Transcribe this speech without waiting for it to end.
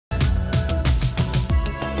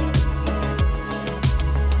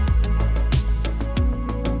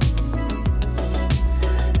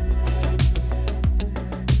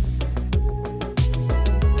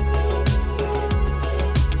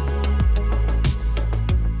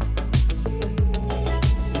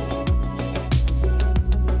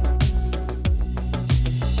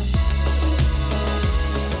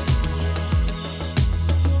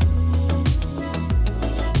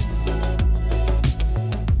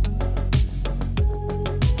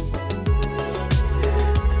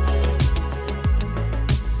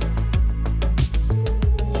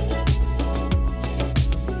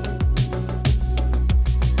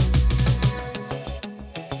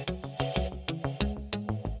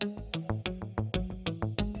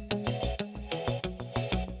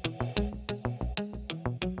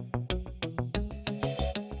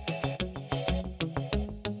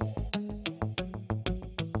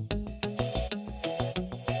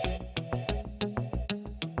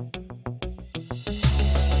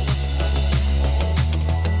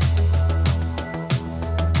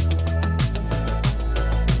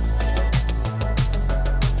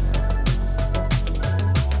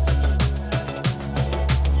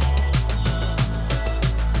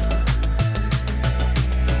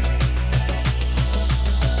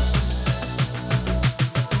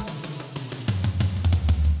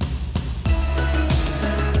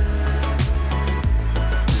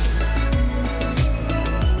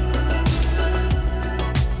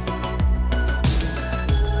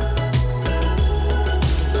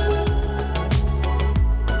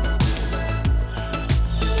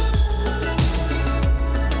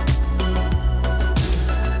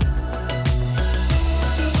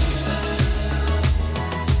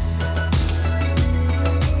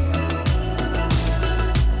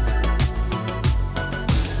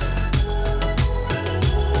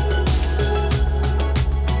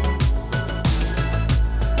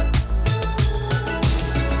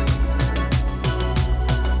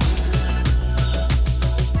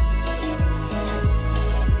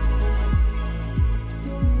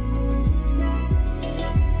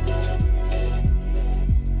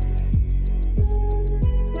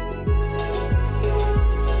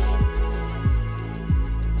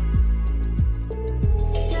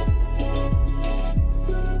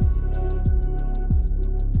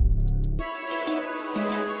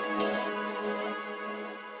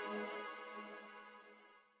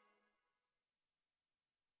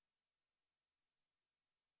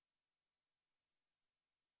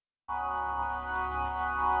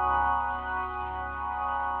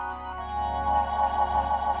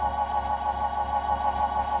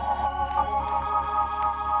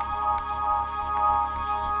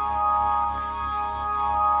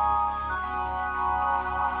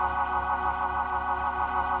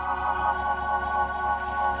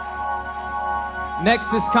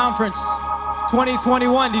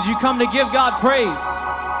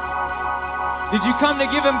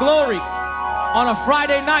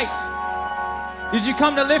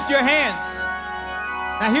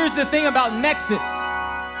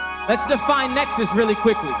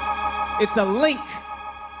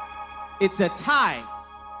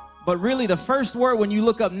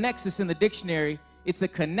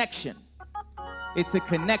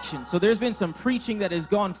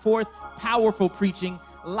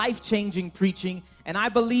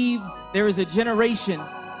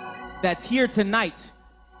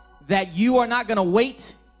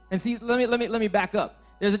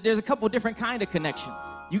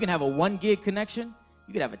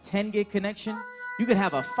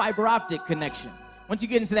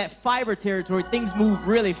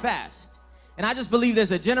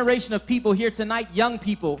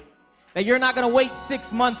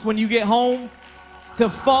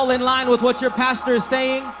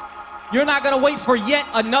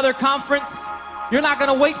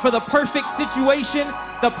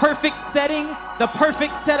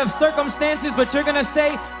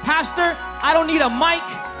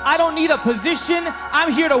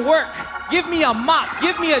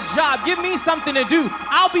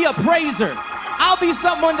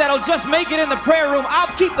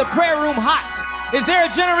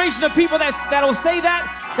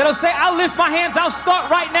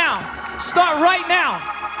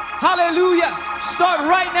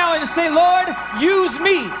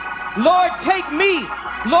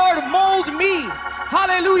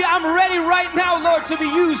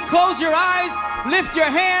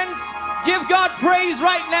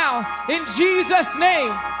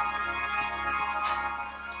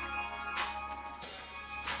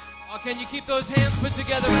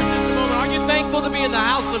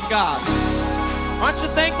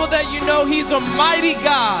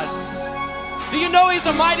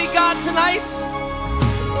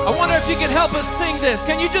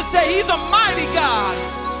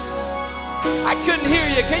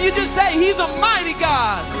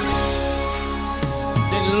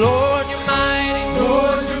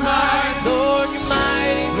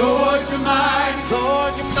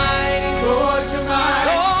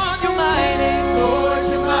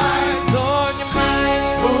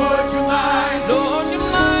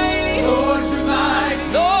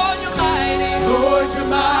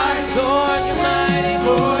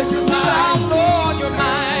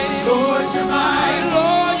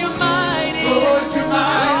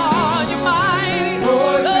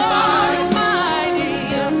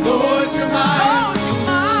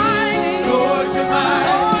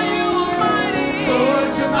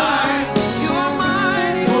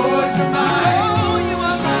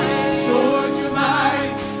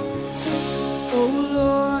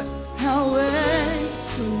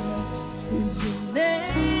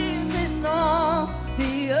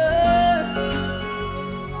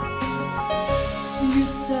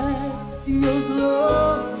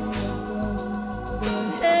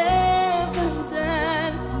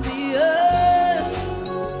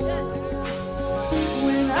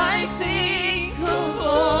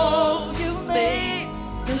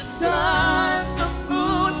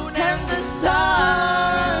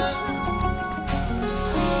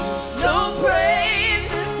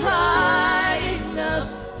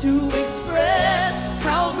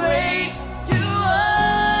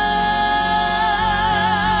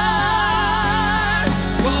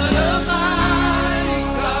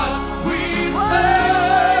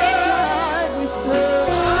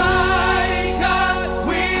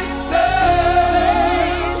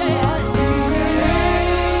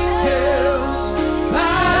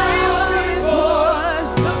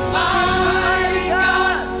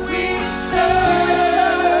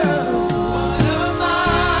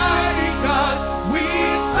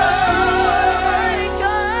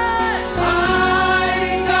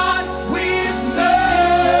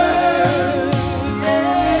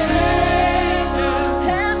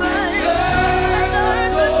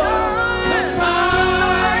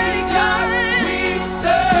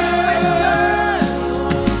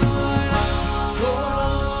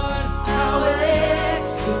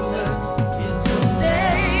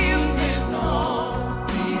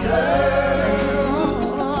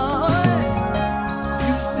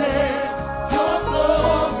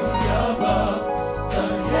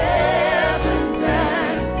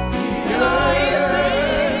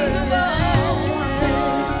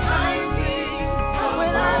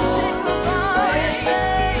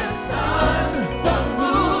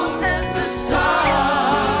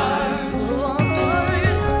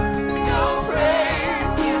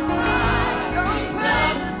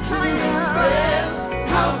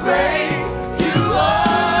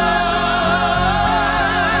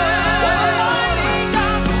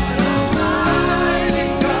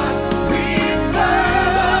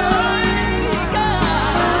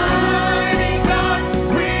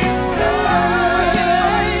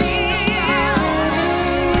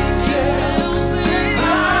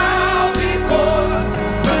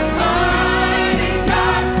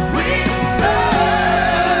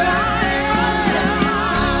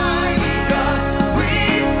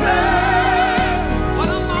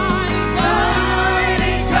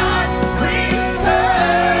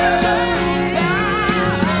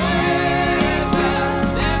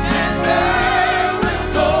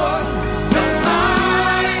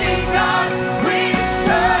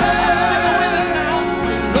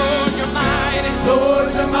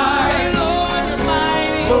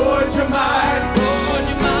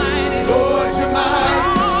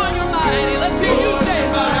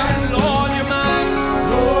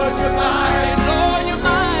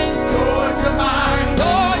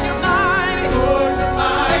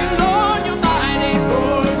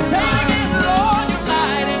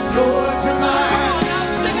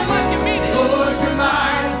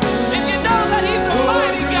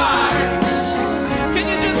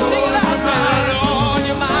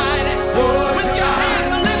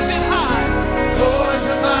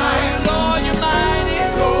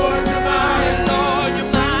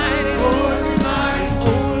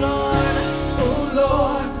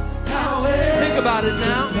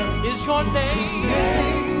your name.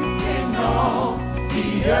 In all the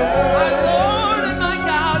My earth. Lord and my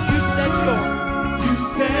God, you set your, You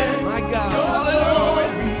said my God, your hallelujah,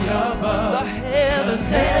 glory above the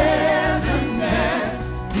heavens and heavens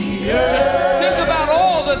and the earth. just think about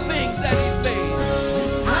all the things that he's made.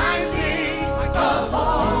 I think of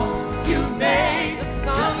all you made, The the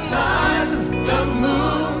sun. sun, the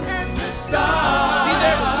moon, and the stars. See,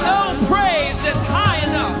 there's no praise that's high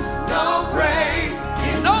enough. No praise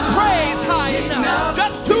is No praise high enough.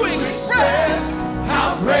 Just to express.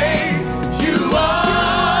 how great you are.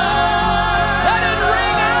 Let it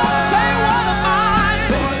ring out. Say what a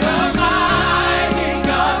mighty, The mighty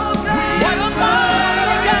God, what a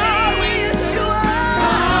mighty God we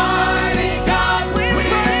mighty God, we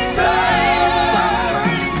serve.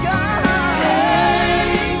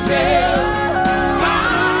 Angels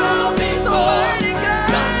bow before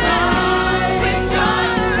the mighty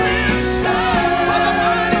God we serve. What a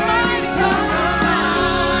mighty, mighty God.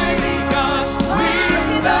 Mighty God we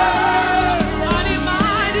serve. Mighty,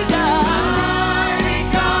 mighty God. Mighty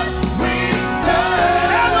God we serve.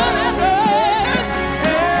 Heaven and earth.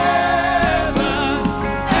 Heaven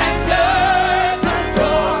and earth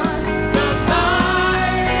adore the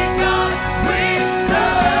mighty God we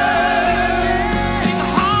serve. Sing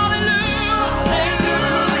hallelujah.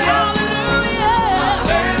 Hallelujah.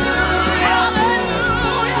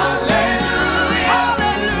 Hallelujah.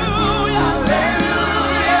 Hallelujah.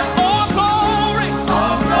 All glory.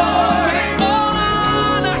 All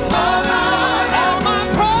honor. All my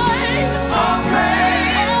praise.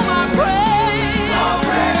 All my praise.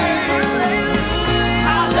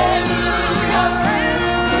 Hallelujah.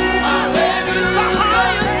 It's the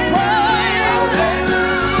highest praise.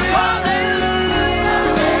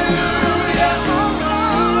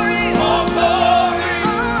 All glory,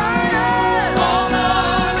 all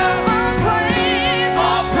honor,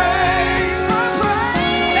 all praise.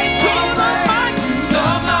 To the mighty. The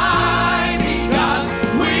mighty God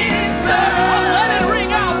we serve. Let it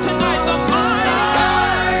ring out tonight. The mighty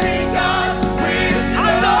God. Mighty God we I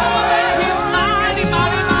know that he's mighty,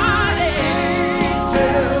 mighty, mighty.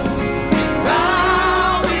 serve.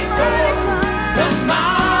 Bow before the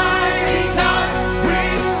mighty God we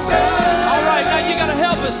serve. All right, now you gotta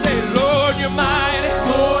help us say, Lord, you're mighty.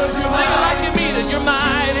 Lord, you're Sing it like mighty. you mean it. You're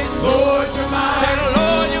mighty. Lord, you're Say, mighty.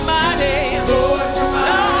 Lord, you're mighty. Lord, you're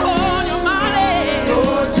mighty. Lord, you're mighty.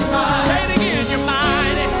 Lord, you're mighty. Say it again. You're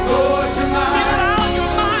mighty. Lord, you're Sing it mighty. out.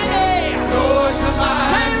 You're mighty. Lord, you're Say,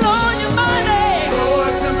 mighty. Lord, you're mighty.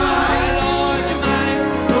 Lord, you're Say, mighty. Lord, you're mighty.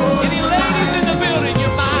 Any ladies in the building,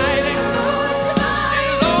 you're mighty. Say,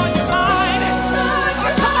 Lord, you're mighty.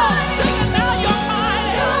 Come on, sing it now. You're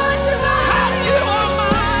mighty. God, you are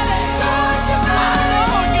mighty. My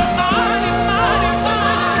Lord, you're mighty, mighty,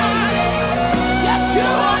 mighty, mighty. Yes, you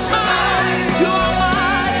are mighty. You are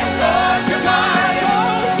mighty. Lord, you're mighty. So,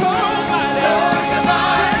 so mighty. Lord, you're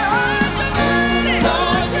mighty.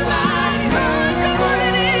 Lord, you're mighty. Lord, you're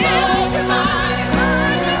mighty. Lord, you're mighty.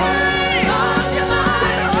 Lord, you're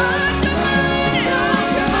mighty. Lord,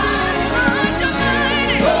 you're mighty.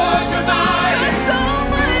 Lord, you're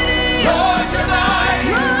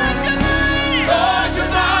mighty. Lord,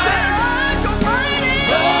 you're mighty.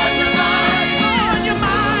 Lord, you're mighty. Lord, you're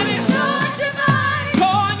mighty.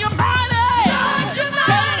 Lord, you're mighty.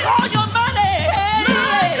 Say, Lord, you're mighty.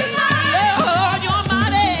 Yeah, Lord, you're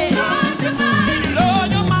mighty. Lord, you're mighty.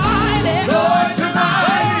 Lord, you're mighty.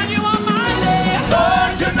 Lord, you are mighty.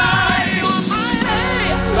 Lord, you're mighty. You are mighty.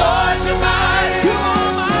 Lord, you're mighty. You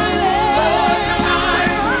are mighty. Lord, you're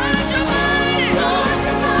mighty. Lord, you're mighty.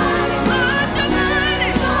 Lord, you're mighty.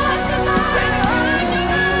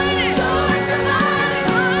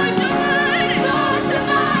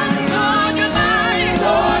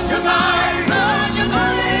 Lord, you're mighty. Lord, you're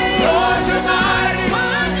mighty. Lord,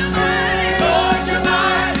 you're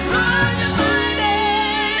mighty. Lord, you're mighty.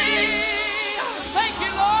 Thank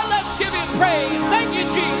you, Lord. Let's give him praise. Thank you,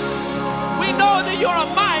 Jesus. We know that you're a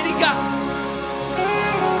mighty God.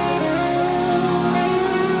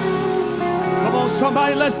 Come on,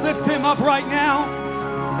 somebody, let's lift him up right now.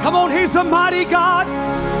 Come on, he's a mighty God.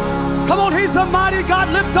 Come on, he's a mighty God.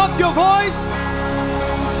 Lift up your voice.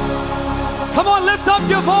 Come on, lift up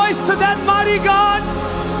your voice to that mighty God.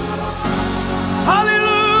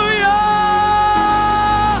 Hallelujah.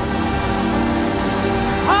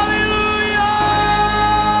 Hallelujah.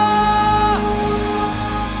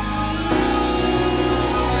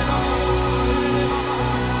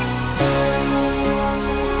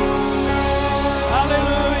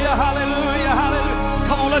 Hallelujah, hallelujah, hallelujah.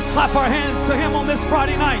 Come on, let's clap our hands to him on this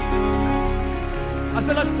Friday night. I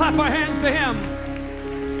said, let's clap our hands to him.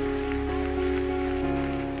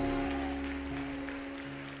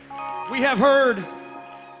 I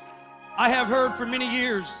have heard for many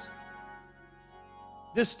years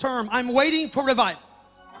this term, I'm waiting for revival.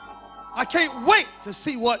 I can't wait to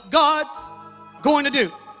see what God's going to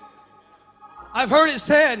do. I've heard it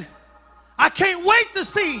said, I can't wait to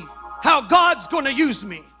see how God's going to use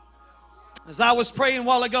me. As I was praying a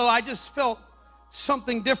while ago, I just felt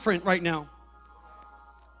something different right now.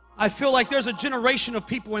 I feel like there's a generation of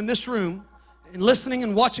people in this room and listening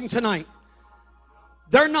and watching tonight.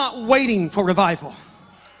 They're not waiting for revival.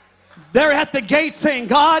 They're at the gate saying,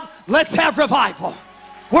 God, let's have revival.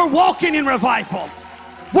 We're walking in revival.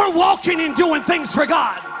 We're walking in doing things for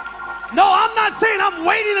God. No, I'm not saying I'm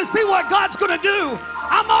waiting to see what God's going to do.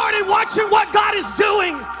 I'm already watching what God is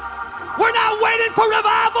doing. We're not waiting for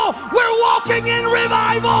revival. We're walking in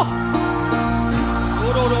revival.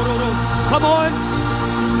 Come on.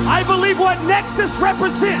 I believe what Nexus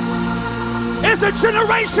represents is a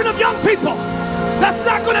generation of young people that's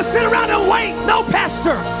not going to sit around and wait. No,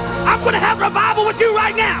 Pastor, I'm going to have revival with you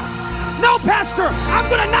right now. No, Pastor, I'm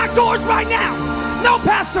going to knock doors right now. No,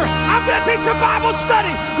 Pastor, I'm going to teach a Bible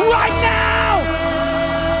study right now.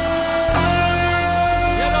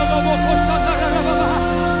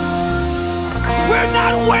 We're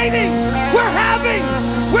not waiting. We're having.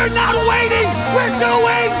 We're not waiting. We're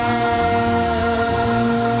doing.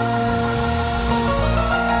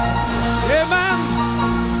 Amen.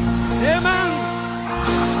 Amen.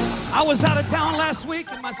 I was out of town last week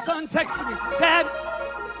and my son texted me, said, Dad,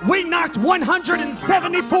 we knocked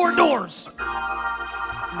 174 doors.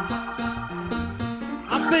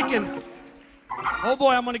 I'm thinking, oh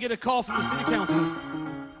boy, I'm going to get a call from the city council.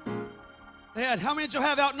 Dad, how many did you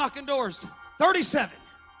have out knocking doors? 37.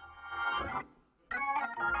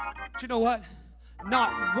 But you know what?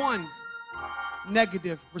 Not one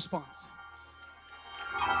negative response.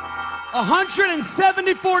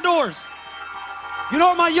 174 doors. You know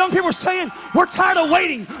what my young people are saying? We're tired of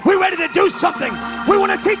waiting. We're ready to do something. We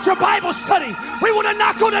want to teach a Bible study. We want to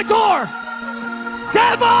knock on the door.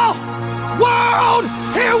 Devil, world,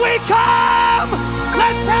 here we come.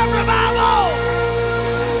 Let's have revival.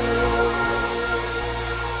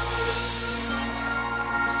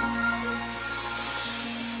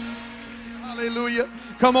 Hallelujah.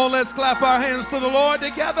 Come on, let's clap our hands to the Lord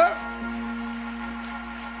together.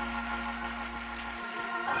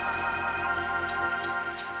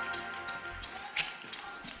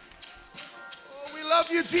 Love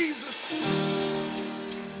you, Jesus.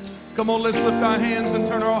 Come on, let's lift our hands and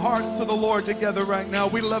turn our hearts to the Lord together right now.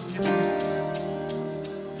 We love you, Jesus.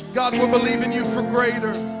 God, we're believing you for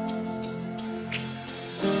greater.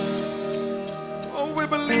 Oh, we're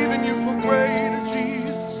believing you for greater,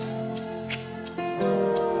 Jesus.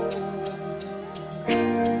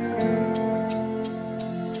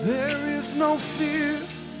 There is no fear,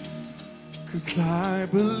 'cause I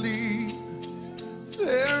believe.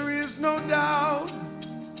 There is no doubt,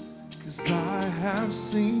 'cause I have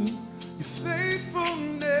seen your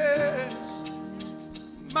faithfulness,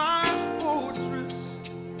 my fortress,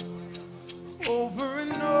 over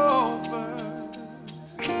and over.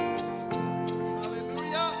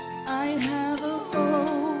 Hallelujah. I have a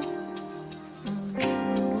hope from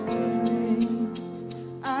your name.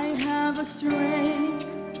 I have a strength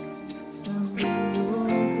from your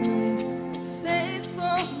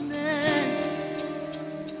faithfulness,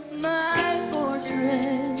 my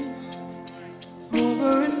fortress,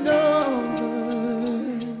 over and over.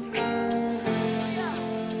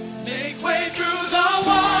 Make way through the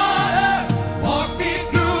water, walk me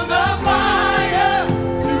through the fire,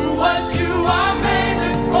 do what you are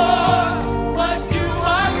famous for, what you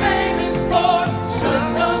are famous for. Shut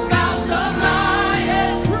the mouths of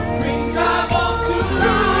lions, bring dry bones to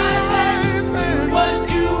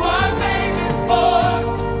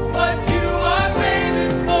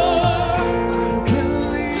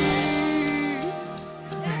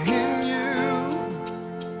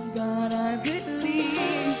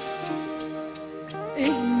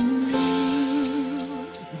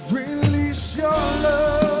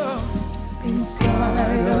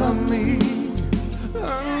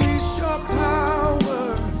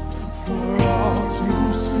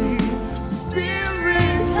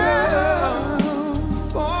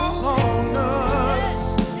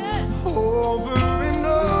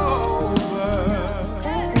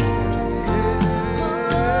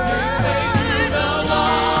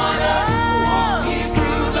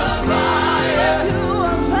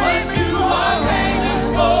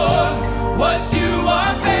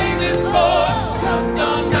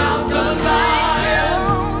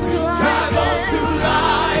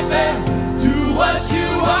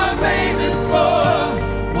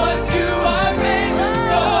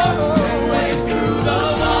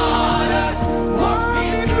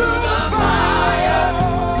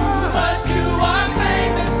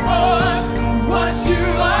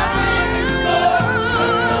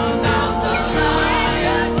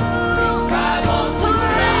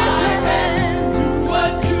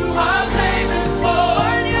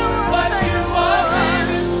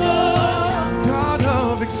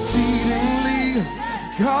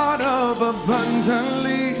God of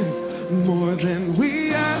abundantly, more than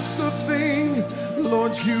we ask or think.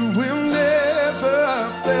 Lord, you will never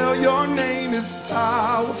fail. Your name is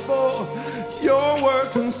powerful. Your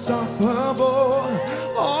word's unstoppable.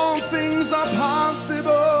 All things are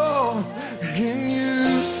possible. And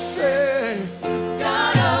you say,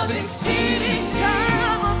 God of exceeding,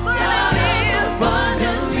 God of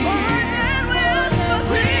abundantly,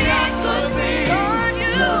 we ask of thee. Lord,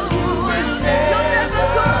 you will never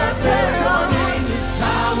fail. Your name is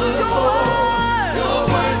powerful. Your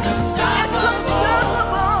word's unstoppable.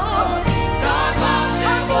 All things are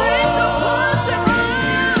possible.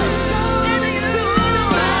 In you,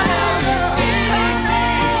 God of exceeding,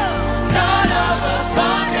 God of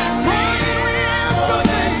abundantly,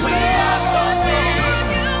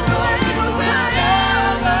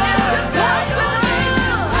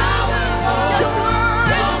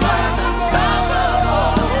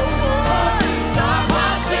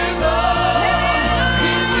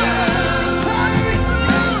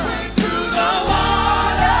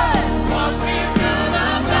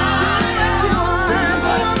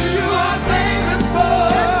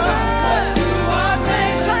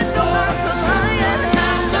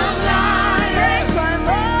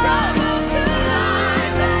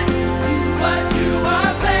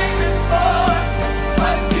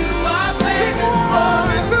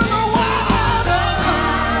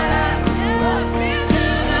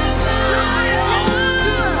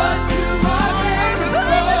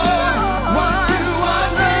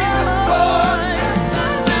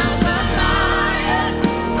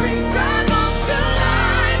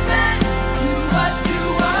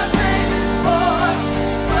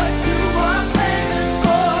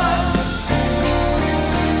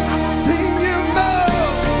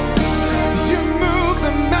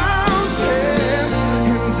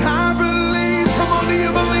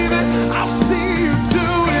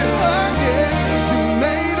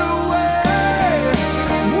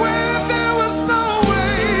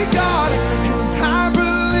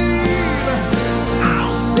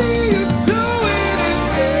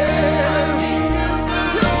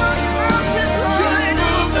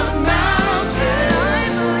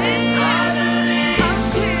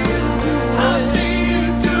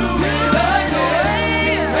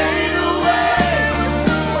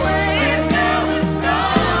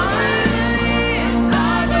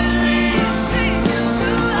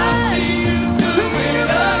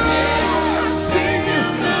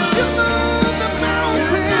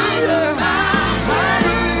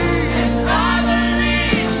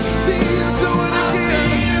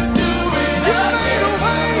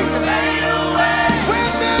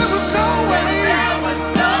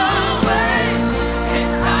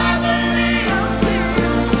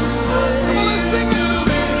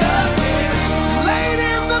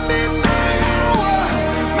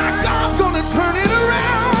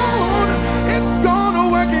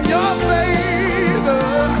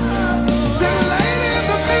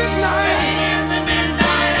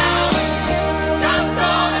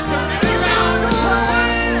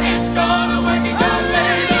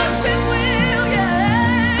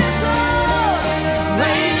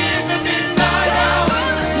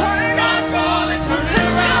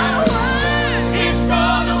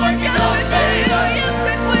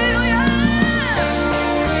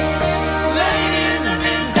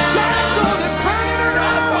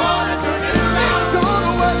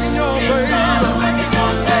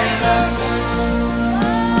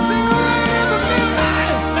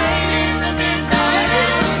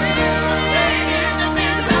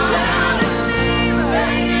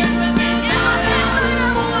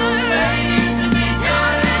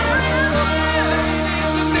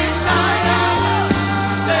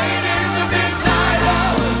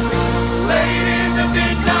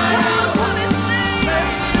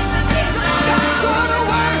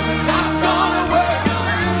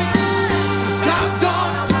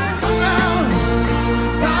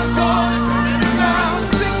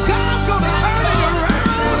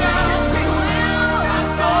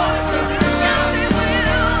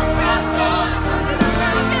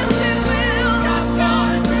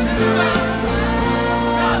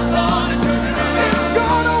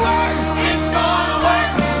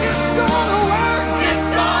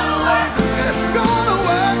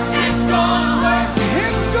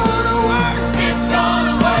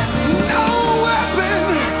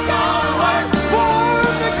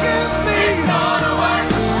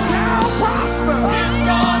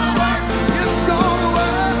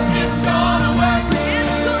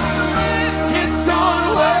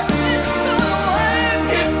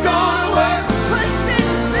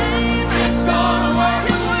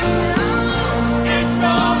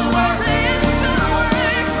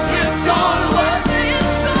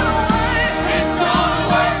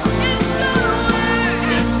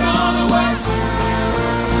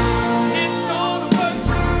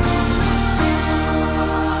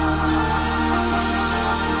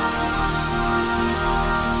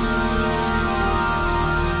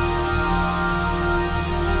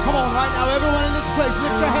 place.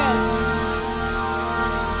 Lift your hands.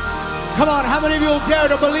 Come on, how many of you will dare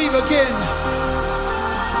to believe again?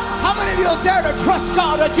 How many of you will dare to trust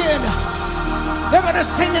God again? They're going to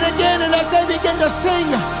sing it again, and as they begin to sing,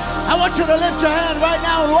 I want you to lift your hand right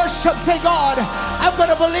now and worship. Say, God, I'm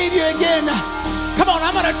going to believe you again. Come on,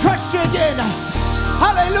 I'm going to trust you again.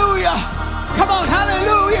 Hallelujah. Come on,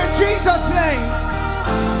 hallelujah, in Jesus' name.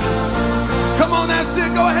 Come on, that's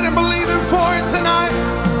it. Go ahead and believe Him for it tonight.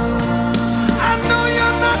 I know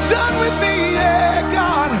you're not done with me yet,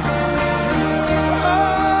 God.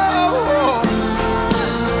 Oh.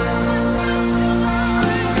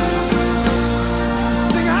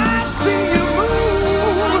 Sing, I've seen you move.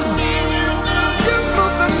 You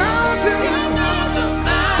move the mountains.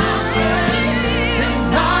 And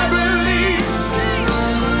I believe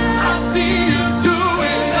I see you do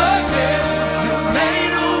it again. You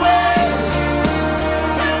made a way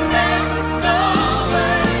when there was no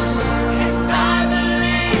way. And I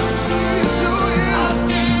believe you do it. I've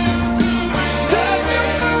seen you do it. Take me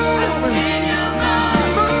move. I've seen you move.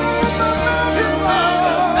 Move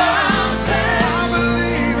the mountains.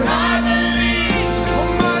 I believe.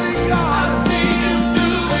 Almighty God. I've seen you do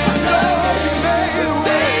it. I know you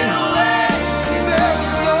made a way. There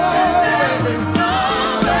was no way.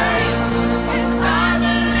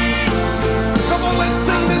 Come on, let's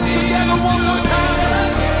sing this together one more time.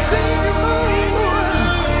 Sing you move.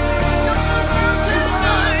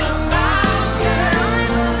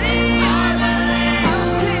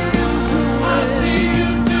 I see you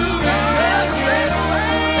do it again.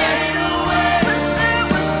 Made a way.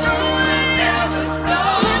 There was no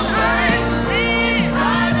way.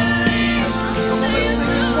 I believe. Come on, let's sing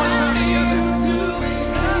this one together.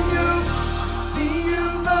 See you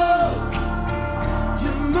move.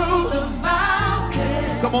 You move the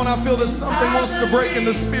mountain. Come on, I feel that something wants to break in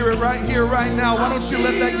the spirit right here, right now. Why don't you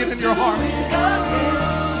let that get in your heart?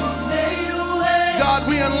 God,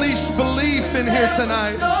 we unleash belief in here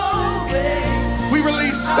tonight. We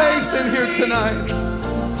release faith in here tonight.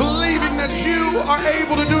 Believing that you are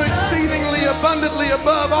able to do exceedingly abundantly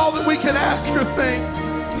above all that we can ask or think.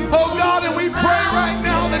 Oh God, and we pray right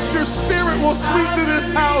now that your spirit will sweep through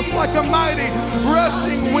this house like a mighty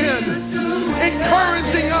rushing wind.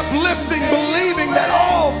 Encouraging, uplifting, believing that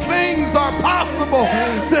all things are possible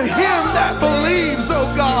to him that believes, oh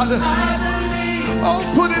God. Oh,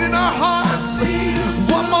 put it in our hearts.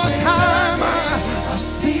 One more time. I've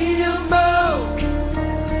seen you move.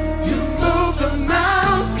 You move the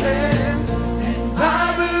mountains. And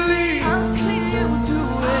I believe. I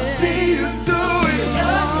see you do it.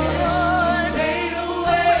 Made a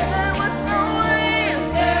way. There was no way.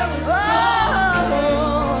 There was no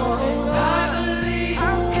way. And I believe. I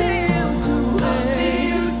see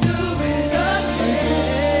you do it again.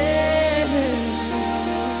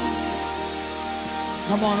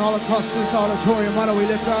 Come on, all across this auditorium, why don't we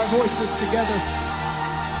lift our voices together?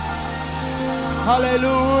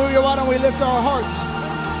 Hallelujah, why don't we lift our hearts?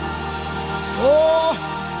 Oh,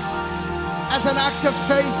 as an act of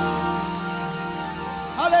faith.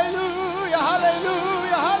 Hallelujah,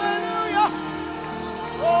 hallelujah, hallelujah.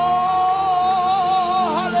 Oh,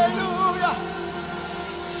 hallelujah.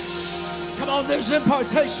 Come on, there's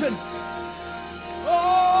impartation.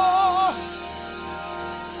 Oh.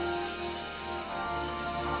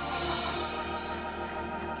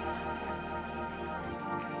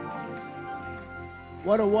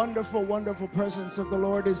 What a wonderful, wonderful presence of the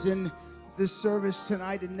Lord is in this service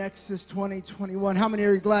tonight in Nexus 2021. How many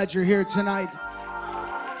are glad you're here tonight?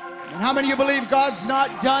 And how many of you believe God's not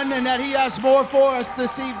done and that He has more for us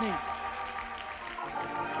this evening?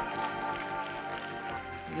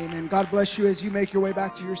 Amen. God bless you as you make your way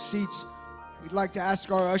back to your seats. We'd like to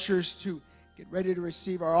ask our ushers to get ready to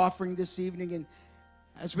receive our offering this evening. And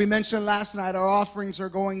as we mentioned last night, our offerings are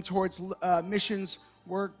going towards missions,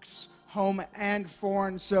 works, home, and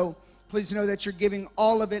foreign. So please know that you're giving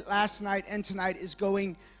all of it last night and tonight is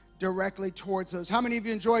going directly towards those. How many of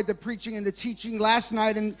you enjoyed the preaching and the teaching last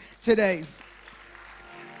night and today?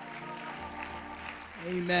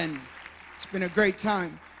 Amen. It's been a great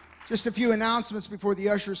time. Just a few announcements before the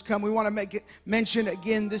ushers come. We want to mention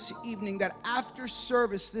again this evening that after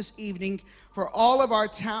service this evening, for all of our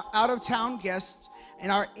out-of-town guests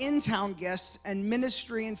and our in-town guests and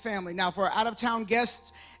ministry and family. Now, for our out-of-town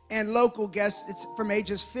guests and local guests, it's from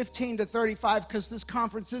ages 15 to 35 because this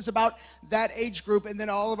conference is about that age group. And then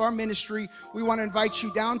all of our ministry, we want to invite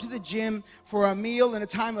you down to the gym for a meal and a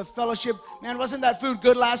time of fellowship. Man, wasn't that food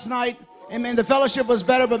good last night? Amen. The fellowship was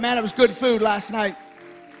better, but man, it was good food last night.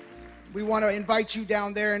 We want to invite you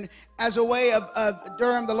down there. And as a way of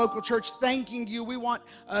Durham, the local church, thanking you, we want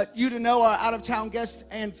you to know, our out-of-town guests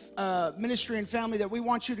and ministry and family, that we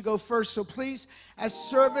want you to go first. So please, as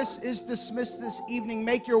service is dismissed this evening,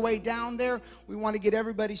 make your way down there. We want to get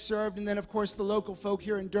everybody served. And then, of course, the local folk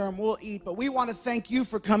here in Durham will eat. But we want to thank you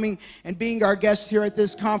for coming and being our guests here at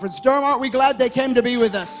this conference. Durham, aren't we glad they came to be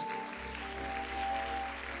with us?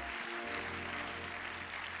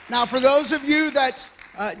 Now, for those of you that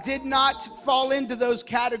did not fall into those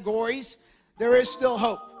categories, there is still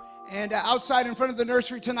hope. And outside in front of the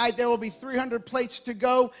nursery tonight, there will be 300 plates to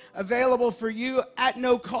go available for you at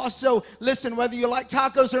no cost. So listen, whether you like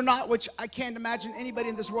tacos or not, which I can't imagine anybody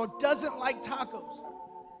in this world doesn't like tacos,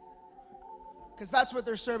 because that's what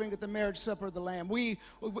they're serving at the marriage supper of the Lamb.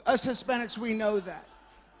 Us Hispanics, we know that.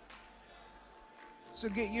 So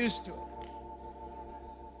get used to it.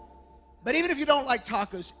 But even if you don't like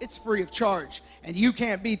tacos, it's free of charge. And you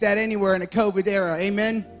can't beat that anywhere in a COVID era.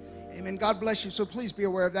 Amen? Amen. God bless you. So please be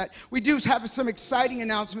aware of that. We do have some exciting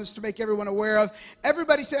announcements to make everyone aware of.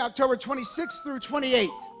 Everybody say October 26th through 28th.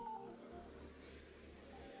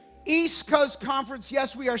 East Coast Conference.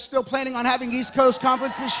 Yes, we are still planning on having East Coast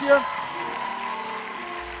Conference this year.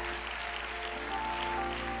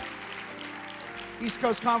 East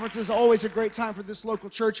Coast Conference is always a great time for this local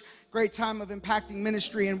church, great time of impacting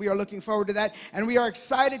ministry, and we are looking forward to that. And we are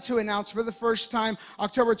excited to announce for the first time,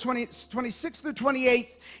 October 26th through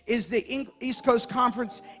 28th is the East Coast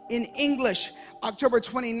Conference in English. October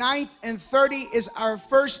 29th and 30th is our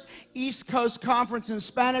first East Coast Conference in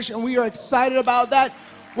Spanish, and we are excited about that.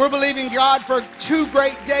 We're believing God for 2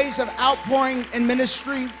 great days of outpouring in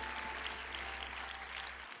ministry.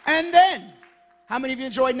 And then, how many of you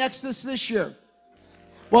enjoyed Nexus this year?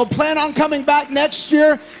 Well, plan on coming back next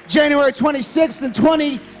year, January 26th and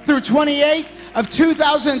 20 through 28th of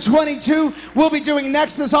 2022. We'll be doing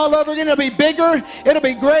Nexus all over again. It'll be bigger, it'll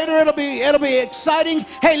be greater, it'll be exciting.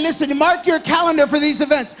 Hey, listen, mark your calendar for these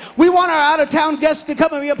events. We want our out-of-town guests to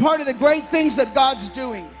come and be a part of the great things that God's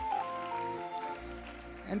doing.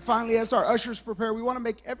 And finally, as our ushers prepare, we want to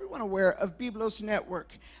make everyone aware of Biblos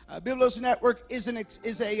Network. Biblos Network is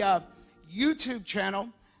a YouTube channel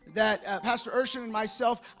that Pastor Urshan and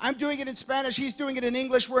myself, I'm doing it in Spanish, he's doing it in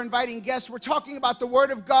English. We're inviting guests. We're talking about the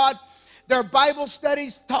Word of God. There are Bible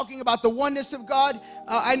studies talking about the oneness of God.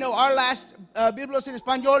 I know our last Biblos en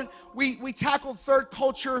Español, we tackled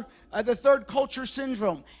the third culture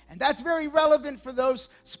syndrome. And that's very relevant for those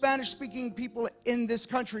Spanish-speaking people in this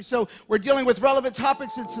country. So we're dealing with relevant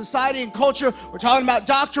topics in society and culture. We're talking about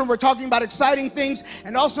doctrine. We're talking about exciting things.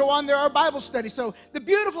 And also on there are Bible studies. So the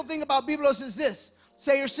beautiful thing about Biblos is this.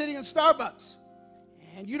 Say you're sitting in Starbucks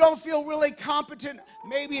and you don't feel really competent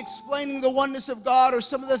maybe explaining the oneness of God or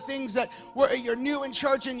some of the things that you're new in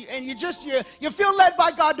church, and you feel led by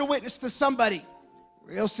God to witness to somebody.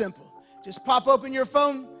 Real simple. Just pop open your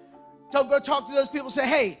phone, go talk to those people, say,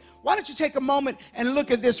 hey, why don't you take a moment and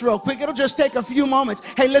look at this real quick? It'll just take a few moments.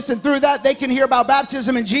 Hey, listen, through that, they can hear about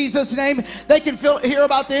baptism in Jesus' name. They can hear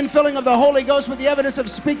about the infilling of the Holy Ghost with the evidence of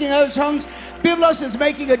speaking other tongues. Biblos is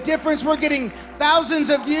making a difference. We're getting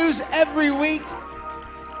thousands of views every week.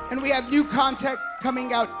 And we have new content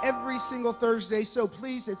coming out every single Thursday. So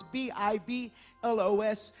please, it's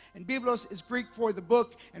B-I-B-L-O-S. And Biblos is Greek for the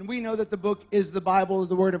book. And we know that the book is the Bible,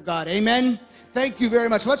 the Word of God. Amen? Thank you very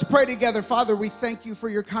much. Let's pray together. Father, we thank you for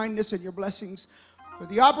your kindness and your blessings, for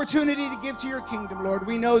the opportunity to give to your kingdom, Lord.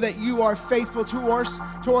 We know that you are faithful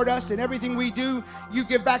toward us, and everything we do, you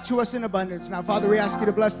give back to us in abundance. Now, Father, we ask you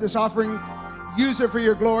to bless this offering. Use it for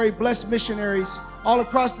your glory. Bless missionaries all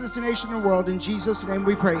across this nation and world. In Jesus' name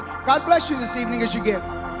we pray. God bless you this evening as you give.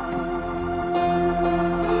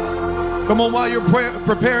 Come on, while you're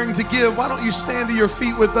preparing to give, why don't you stand to your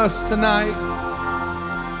feet with us tonight?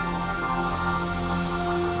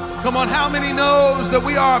 Come on, how many knows that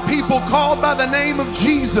we are a people called by the name of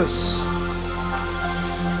Jesus?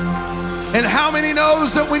 And how many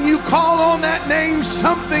knows that when you call on that name,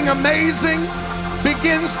 something amazing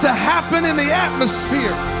begins to happen in the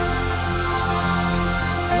atmosphere?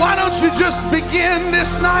 Why don't you just begin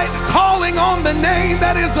this night calling on the name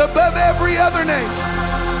that is above every other name?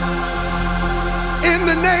 In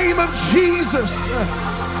the name of Jesus.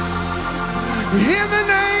 In the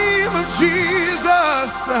name of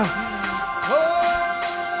Jesus.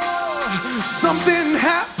 Something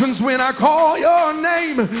happens when I call your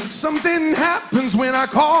name. Something happens when I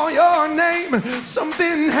call your name.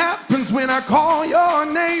 Something happens when I call your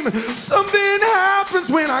name. Something happens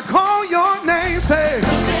when I call your name. Say,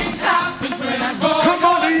 Something happens when I call come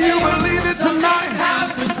on, do your you name. believe it tonight? Something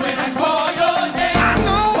happens when I call your name. I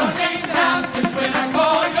know. Something happens when I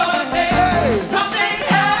call your name. Hey. Something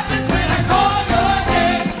happens when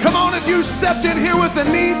you stepped in here with a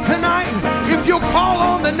need tonight, if you'll call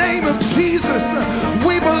on the name of Jesus,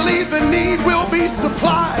 we believe the need will be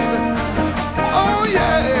supplied. Oh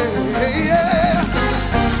yeah, yeah.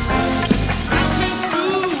 Mountains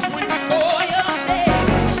move when we call your name.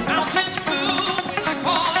 Mountains move when I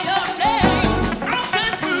call your name.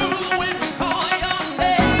 Mountains move when we call your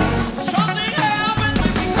name. Something happens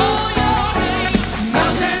when we call your name.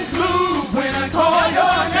 Mountains move when I call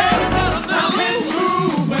your name. Mountains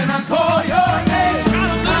move when I call your name.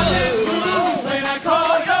 Mountains move when I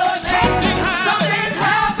call your name. Something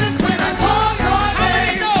happens when I call your name. How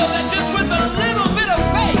many know that just with a little bit of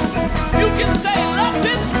faith, you can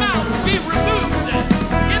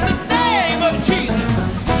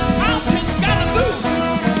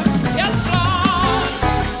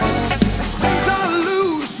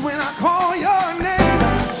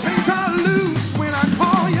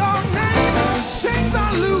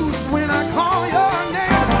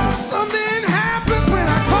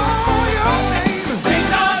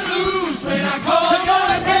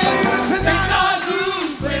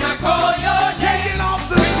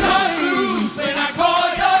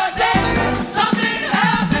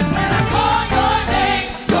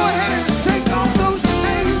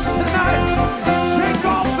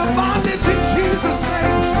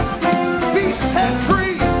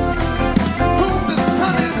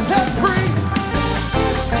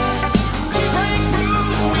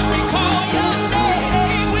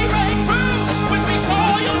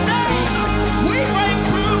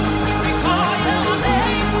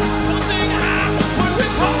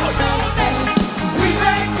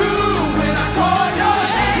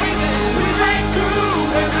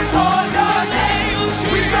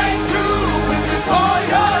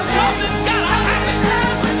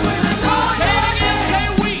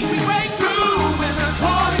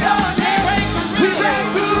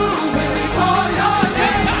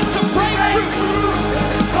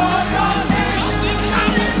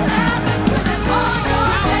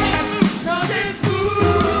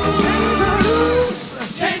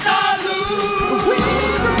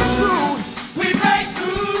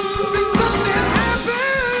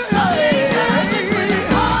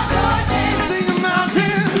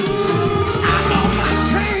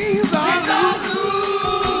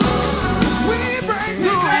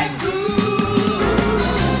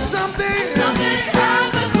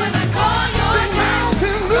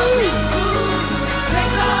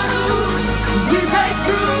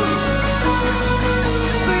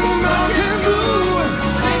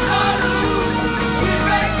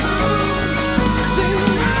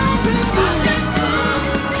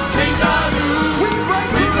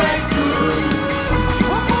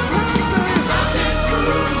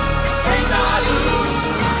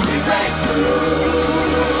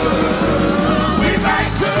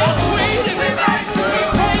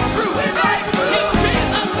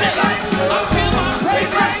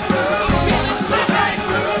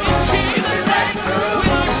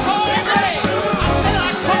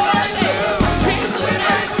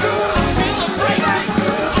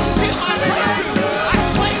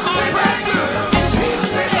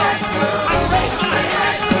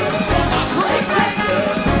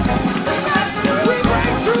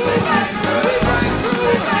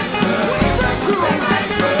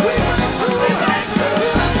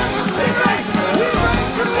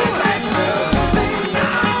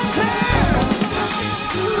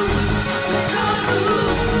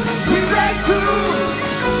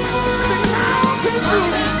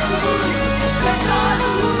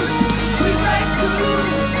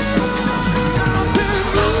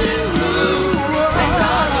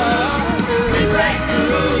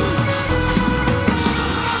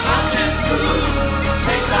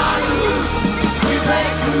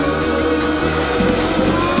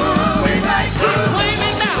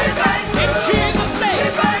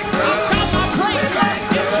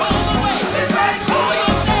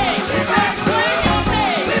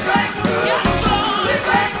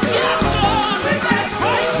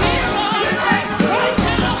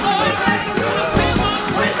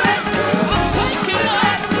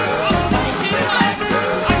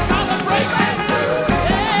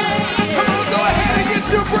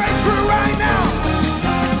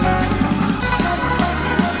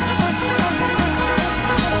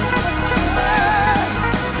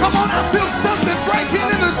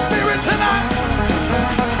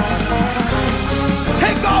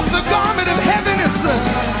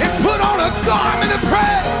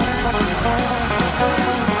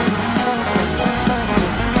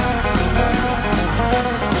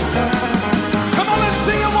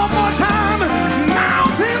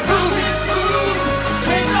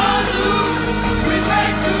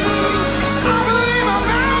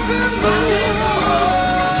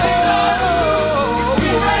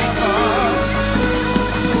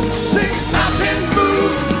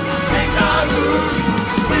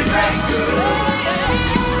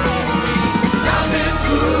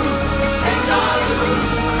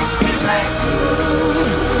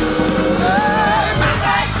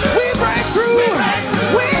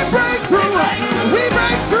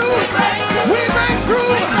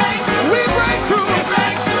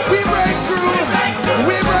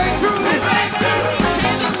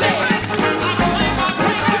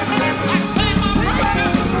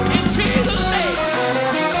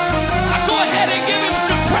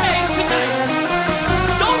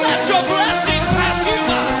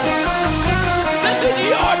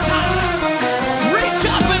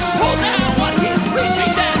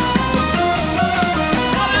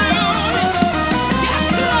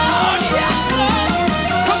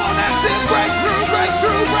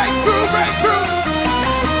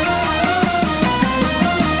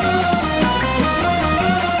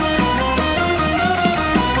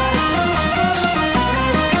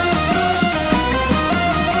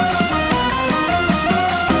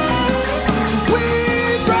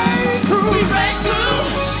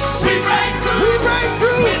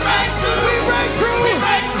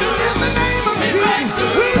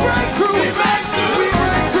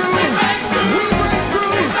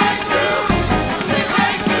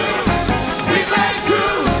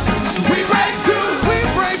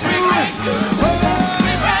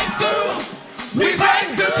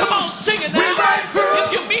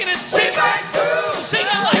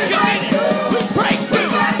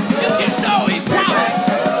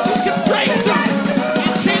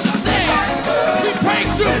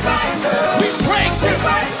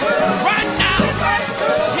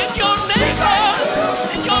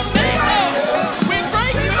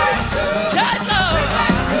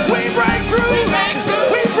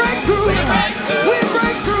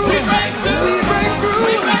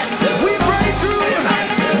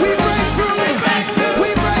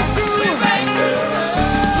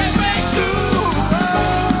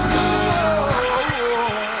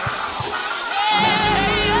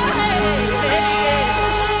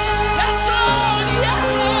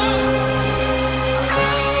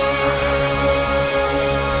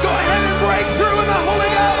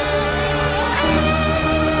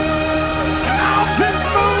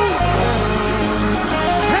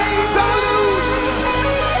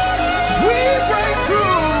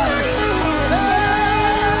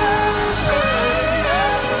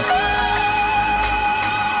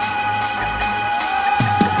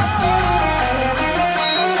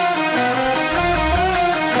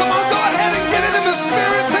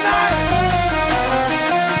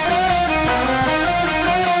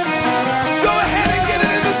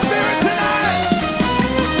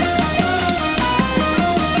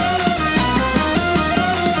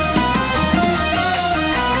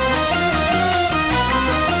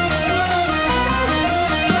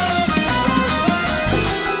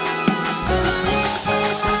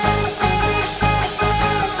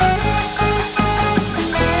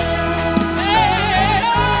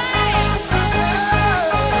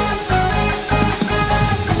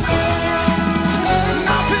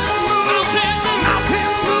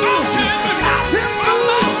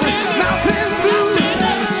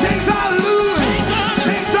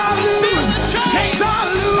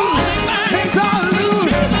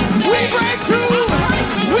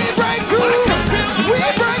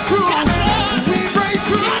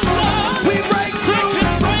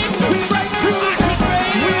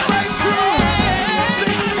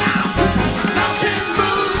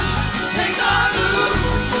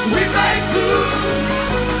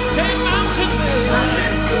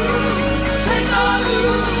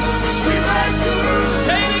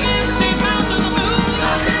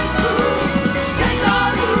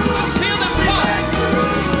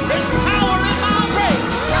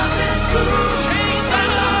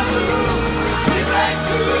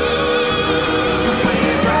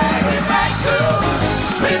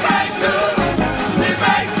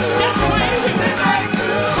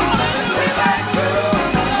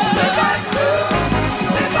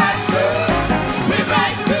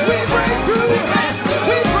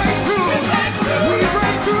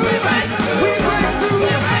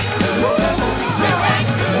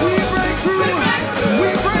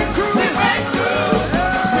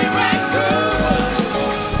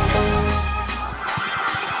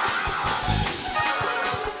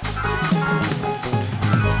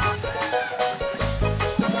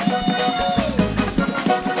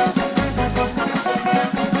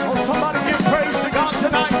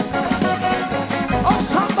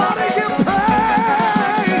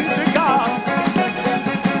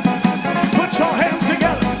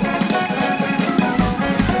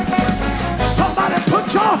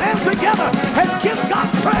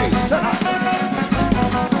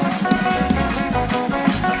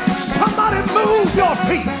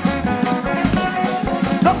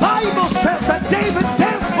Bible says that David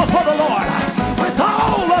danced before the Lord with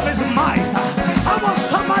all of his might. I want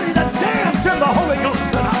somebody to dance in the Holy Ghost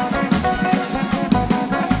tonight.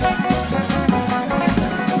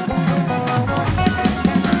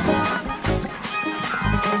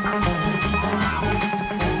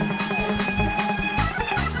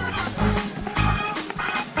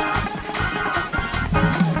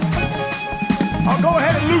 Oh, go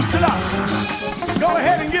ahead and loosen up. Go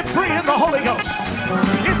ahead and get free in the Holy Ghost.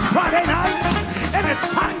 It's Friday night and it's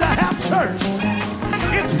time to have church.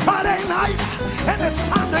 It's Friday night and it's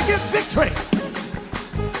time to get victory.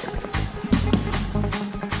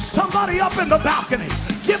 Somebody up in the balcony,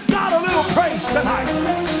 give God a little praise tonight.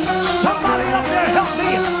 Somebody up there, help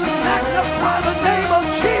me magnify the name of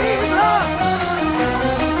Jesus.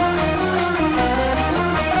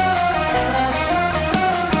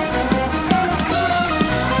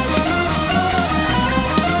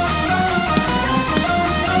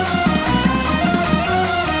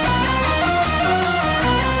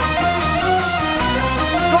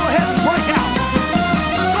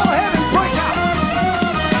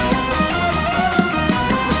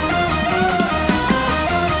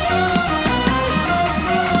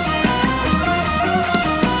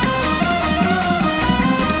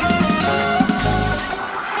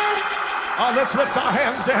 Let's lift our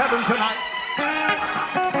hands to heaven tonight.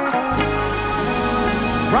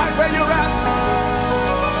 Right where you're at.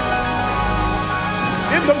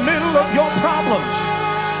 In the middle of your problems.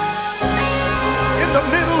 In the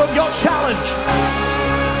middle of your challenge.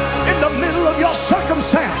 In the middle of your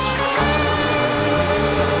circumstance.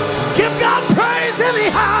 Give God praise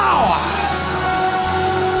anyhow.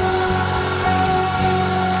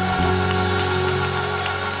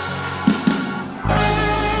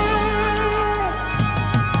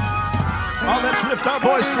 Let's lift our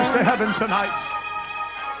voices to heaven tonight.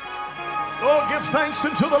 Oh, give thanks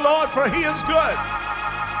unto the Lord, for he is good.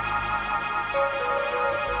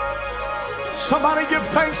 Somebody give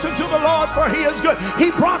thanks unto the Lord, for he is good.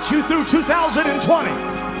 He brought you through 2020.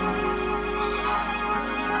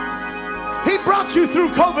 He brought you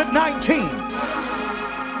through COVID-19.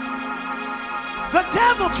 The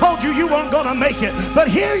devil told you you weren't going to make it, but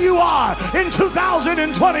here you are in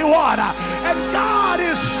 2021, and God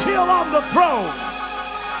is still on the throne.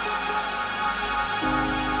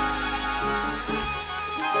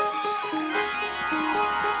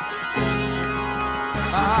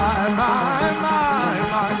 My.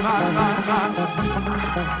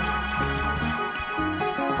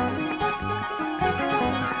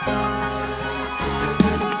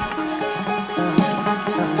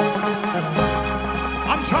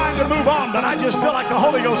 Trying to move on, but I just feel like the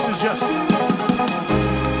Holy Ghost is just...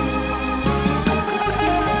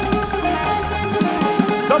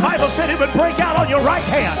 The Bible said it would break out on your right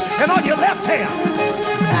hand and on your left hand.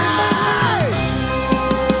 Hey!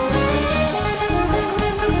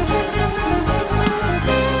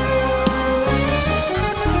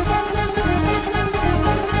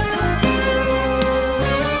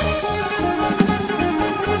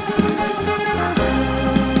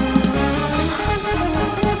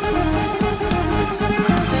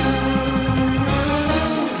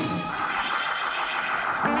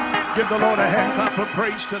 Give the Lord a hand clap of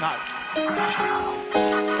praise tonight.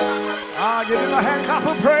 Give him a hand clap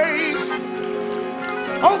of praise.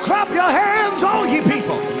 Oh, clap your hands, all ye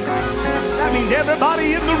people. That means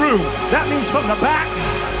everybody in the room. That means from the back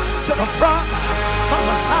to the front, from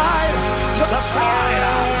the side to the side.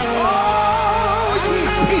 Oh, ye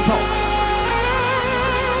people.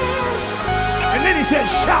 And then he said,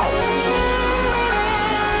 shout.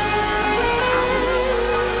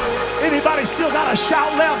 Anybody still got a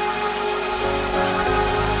shout left?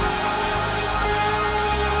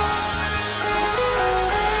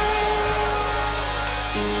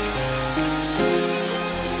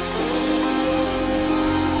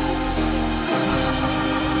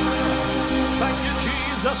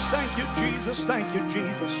 Thank you, Jesus. Thank you,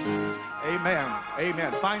 Jesus. Amen.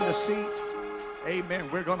 Amen. Find a seat.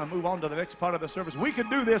 Amen. We're going to move on to the next part of the service. We could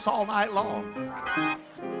do this all night long.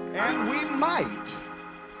 And we might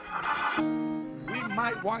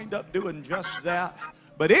wind up doing just that.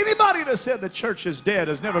 But anybody that said the church is dead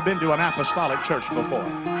has never been to an apostolic church before.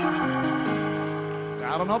 So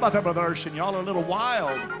I don't know about that, Brother Urshan. Y'all are a little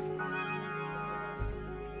wild.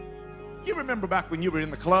 You remember back when you were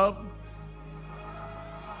in the club?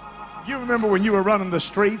 You remember when you were running the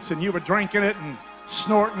streets and you were drinking it and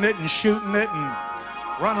snorting it and shooting it and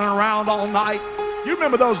running around all night? You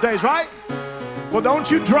remember those days, right? Well, don't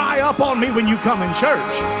you dry up on me when you come in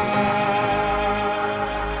church.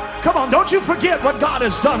 Come on, don't you forget what God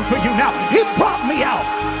has done for you now. He brought me out.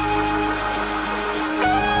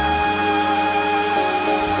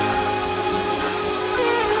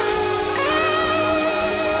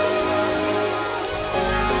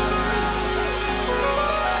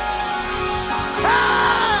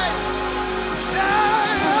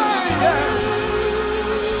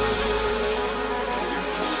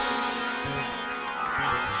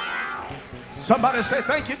 Somebody say,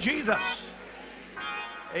 thank you, Jesus.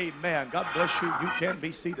 Amen. God bless you. You can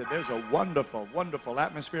be seated. There's a wonderful, wonderful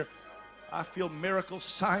atmosphere. I feel miracles,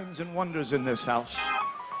 signs, and wonders in this house.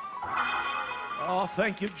 Oh,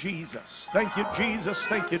 thank you, Jesus. Thank you, Jesus.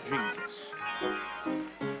 Thank you, Jesus.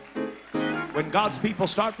 When God's people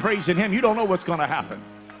start praising Him, you don't know what's going to happen.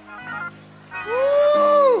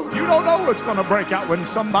 Woo! You don't know what's going to break out when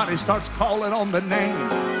somebody starts calling on the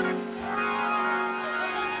name.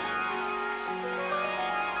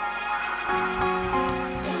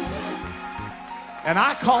 And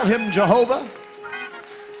I call Him Jehovah.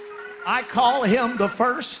 I call Him the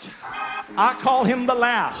first. I call Him the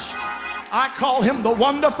last. I call Him the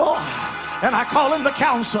wonderful. And I call Him the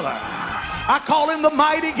counselor. I call Him the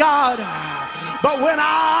mighty God. But when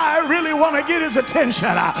I really want to get His attention,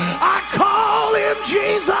 I call Him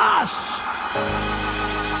Jesus.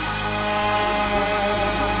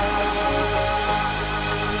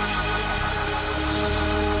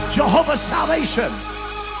 Jehovah's salvation.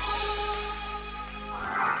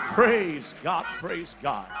 Praise God, praise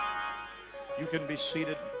God. You can be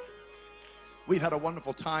seated. We've had a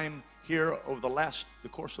wonderful time here over the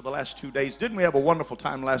course of the last 2 days. Didn't we have a wonderful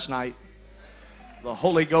time last night? The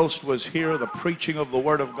Holy Ghost was here. The preaching of the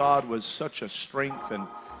Word of God was such a strength.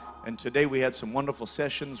 And today we had some wonderful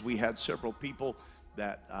sessions. We had several people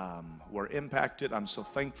that were impacted. I'm so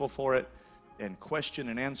thankful for it. And question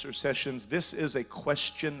and answer sessions. This is a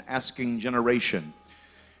question asking generation.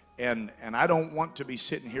 And I don't want to be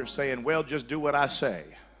sitting here saying, well, just do what I say.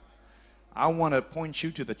 I want to point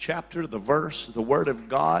you to the chapter, the verse, the Word of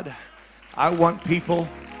God. I want people.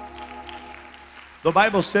 The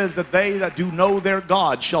Bible says that they that do know their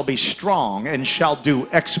God shall be strong and shall do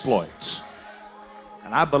exploits.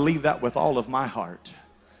 And I believe that with all of my heart.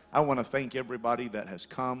 I want to thank everybody that has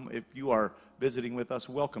come. If you are visiting with us,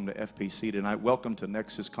 welcome to FPC tonight. Welcome to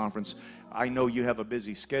Nexus Conference. I know you have a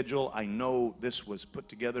busy schedule. I know this was put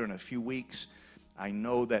together in a few weeks. I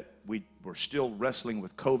know that we're still wrestling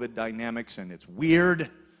with COVID dynamics and it's weird.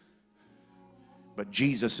 But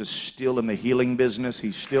Jesus is still in the healing business.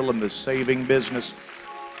 He's still in the saving business.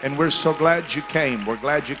 And we're so glad you came. We're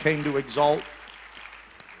glad you came to exalt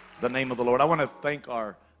the name of the Lord. I want to thank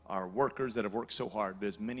our workers that have worked so hard.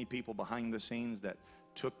 There's many people behind the scenes that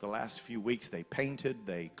took the last few weeks. They painted,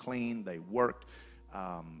 they cleaned, they worked.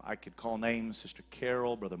 I could call names, Sister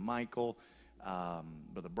Carol, Brother Michael,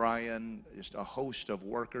 Brother Brian, just a host of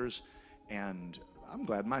workers. And I'm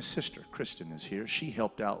glad my sister, Kristen, is here. She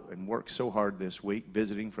helped out and worked so hard this week,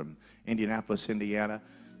 visiting from Indianapolis, Indiana.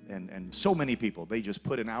 And so many people, they just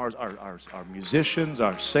put in hours. Our musicians,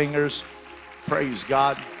 our singers, praise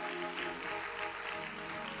God.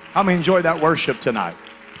 How many enjoyed that worship tonight?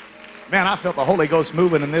 Man, I felt the Holy Ghost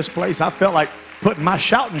moving in this place. I felt like putting my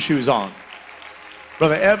shouting shoes on.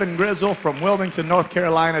 Brother Evan Grizzle from Wilmington, North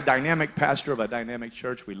Carolina, dynamic pastor of a dynamic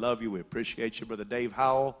church. We love you. We appreciate you. Brother Dave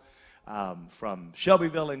Howell from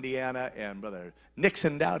Shelbyville, Indiana. And Brother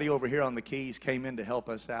Nixon Dowdy over here on the keys came in to help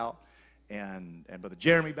us out. And Brother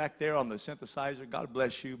Jeremy back there on the synthesizer. God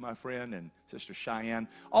bless you, my friend, and Sister Cheyenne.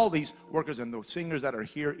 All these workers and the singers that are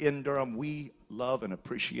here in Durham, we love and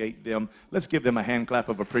appreciate them. Let's give them a hand clap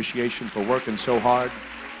of appreciation for working so hard.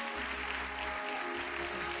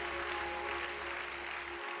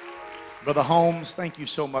 Brother Holmes, thank you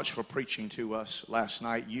so much for preaching to us last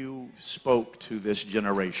night. You spoke to this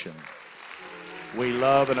generation. We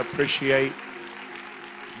love and appreciate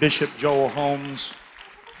Bishop Joel Holmes.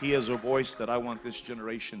 He is a voice that I want this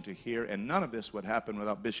generation to hear, and none of this would happen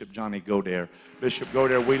without Bishop Johnny Godare. Bishop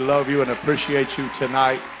Godare, we love you and appreciate you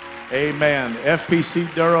tonight. Amen.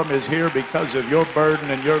 FPC Durham is here because of your burden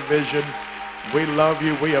and your vision. We love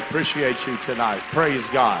you. We appreciate you tonight. Praise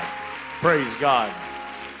God. Praise God.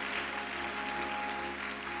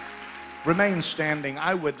 Remain standing.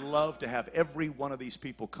 I would love to have every one of these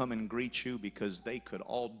people come and greet you because they could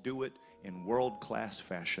all do it in world-class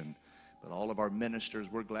fashion. But all of our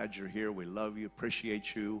ministers, we're glad you're here. We love you,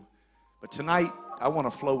 appreciate you. But tonight, I want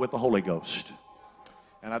to flow with the Holy Ghost.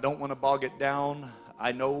 And I don't want to bog it down.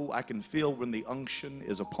 I know I can feel when the unction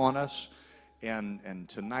is upon us. And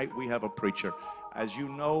tonight we have a preacher. As you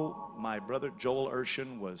know, my brother Joel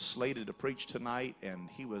Urshan was slated to preach tonight, and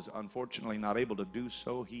he was unfortunately not able to do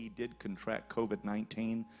so. He did contract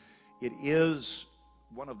COVID-19. It is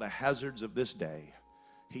one of the hazards of this day.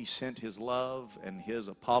 He sent his love and his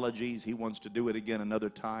apologies. He wants to do it again another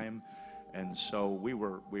time. And so we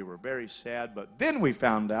were very sad. But then we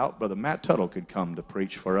found out Brother Matt Tuttle could come to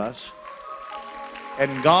preach for us.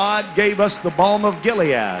 And God gave us the balm of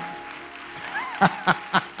Gilead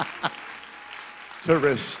to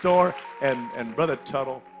restore. And Brother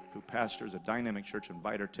Tuttle, who pastors a dynamic church in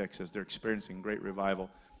Vidor, Texas. They're experiencing great revival.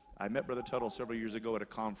 I met Brother Tuttle several years ago at a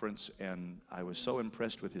conference, and I was so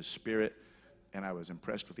impressed with his spirit, and I was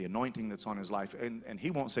impressed with the anointing that's on his life. And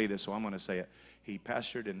he won't say this, so I'm going to say it. He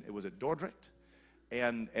pastored, and it was at Dordrecht,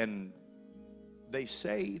 and they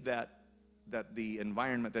say that the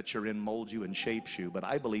environment that you're in molds you and shapes you, but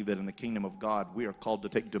I believe that in the kingdom of God, we are called to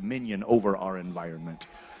take dominion over our environment.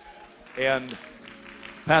 And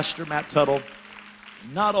Pastor Matt Tuttle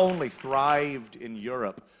not only thrived in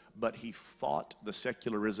Europe, but he fought the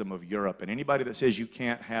secularism of Europe. And anybody that says you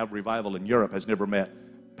can't have revival in Europe has never met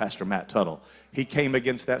Pastor Matt Tuttle. He came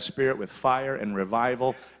against that spirit with fire and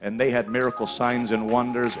revival, and they had miracle signs and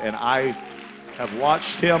wonders. And I have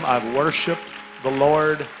watched him. I've worshiped the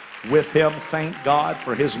Lord with him. Thank God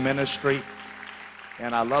for his ministry.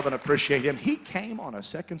 And I love and appreciate him. He came on a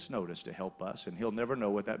second's notice to help us, and he'll never know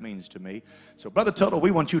what that means to me. So, Brother Tuttle, we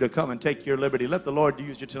want you to come and take your liberty. Let the Lord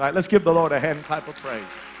use you tonight. Let's give the Lord a hand clap of praise.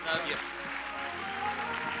 Love you.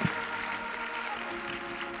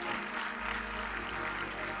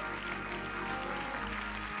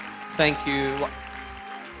 Thank you.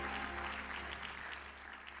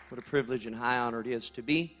 What a privilege and high honor it is to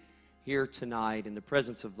be here tonight in the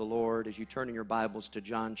presence of the Lord. As you turn in your Bibles to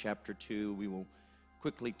John chapter 2, we will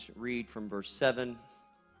quickly read from verse 7.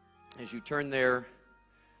 As you turn there,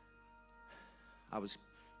 I was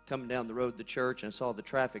coming down the road to the church and I saw the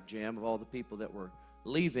traffic jam of all the people that were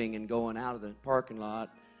leaving and going out of the parking lot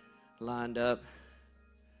lined up.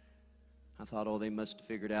 I thought, oh, they must have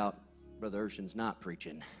figured out Brother Urshan's not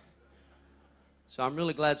preaching. So I'm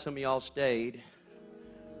really glad some of y'all stayed,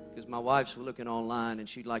 because my wife's looking online and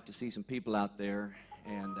she'd like to see some people out there.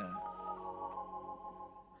 And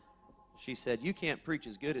she said, you can't preach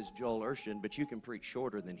as good as Joel Urshan, but you can preach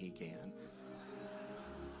shorter than he can.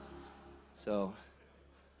 So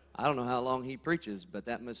I don't know how long he preaches, but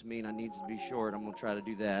that must mean I needs to be short. I'm going to try to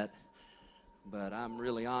do that. But I'm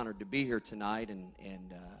really honored to be here tonight,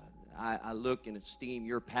 and I look and esteem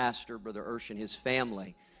your pastor, Brother Urshan, his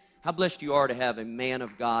family. How blessed you are to have a man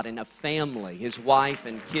of God and a family, his wife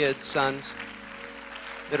and kids, sons,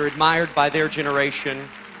 that are admired by their generation.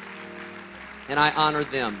 And I honor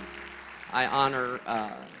them. I honor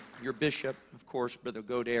your bishop, of course, Brother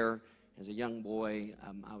Godair. As a young boy,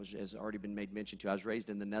 as already been made mention to, I was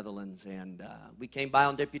raised in the Netherlands, and we came by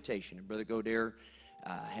on deputation. And Brother Godair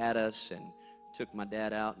had us and took my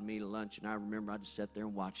dad out and me to lunch. And I remember I just sat there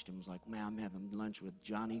and watched him. I was like, man, I'm having lunch with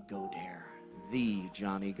Johnny Godair. The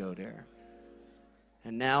Johnny Godair.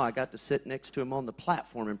 And now I got to sit next to him on the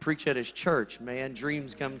platform and preach at his church. Man,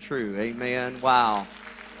 dreams come true. Amen. Wow.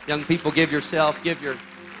 Young people, give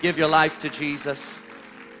your life to Jesus,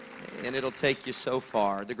 and it'll take you so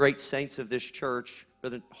far. The great saints of this church,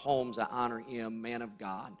 Brother Holmes, I honor him, man of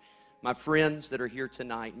God. My friends that are here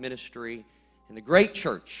tonight, ministry, and the great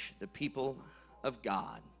church, the people of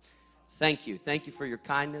God. Thank you. Thank you for your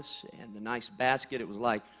kindness and the nice basket. It was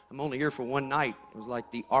like, I'm only here for one night. It was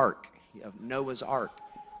like the ark of Noah's ark.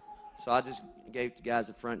 So I just gave the guys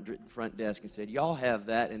at the front desk and said, y'all have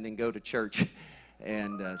that and then go to church.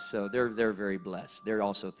 And so they're very blessed. They're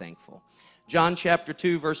also thankful. John chapter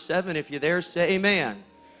 2, verse 7. If you're there, say amen.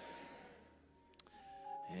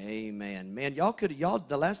 Amen. Man,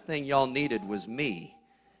 the last thing y'all needed was me.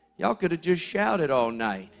 Y'all could have just shouted all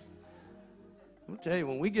night. I'll tell you,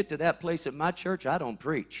 when we get to that place at my church, I don't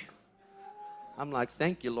preach. I'm like,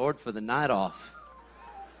 thank you, Lord, for the night off.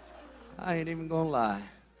 I ain't even gonna lie.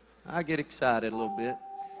 I get excited a little bit.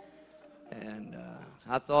 And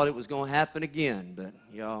I thought it was gonna happen again, but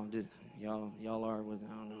y'all are with,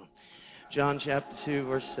 I don't know. John chapter 2,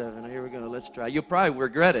 verse 7. Here we go. Let's try. You'll probably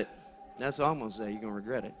regret it. That's all I'm gonna say. You're gonna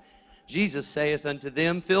regret it. Jesus saith unto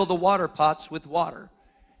them, fill the water pots with water.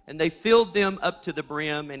 And they filled them up to the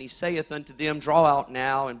brim, and he saith unto them, draw out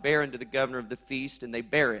now, and bear unto the governor of the feast, and they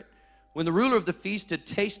bear it. When the ruler of the feast had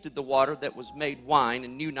tasted the water that was made wine,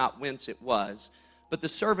 and knew not whence it was, but the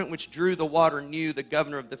servant which drew the water knew, the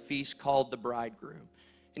governor of the feast called the bridegroom.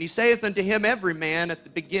 And he saith unto him, every man at the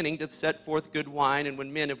beginning doth set forth good wine, and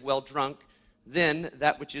when men have well drunk, then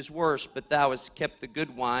that which is worse, but thou hast kept the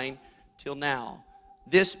good wine till now.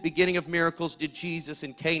 This beginning of miracles did Jesus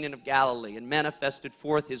in Cana of Galilee, and manifested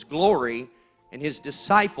forth his glory, and his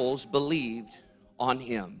disciples believed on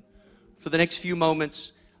him. For the next few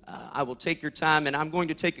moments, I will take your time, and I'm going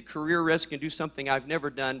to take a career risk and do something I've never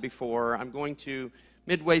done before. I'm going to,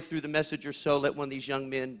 midway through the message or so, let one of these young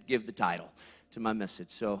men give the title to my message.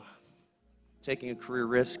 So, taking a career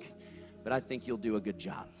risk, but I think you'll do a good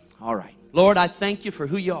job. All right. Lord, I thank you for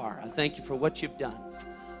who you are. I thank you for what you've done.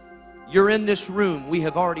 You're in this room. We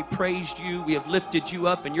have already praised you. We have lifted you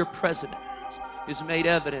up, and you're present is made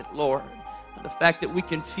evident, Lord. And the fact that we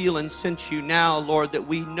can feel and sense you now, Lord, that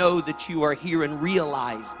we know that you are here and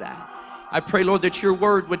realize that. I pray, Lord, that your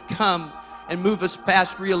word would come and move us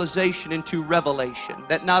past realization into revelation.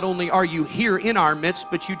 That not only are you here in our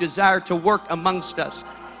midst, but you desire to work amongst us.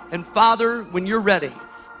 And Father, when you're ready,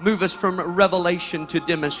 move us from revelation to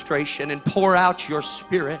demonstration and pour out your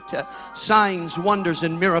Spirit. Signs, wonders,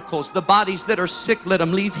 and miracles. The bodies that are sick, let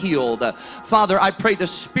them leave healed. Father, I pray the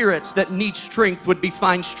spirits that need strength would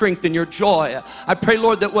find strength in your joy. I pray,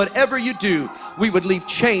 Lord, that whatever you do, we would leave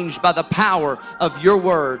changed by the power of your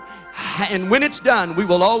word. And when it's done, we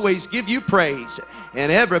will always give you praise.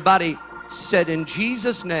 And everybody said, in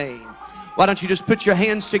Jesus' name. Why don't you just put your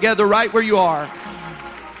hands together right where you are?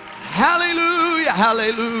 Hallelujah,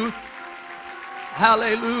 hallelujah,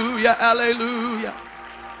 hallelujah, hallelujah.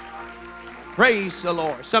 Praise the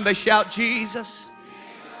Lord. Somebody shout Jesus.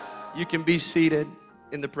 You can be seated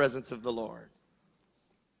in the presence of the Lord.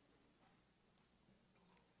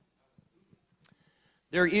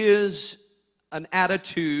 There is an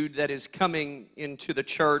attitude that is coming into the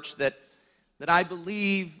church that I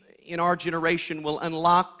believe in our generation will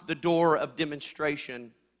unlock the door of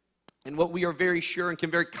demonstration. And what we are very sure and can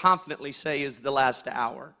very confidently say is the last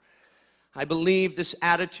hour. I believe this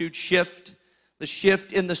attitude shift, the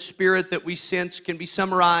shift in the spirit that we sense, can be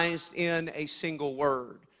summarized in a single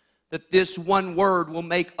word. That this one word will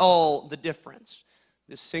make all the difference.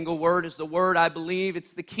 This single word is the word, I believe,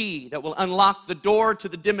 it's the key that will unlock the door to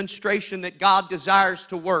the demonstration that God desires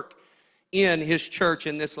to work in His church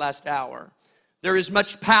in this last hour. There is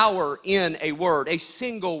much power in a word. A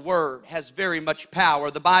single word has very much power.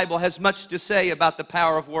 The Bible has much to say about the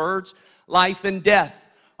power of words. Life and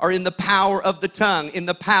death are in the power of the tongue, in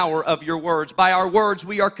the power of your words. By our words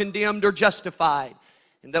we are condemned or justified,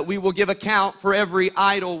 and that we will give account for every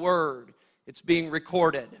idle word. It's being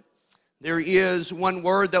recorded. There is one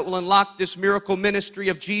word that will unlock this miracle ministry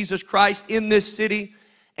of Jesus Christ in this city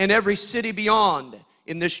and every city beyond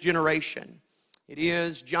in this generation. It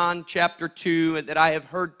is John chapter 2 that I have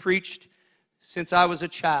heard preached since I was a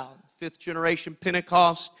child. 5th generation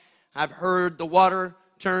Pentecost. I've heard the water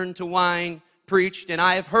turned to wine preached, and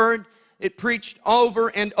I have heard it preached over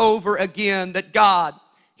and over again that God,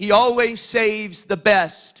 He always saves the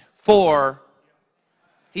best for,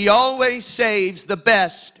 He always saves the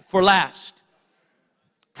best for last.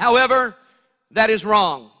 However, that is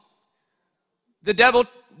wrong. The devil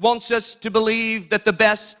wants us to believe that the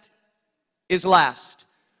best is last.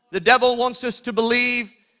 The devil wants us to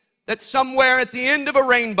believe that somewhere at the end of a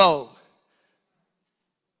rainbow,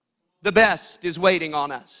 the best is waiting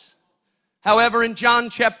on us. However, in John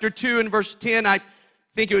chapter 2 and verse 10, I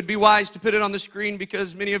think it would be wise to put it on the screen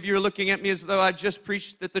because many of you are looking at me as though I just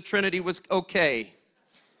preached that the Trinity was okay.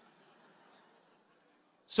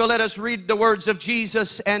 So let us read the words of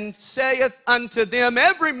Jesus. And saith unto them,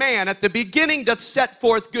 every man at the beginning doth set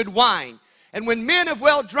forth good wine. And when men have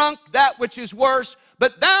well drunk, that which is worse,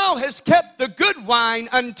 but thou hast kept the good wine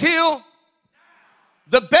until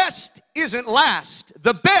the best isn't last.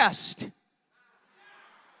 The best.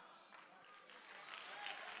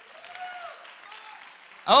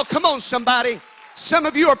 Oh, come on, somebody. Some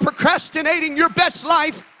of you are procrastinating your best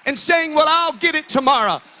life and saying, well, I'll get it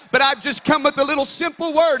tomorrow. But I've just come with a little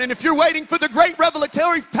simple word. And if you're waiting for the great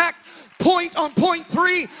revelatory point on point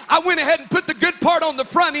 3, I went ahead and put the good part on the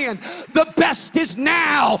front end. The best is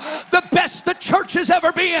now. The best the church has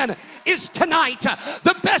ever been is tonight.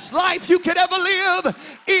 The best life you could ever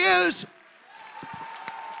live is.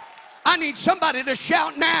 I need somebody to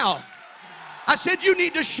shout now. I said you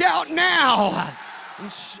need to shout now.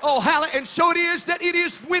 And so it is that it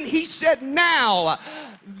is when He said now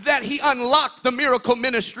that He unlocked the miracle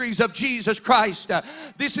ministries of Jesus Christ.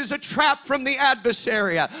 This is a trap from the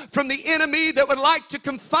adversary, from the enemy that would like to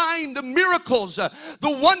confine the miracles, the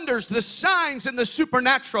wonders, the signs, and the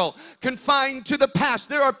supernatural confined to the past.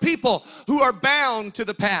 There are people who are bound to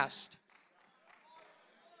the past.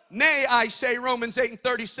 Nay, I say, Romans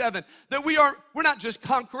 8:37, that we're not just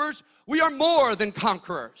conquerors, we are more than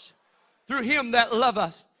conquerors through Him that loveth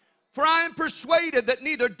us. For I am persuaded that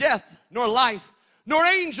neither death nor life, nor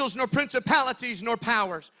angels, nor principalities, nor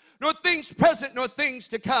powers, nor things present, nor things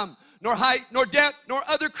to come, nor height, nor depth, nor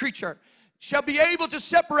other creature shall be able to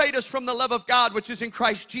separate us from the love of God which is in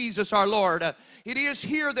Christ Jesus our Lord. It is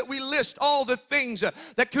here that we list all the things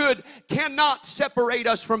that cannot separate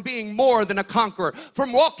us from being more than a conqueror,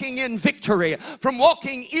 from walking in victory, from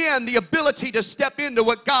walking in the ability to step into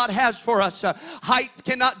what God has for us. Height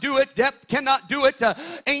cannot do it, depth cannot do it,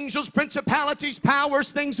 angels, principalities,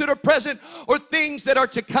 powers, things that are present or things that are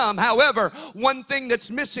to come. However, one thing that's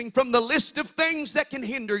missing from the list of things that can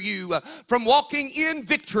hinder you from walking in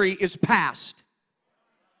victory is past.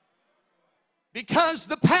 Because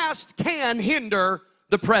the past can hinder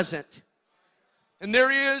the present. And there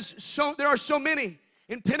are so many.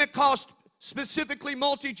 In Pentecost, specifically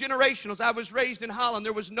multi-generationals. I was raised in Holland.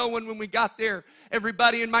 There was no one when we got there.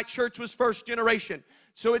 Everybody in my church was first generation.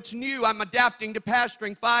 So it's new. I'm adapting to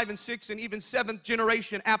pastoring 5 and 6 and even 7th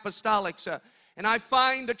generation apostolics. And I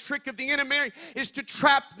find the trick of the enemy is to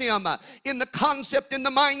trap them in the concept, in the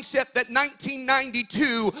mindset that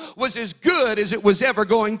 1992 was as good as it was ever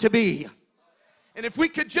going to be. And if we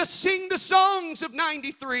could just sing the songs of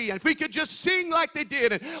 93, and if we could just sing like they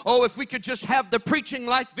did, and if we could just have the preaching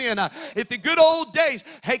like then, if the good old days,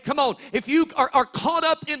 hey, come on, if you are caught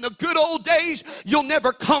up in the good old days, you'll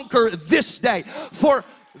never conquer this day. For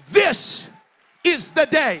this is the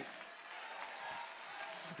day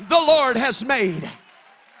the Lord has made.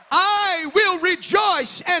 I will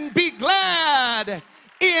rejoice and be glad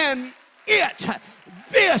in it.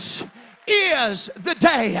 This is the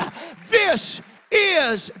day. This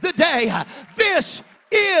is the day. This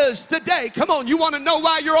is the day. Come on, you want to know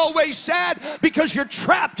why you're always sad? Because you're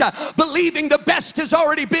trapped believing the best has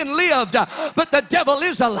already been lived. But the devil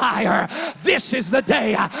is a liar. This is the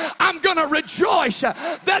day. I'm going to rejoice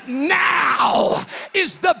that now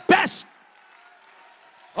is the best.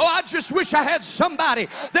 Oh, I just wish I had somebody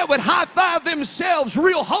that would high-five themselves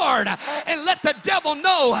real hard and let the devil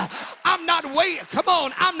know I'm not waiting. Come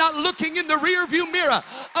on, I'm not looking in the rearview mirror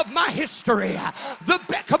of my history.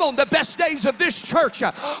 Come on, the best days of this church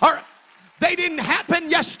they didn't happen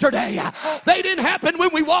yesterday. They didn't happen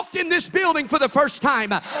when we walked in this building for the first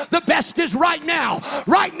time. The best is right now.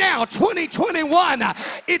 Right now, 2021.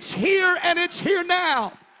 It's here and it's here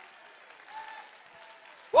now.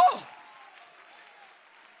 Whoa.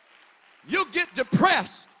 You'll get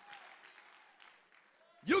depressed.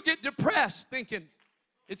 You'll get depressed thinking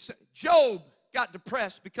Job got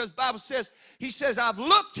depressed because the Bible says, he says, I've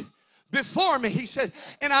looked before me. He said,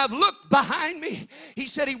 and I've looked behind me. He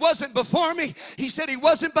said, he wasn't before me. He said, he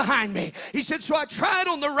wasn't behind me. He said, so I tried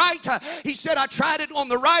on the right. He said, I tried it on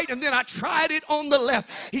the right and then I tried it on the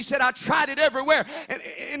left. He said, I tried it everywhere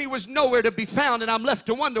and he was nowhere to be found. And I'm left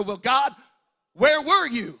to wonder, well, God, where were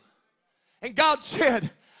you? And God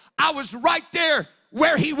said, I was right there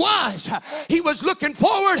where he was. He was looking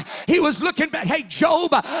forward. He was looking back. Hey,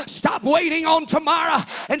 Job, stop waiting on tomorrow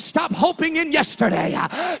and stop hoping in yesterday.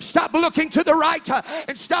 Stop looking to the right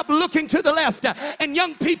and stop looking to the left. And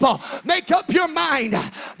young people, make up your mind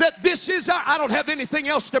that this is I don't have anything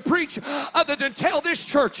else to preach other than tell this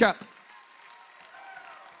church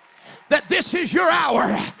that this is your hour.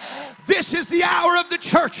 This is the hour of the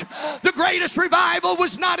church. The greatest revival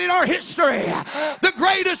was not in our history. The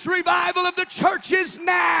greatest revival of the church is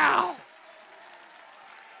now.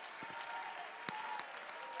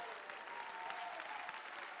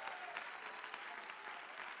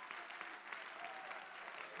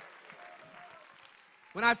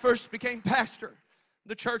 When I first became pastor,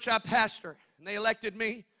 the church I pastor, and they elected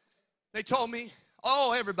me, they told me,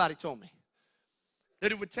 everybody told me,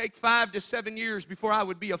 that it would take 5 to 7 years before I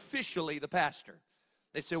would be officially the pastor.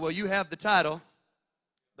 They said, well, you have the title,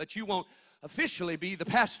 but you won't officially be the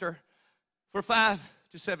pastor for 5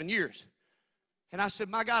 to 7 years. And I said,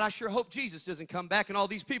 my God, I sure hope Jesus doesn't come back and all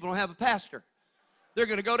these people don't have a pastor. They're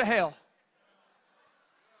going to go to hell.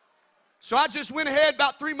 So I just went ahead.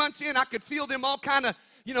 About 3 months in, I could feel them all kind of,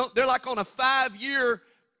 they're like on a 5-year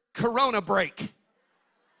corona break.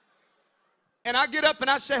 And I get up and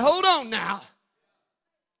I say, hold on now.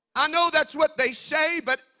 I know that's what they say,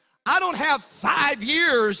 but I don't have 5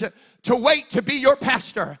 years to wait to be your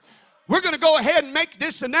pastor. We're going to go ahead and make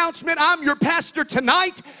this announcement. I'm your pastor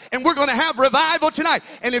tonight, and we're going to have revival tonight.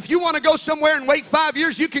 And if you want to go somewhere and wait 5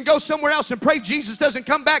 years, you can go somewhere else and pray Jesus doesn't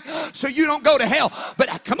come back so you don't go to hell.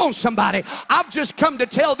 But come on, somebody. I've just come to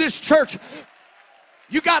tell this church,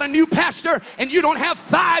 you got a new pastor, and you don't have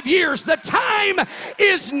 5 years. The time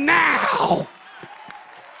is now.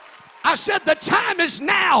 I said the time is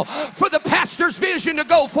now for the pastor's vision to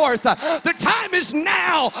go forth. The time is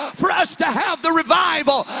now for us to have the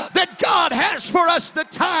revival that God has for us. The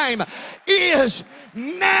time is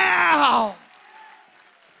now.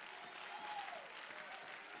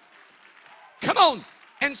 Come on.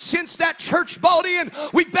 And since that church bought in,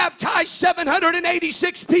 we've baptized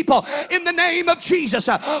 786 people in the name of Jesus.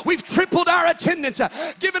 We've tripled our attendance,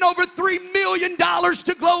 given over $3 million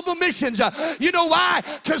to global missions. You know why?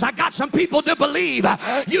 Because I got some people to believe.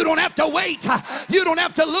 You don't have to wait. You don't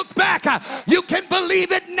have to look back. You can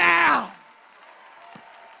believe it now.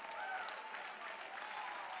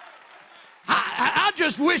 I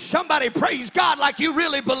just wish somebody praised God like you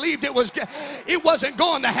really believed it wasn't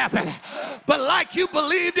going to happen, but like you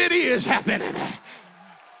believed it is happening.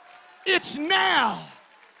 It's now.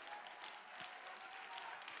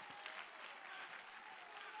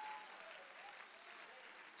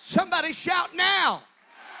 Somebody shout now.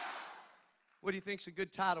 What do you think's a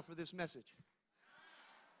good title for this message?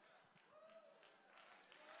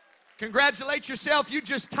 Congratulate yourself. You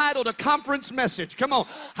just titled a conference message. Come on,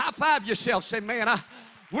 high five yourself. Say, man,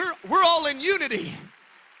 we're all in unity.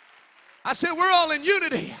 I said, we're all in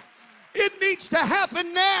unity. It needs to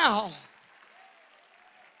happen now.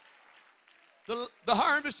 The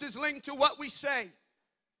harvest is linked to what we say,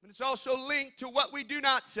 but it's also linked to what we do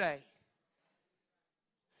not say.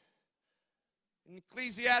 In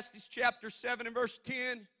Ecclesiastes chapter 7 and verse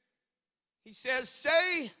 10, he says,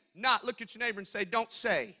 say not. Look at your neighbor and say, don't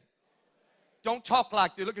say. Don't talk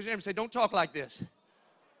like this. Look at your neighbor and say, don't talk like this.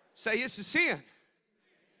 Say, it's a sin.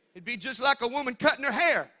 It'd be just like a woman cutting her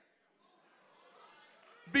hair.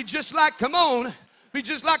 Be just like, come on, be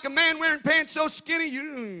just like a man wearing pants so skinny,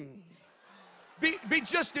 be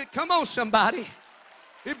just it. Come on, somebody.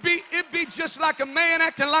 It'd be just like a man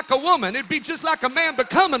acting like a woman. It'd be just like a man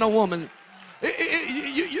becoming a woman.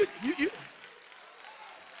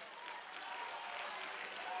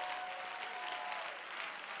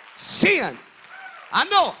 Sin. I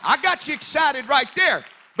know, I got you excited right there.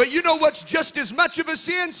 But you know what's just as much of a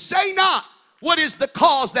sin? Say not, what is the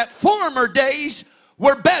cause that former days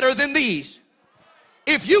were better than these?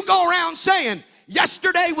 If you go around saying,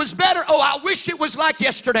 yesterday was better, oh, I wish it was like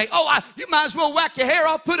yesterday. Oh, you might as well whack your hair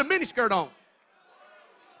off, put a miniskirt on.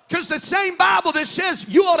 Because the same Bible that says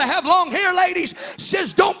you ought to have long hair, ladies,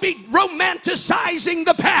 says don't be romanticizing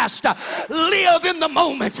the past. Live in the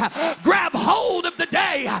moment. Grab hold of the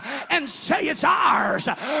day and say it's ours.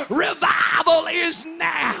 Revival is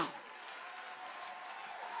now.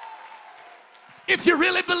 If you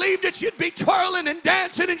really believed it, you'd be twirling and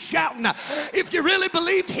dancing and shouting. If you really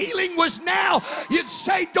believed healing was now, you'd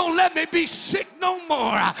say, don't let me be sick no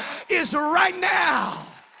more. It's right now.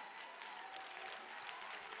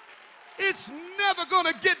 It's never going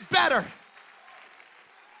to get better.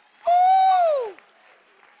 Woo!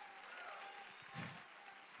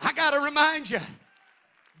 I got to remind you,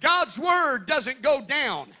 God's word doesn't go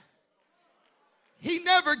down. He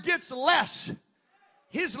never gets less.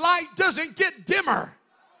 His light doesn't get dimmer.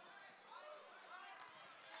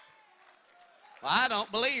 Well, I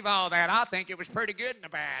don't believe all that. I think it was pretty good in the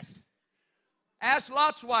past. Ask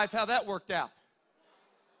Lot's wife how that worked out.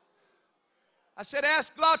 I said,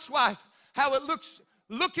 ask Lot's wife how it looks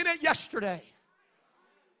looking at yesterday,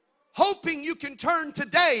 hoping you can turn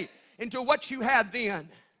today into what you had then.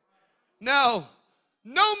 No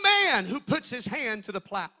man who puts his hand to the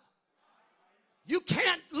plow. You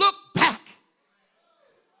can't look back.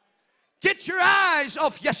 Get your eyes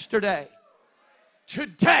off yesterday.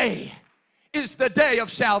 Today is the day of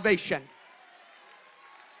salvation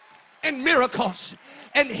and miracles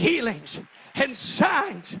and healings and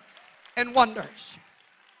signs and wonders.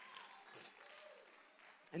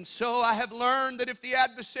 And so I have learned that if the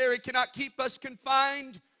adversary cannot keep us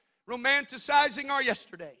confined, romanticizing our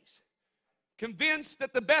yesterdays, convinced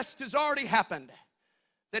that the best has already happened,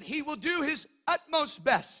 that he will do his utmost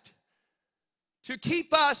best to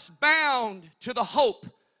keep us bound to the hope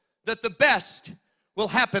that the best will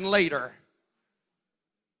happen later.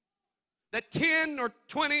 That 10 or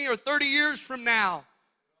 20 or 30 years from now,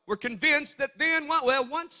 we're convinced that then, well,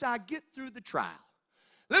 once I get through the trial.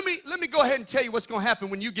 Let me go ahead and tell you what's going to happen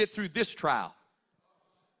when you get through this trial.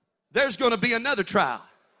 There's going to be another trial.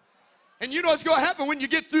 And you know what's going to happen when you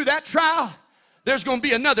get through that trial? There's going to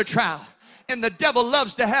be another trial. And the devil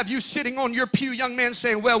loves to have you sitting on your pew, young man,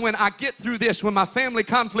 saying, well, when I get through this, when my family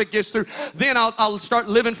conflict gets through, then I'll start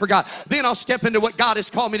living for God. Then I'll step into what God has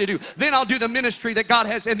called me to do. Then I'll do the ministry that God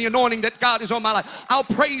has and the anointing that God is on my life. I'll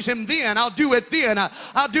praise him then. I'll do it then.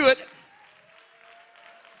 I'll do it.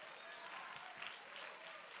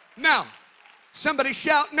 Now, somebody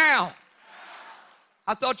shout now.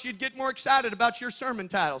 I thought you'd get more excited about your sermon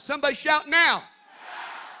title. Somebody shout now.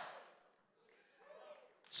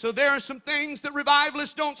 So there are some things that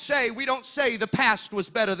revivalists don't say. We don't say the past was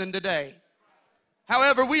better than today.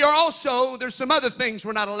 However, there's some other things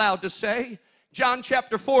we're not allowed to say. John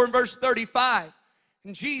chapter 4 and verse 35.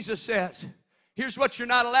 And Jesus says, here's what you're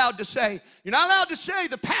not allowed to say. You're not allowed to say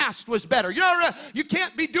the past was better. You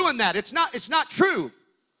can't be doing that. It's not true.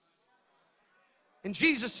 And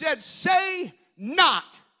Jesus said, say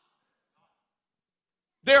not.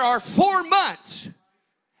 There are 4 months,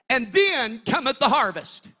 and then cometh the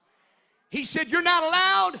harvest. He said, you're not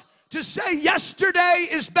allowed to say yesterday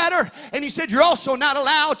is better. And he said, you're also not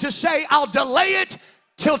allowed to say, I'll delay it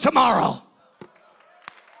till tomorrow.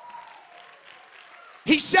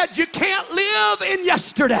 He said, you can't live in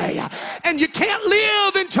yesterday, and you can't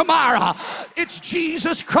live in tomorrow. It's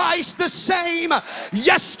Jesus Christ the same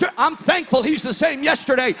yesterday. I'm thankful he's the same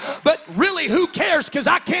yesterday, but really who cares, because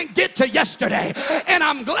I can't get to yesterday. And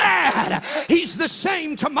I'm glad he's the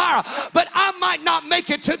same tomorrow, but I might not make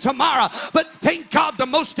it to tomorrow. But thank God, the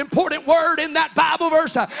most important word in that Bible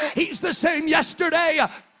verse, he's the same yesterday.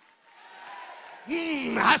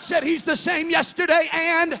 I said he's the same yesterday,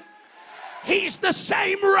 and he's the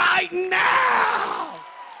same right now.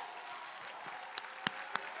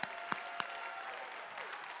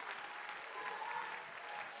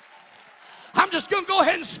 I'm just going to go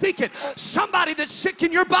ahead and speak it. Somebody that's sick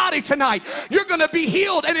in your body tonight, you're going to be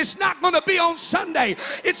healed, and it's not going to be on Sunday.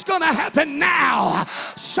 It's going to happen now.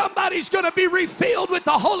 Somebody's going to be refilled with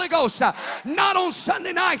the Holy Ghost, not on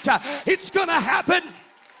Sunday night. It's going to happen.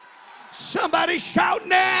 Somebody shout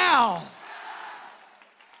now.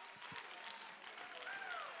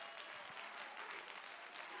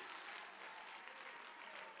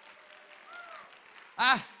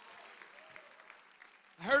 I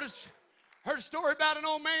heard a story about an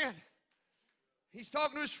old man. He's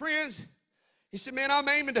talking to his friends. He said, man, I'm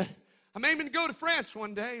aiming to go to France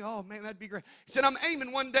one day. Oh man, that'd be great. He said, I'm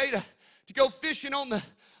aiming one day to go fishing out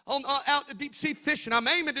the deep sea fishing. I'm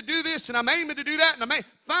aiming to do this and I'm aiming to do that. And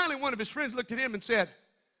finally one of his friends looked at him and said,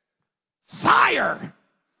 fire.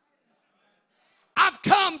 I've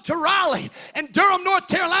come to Raleigh and Durham, North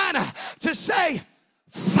Carolina to say,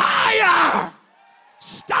 fire.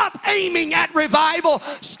 Stop aiming at revival.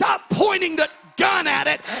 Stop pointing the gun at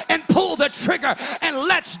it and pull the trigger, and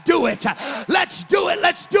let's do it. Let's do it.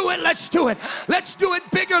 Let's do it. Let's do it. Let's do it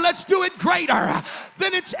bigger. Let's do it greater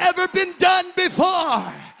than it's ever been done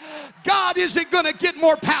before. God isn't going to get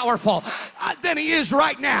more powerful than he is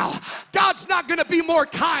right now. God's not going to be more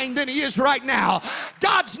kind than he is right now.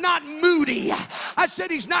 God's not moody. I said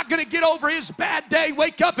he's not going to get over his bad day,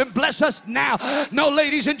 wake up and bless us now. No,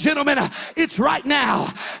 ladies and gentlemen, it's right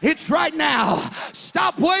now. It's right now.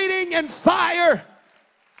 Stop waiting and fire.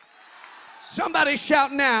 Somebody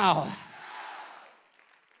shout now.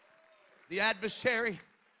 The adversary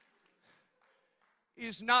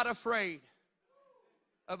is not afraid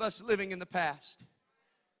of us living in the past.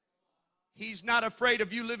 He's not afraid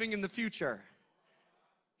of you living in the future.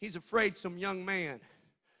 He's afraid some young man,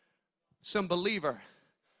 some believer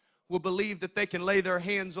will believe that they can lay their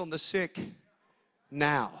hands on the sick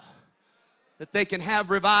now, that they can have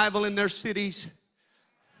revival in their cities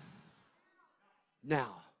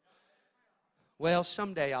now. Well,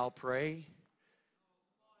 someday I'll pray.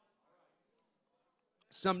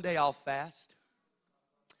 Someday I'll fast.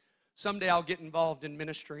 Someday I'll get involved in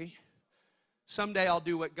ministry. Someday I'll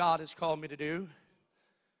do what God has called me to do.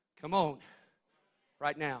 Come on,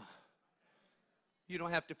 right now. You don't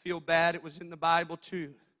have to feel bad. It was in the Bible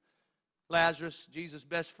too. Lazarus, Jesus'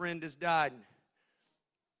 best friend, has died.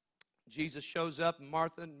 Jesus shows up, and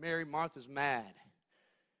Martha and Mary, Martha's mad.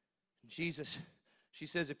 Jesus, she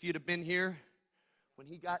says, if you'd have been here when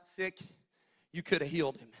he got sick, you could have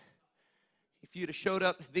healed him. If you'd have showed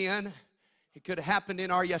up then, it could have happened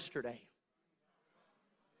in our yesterday.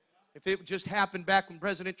 If it just happened back when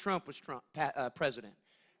President Trump was president.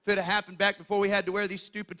 If it had happened back before we had to wear these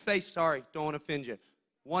stupid sorry, don't want to offend you,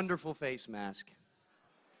 wonderful face mask.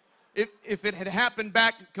 If it had happened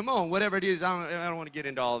back, come on, whatever it is, I don't want to get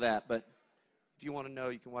into all that, but if you want to know,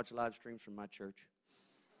 you can watch live streams from my church.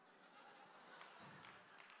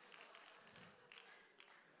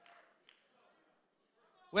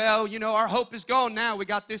 Well, you know, our hope is gone now. We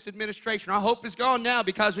got this administration. Our hope is gone now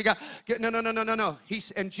because we got... No.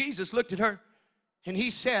 And Jesus looked at her and he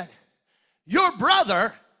said, your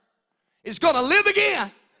brother is going to live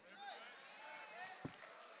again.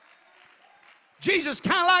 Jesus,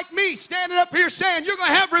 kind of like me, standing up here saying, you're going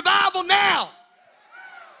to have revival now.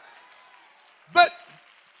 But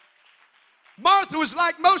Martha was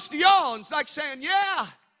like most of y'all, and it's like saying, yeah.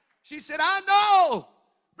 She said, I know.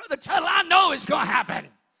 Brother Tuttle, I know it's going to happen.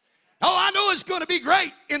 Oh, I know it's going to be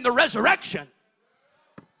great in the resurrection.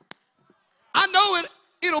 I know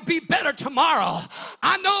it'll be better tomorrow.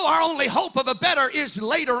 I know our only hope of a better is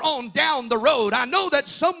later on down the road. I know that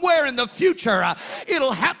somewhere in the future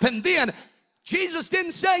it'll happen then. Jesus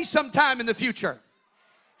didn't say sometime in the future.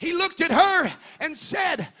 He looked at her and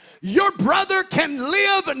said, your brother can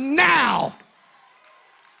live now.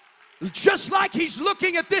 Just like he's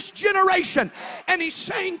looking at this generation and he's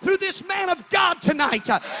saying through this man of God tonight,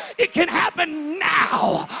 it can happen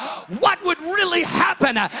now. What would really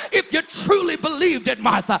happen if you truly believed it,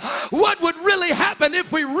 Martha? What would really happen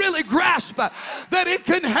if we really grasp that it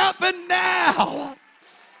can happen now?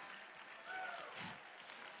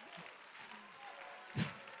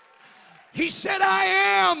 He said, I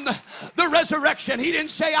am the resurrection. He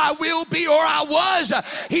didn't say I will be or I was.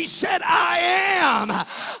 He said, I am.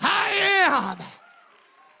 I am.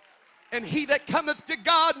 And he that cometh to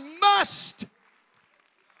God must.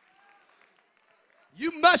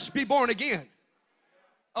 You must be born again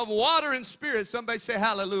of water and spirit. Somebody say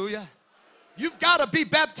hallelujah. You've got to be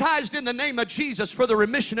baptized in the name of Jesus for the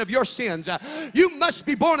remission of your sins. You must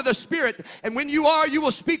be born of the Spirit. And when you are, you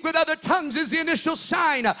will speak with other tongues as the initial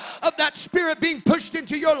sign of that Spirit being pushed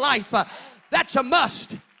into your life. That's a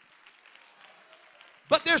must.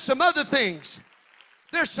 But there's some other things.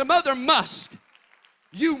 There's some other must.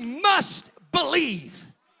 You must believe.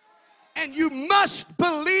 And you must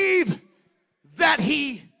believe that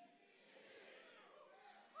He.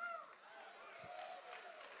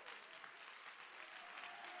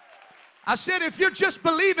 I said, if you're just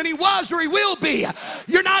believing He was or He will be,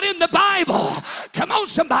 you're not in the Bible. Come on,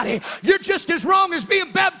 somebody. You're just as wrong as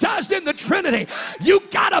being baptized in the Trinity. You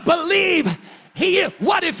gotta believe He is.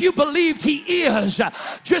 What if you believed He is?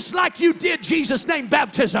 Just like you did Jesus' name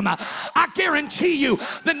baptism. I guarantee you,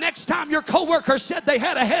 the next time your coworker said they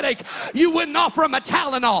had a headache, you wouldn't offer them a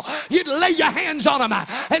Tylenol. You'd lay your hands on them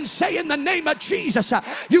and say, in the name of Jesus,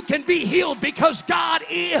 you can be healed because God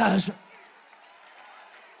is.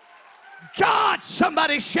 God,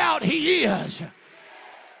 somebody shout, He is.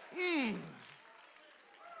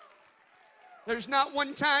 There's not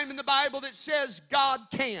one time in the Bible that says God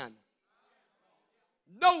can.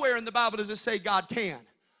 Nowhere in the Bible does it say God can.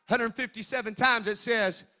 157 times it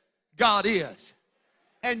says God is.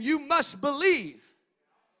 And you must believe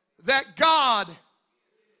that God,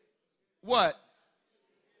 what?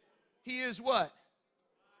 He is what?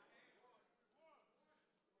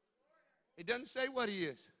 It doesn't say what He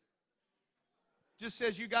is. Just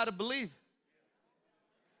says you got to believe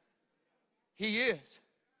He is.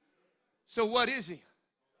 So what is He?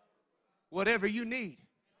 Whatever you need.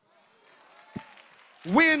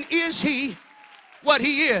 When is He what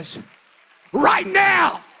He is? Right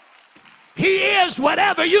now. He is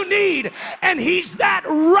whatever you need, and He's that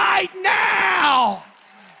right now.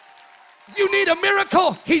 You need a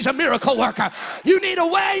miracle, He's a miracle worker. You need a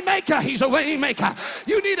way maker, He's a way maker.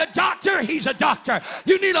 You need a doctor, He's a doctor.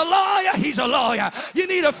 You need a lawyer, He's a lawyer. You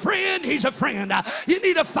need a friend, He's a friend. You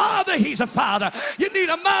need a father, He's a father. You need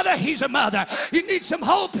a mother, He's a mother. You need some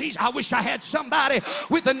hope, I wish I had somebody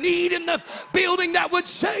with a need in the building that would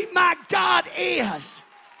say, my God is.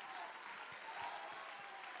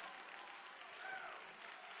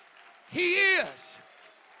 He is.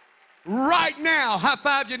 Right now. High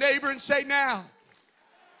five your neighbor and say now.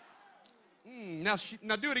 Now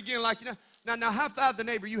do it again like you know. Now high five the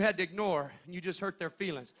neighbor you had to ignore and you just hurt their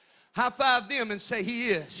feelings. High five them and say He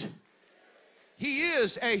is. He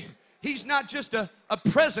is He's not just a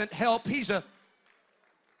present help. He's a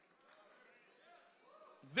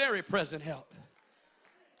very present help.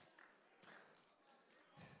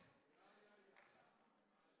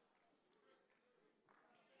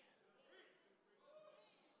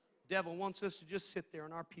 The devil wants us to just sit there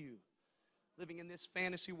in our pew, living in this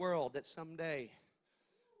fantasy world that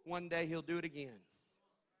one day he'll do it again.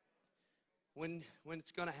 When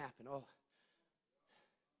it's going to happen. Oh,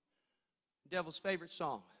 devil's favorite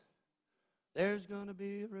song. There's going to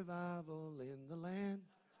be a revival in the land.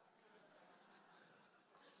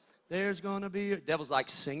 There's going to be devil's like,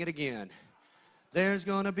 sing it again. There's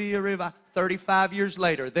going to be a revival. 35 years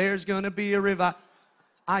later, there's going to be a revival.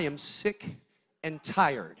 I am sick and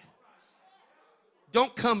tired.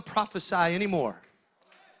 Don't come prophesy anymore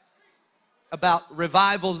about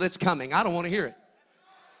revivals that's coming. I don't want to hear it.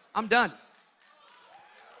 I'm done.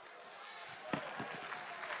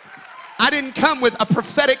 I didn't come with a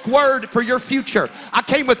prophetic word for your future. I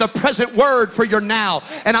came with a present word for your now.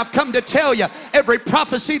 And I've come to tell you, every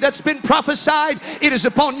prophecy that's been prophesied, it is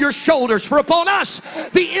upon your shoulders. For upon us,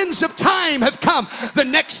 the ends of time have come. The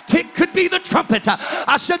next tick could be the trumpet.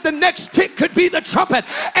 I said the next tick could be the trumpet.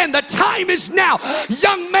 And the time is now.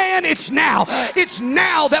 Young man, it's now. It's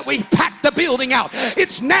now that we pack the building out.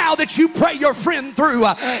 It's now that you pray your friend through.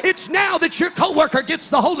 It's now that your coworker gets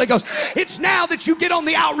the Holy Ghost. It's now that you get on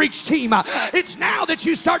the outreach team. It's now that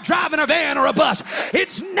you start driving a van or a bus.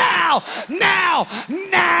 It's now, now,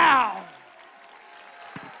 now.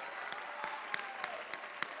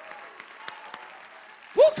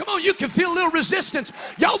 Woo, come on, you can feel a little resistance.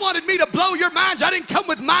 Y'all wanted me to blow your minds. I didn't come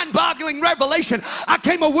with mind-boggling revelation. I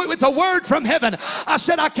came with a word from heaven. I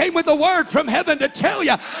said I came with a word from heaven to tell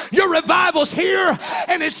you your revival's here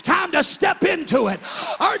and it's time to step into it.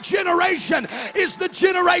 Our generation is the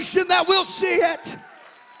generation that will see it.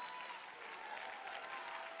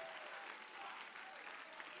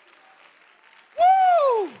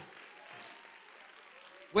 Woo!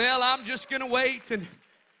 Well, I'm just going to wait and,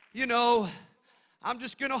 you know, I'm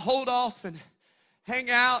just going to hold off and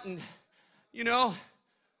hang out and, you know,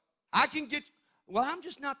 I can get, well, I'm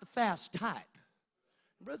just not the fast type.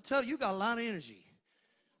 Brother Tuttle, you got a lot of energy.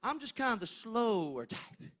 I'm just kind of the slower type.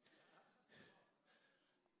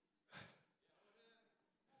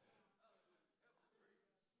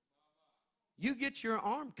 You get your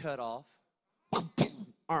arm cut off,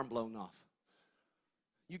 arm blown off.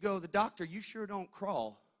 You go to the doctor, you sure don't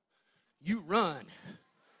crawl. You run.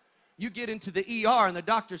 You get into the ER and the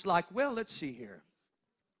doctor's like, well, let's see here.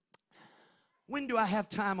 When do I have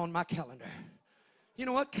time on my calendar? You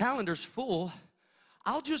know what? Calendar's full.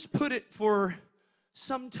 I'll just put it for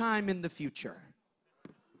sometime in the future.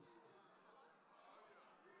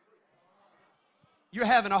 You're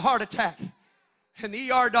having a heart attack. And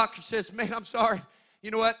the ER doctor says, man, I'm sorry. You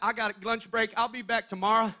know what? I got a lunch break. I'll be back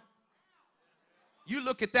tomorrow. You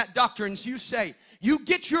look at that doctor and you say, you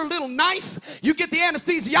get your little knife, you get the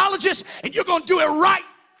anesthesiologist, and you're going to do it right.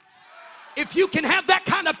 If you can have that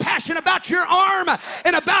kind of passion about your arm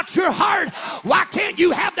and about your heart, why can't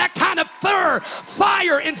you have that kind of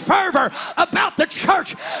fire and fervor about the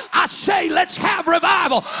church? I say, let's have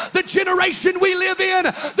revival. The generation we live in,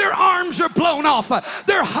 their arms are blown off.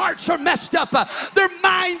 Their hearts are messed up. Their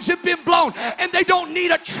minds have been blown. And they don't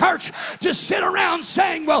need a church to sit around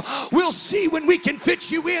saying, well, we'll see when we can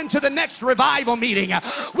fit you into the next revival meeting.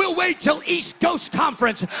 We'll wait till East Coast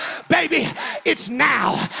Conference. Baby, it's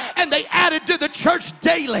now. And they added to the church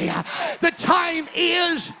daily. The time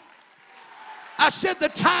is, I said the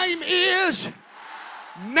time is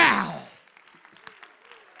now.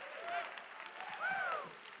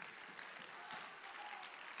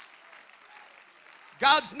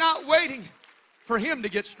 God's not waiting for him to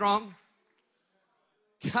get strong.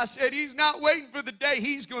 I said he's not waiting for the day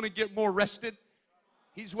he's going to get more rested.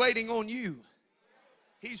 He's waiting on you.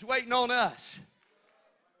 He's waiting on us.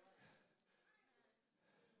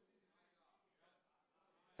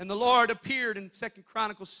 And the Lord appeared in 2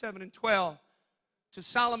 Chronicles 7:12 to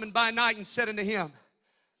Solomon by night and said unto him,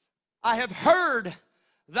 I have heard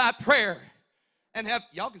thy prayer and have,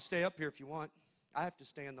 y'all can stay up here if you want. I have to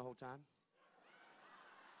stand the whole time.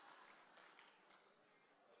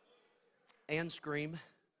 And scream.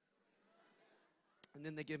 And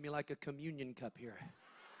then they give me like a communion cup here.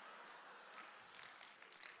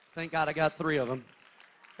 Thank God I got 3 of them.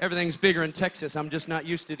 Everything's bigger in Texas. I'm just not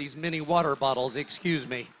used to these mini water bottles. Excuse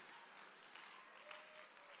me.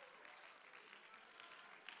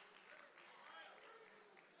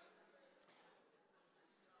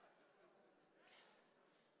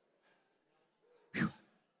 Whew.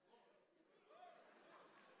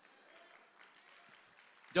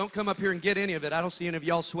 Don't come up here and get any of it. I don't see any of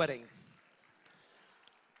y'all sweating.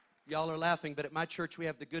 Y'all are laughing, but at my church we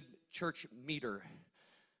have the good church meter.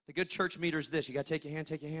 The good church meter is this. You got to take your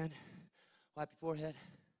hand, wipe your forehead.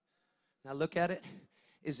 Now look at it.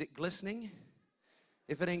 Is it glistening?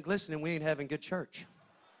 If it ain't glistening, we ain't having good church.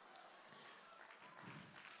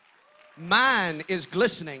 Mine is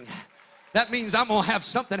glistening. That means I'm going to have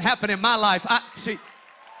something happen in my life. See.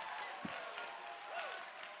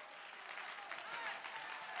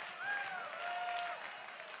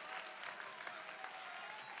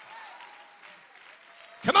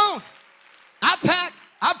 Come on.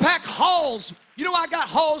 I pack halls. You know why I got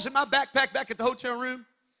halls in my backpack back at the hotel room?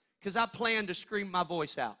 Because I plan to scream my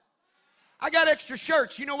voice out. I got extra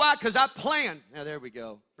shirts. You know why? Because I plan. Now, there we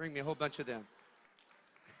go. Bring me a whole bunch of them.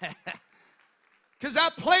 Because I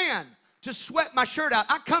plan to sweat my shirt out.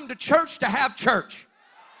 I come to church to have church.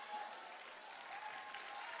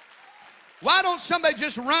 Why don't somebody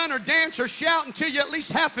just run or dance or shout until you're at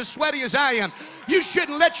least half as sweaty as I am? You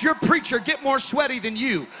shouldn't let your preacher get more sweaty than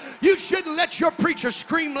you. You shouldn't let your preacher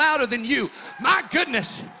scream louder than you. My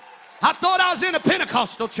goodness, I thought I was in a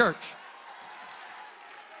Pentecostal church.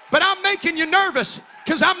 But I'm making you nervous.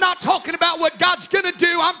 Because I'm not talking about what God's going to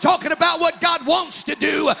do. I'm talking about what God wants to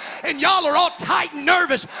do. And y'all are all tight and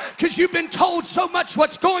nervous because you've been told so much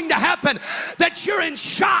what's going to happen that you're in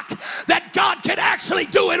shock that God can actually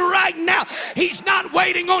do it right now. He's not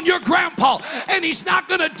waiting on your grandpa, and he's not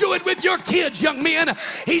going to do it with your kids, young men.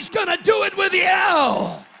 He's going to do it with you.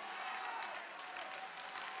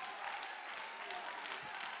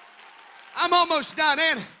 I'm almost done.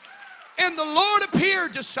 And the Lord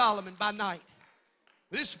appeared to Solomon by night.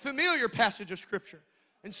 This familiar passage of Scripture.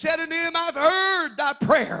 And said unto him, I've heard thy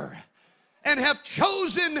prayer and have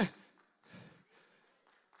chosen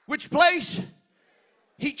which place?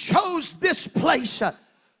 He chose this place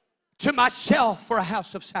to myself for a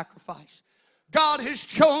house of sacrifice. God has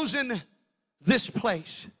chosen this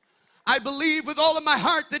place. I believe with all of my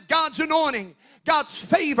heart that God's anointing, God's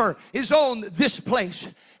favor is on this place.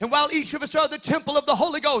 And while each of us are the temple of the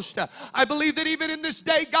Holy Ghost, I believe that even in this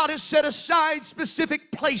day, God has set aside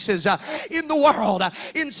specific places in the world,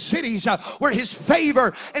 in cities where His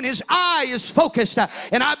favor and His eye is focused.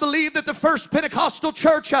 And I believe that the First Pentecostal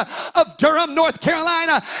Church of Durham, North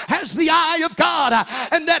Carolina has the eye of God,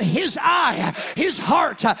 and that His eye, His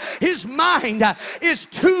heart, His mind is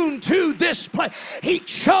tuned to this place. He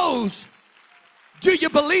chose. Do you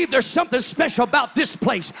believe there's something special about this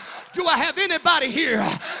place? Do I have anybody here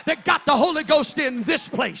that got the Holy Ghost in this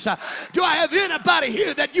place? Do I have anybody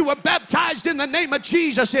here that you were baptized in the name of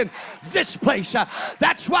Jesus in this place?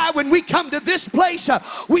 That's why when we come to this place,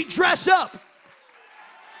 we dress up.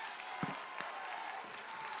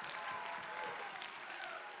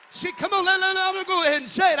 See, come on, let me go ahead and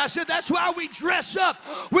say it. I said that's why we dress up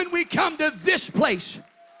when we come to this place.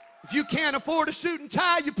 If you can't afford a suit and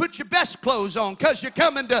tie, you put your best clothes on because you're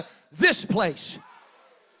coming to this place.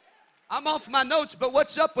 I'm off my notes, but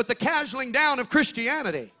what's up with the casualing down of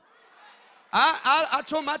Christianity? I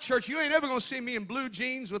told my church, you ain't ever going to see me in blue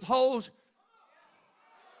jeans with holes.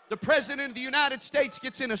 The President of the United States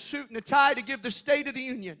gets in a suit and a tie to give the State of the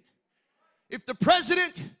Union. If the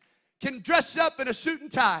President can dress up in a suit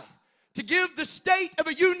and tie to give the state of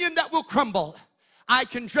a union that will crumble, I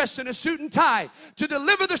can dress in a suit and tie to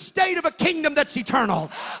deliver the state of a kingdom that's eternal.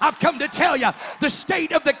 I've come to tell you, the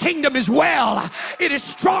state of the kingdom is well. It is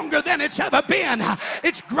stronger than it's ever been.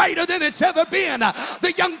 It's greater than it's ever been.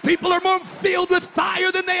 The young people are more filled with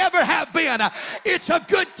fire than they ever have been. It's a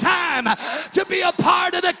good time to be a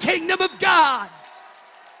part of the kingdom of God.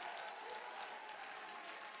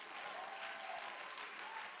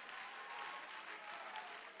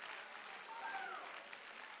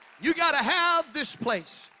 You got to have this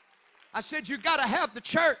place. I said you got to have the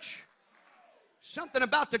church. Something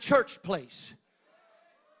about the church place.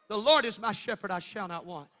 The Lord is my shepherd, I shall not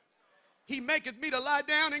want. He maketh me to lie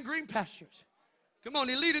down in green pastures. Come on,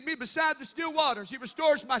 He leadeth me beside the still waters. He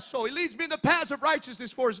restores my soul. He leads me in the paths of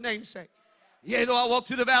righteousness for His name's sake. Yea, though I walk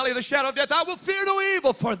through the valley of the shadow of death, I will fear no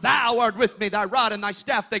evil, for Thou art with me. Thy rod and Thy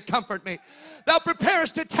staff, they comfort me. Thou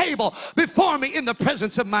preparest a table before me in the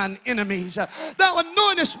presence of mine enemies. Thou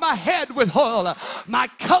anointest my head with oil. My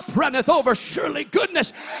cup runneth over. Surely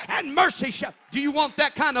goodness and mercy shall. Do you want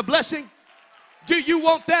that kind of blessing? Do you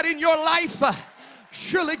want that in your life?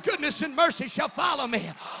 Surely goodness and mercy shall follow me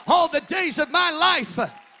all the days of my life.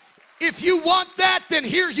 If you want that, then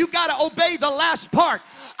here you got to obey the last part.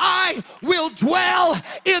 I will dwell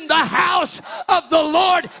in the house of the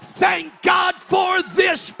Lord. Thank God for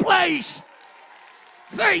this place.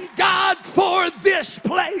 Thank God for this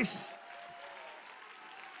place.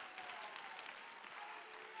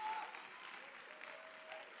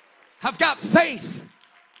 I've got faith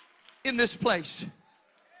in this place.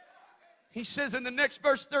 He says in the next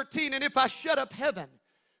verse 13, and if I shut up heaven,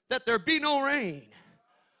 that there be no rain,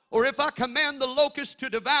 or if I command the locusts to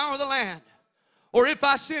devour the land, or if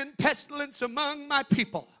I send pestilence among my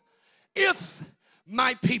people, if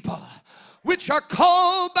my people, which are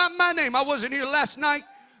called by my name. I wasn't here last night,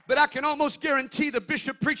 but I can almost guarantee the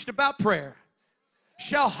bishop preached about prayer.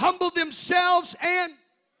 Shall humble themselves and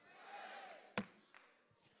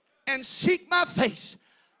seek my face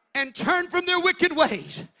and turn from their wicked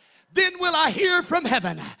ways. Then will I hear from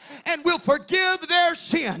heaven and will forgive their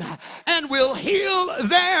sin and will heal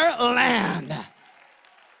their land.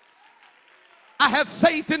 I have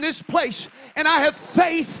faith in this place, and I have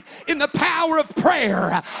faith in the power of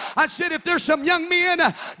prayer. I said if there's some young men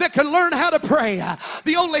that can learn how to pray,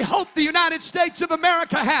 the only hope the United States of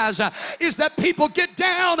America has is that people get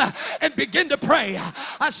down and begin to pray.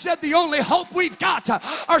 I said the only hope we've got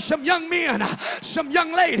are some young men, some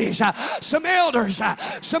young ladies, some elders,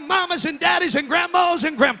 some mamas and daddies and grandmas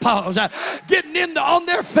and grandpas getting on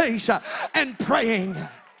their face and praying.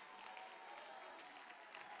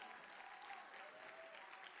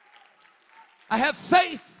 I have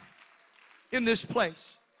faith in this place.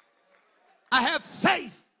 I have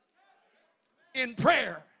faith in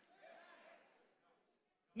prayer.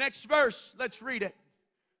 Next verse, let's read it.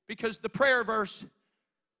 Because the prayer verse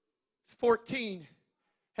 14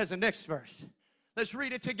 has a next verse. Let's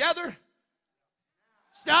read it together.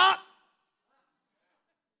 Stop.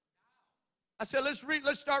 I said, let's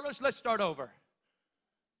start over.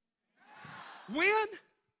 When?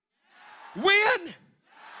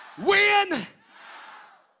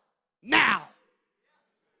 Now.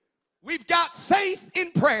 We've got faith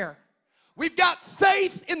in prayer. We've got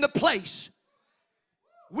faith in the place.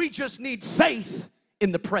 We just need faith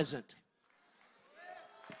in the present.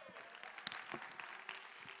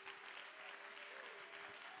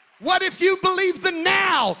 What if you believe the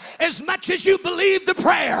now as much as you believe the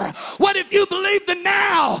prayer? What if you believe the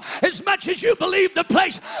now as much as you believe the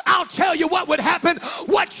place? I'll tell you what would happen.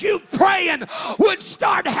 What you praying would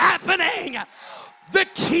start happening. The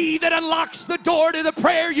key that unlocks the door to the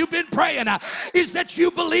prayer you've been praying is that you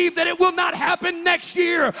believe that it will not happen next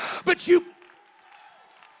year, but you...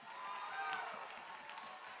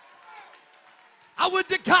 I would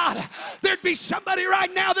to God there'd be somebody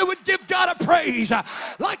right now that would give God a praise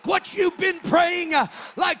like what you've been praying,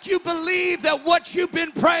 like you believe that what you've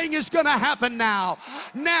been praying is going to happen now.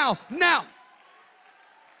 Now.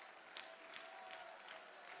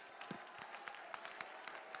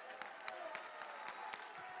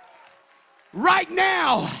 Right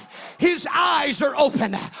now, his eyes are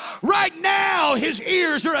open. Right now, his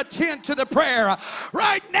ears are attent to the prayer.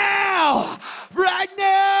 Right now.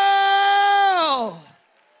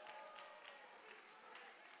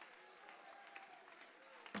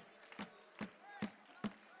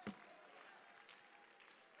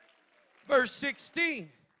 Verse 16.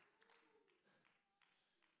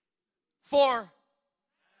 For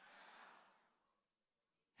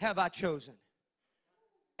have I chosen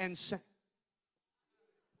and sent.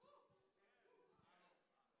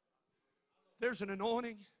 There's an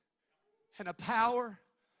anointing and a power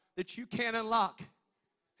that you can't unlock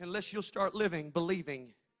unless you'll start living,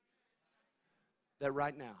 believing that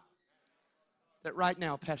right now,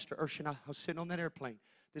 Pastor Urshan, I was sitting on that airplane.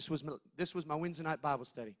 This was my Wednesday night Bible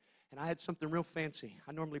study, and I had something real fancy.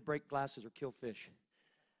 I normally break glasses or kill fish.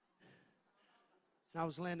 And I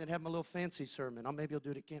was landing to have my little fancy sermon. Maybe I'll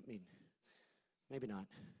do it at camp meeting. Maybe not.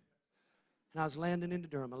 And I was landing into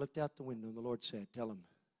Durham. I looked out the window, and the Lord said, tell him,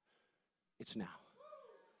 it's now.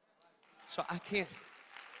 So I can't.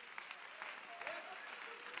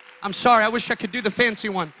 I'm sorry, I wish I could do the fancy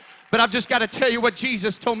one, but I've just got to tell you what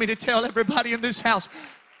Jesus told me to tell everybody in this house.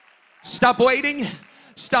 Stop waiting,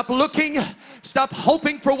 stop looking, stop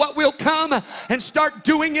hoping for what will come, and start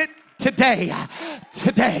doing it today.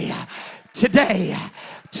 Today.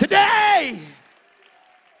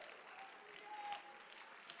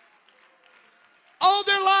 All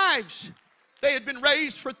their lives, they had been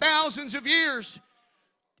raised for thousands of years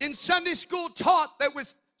in Sunday school, taught that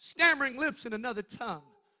with stammering lips in another tongue,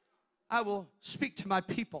 I will speak to my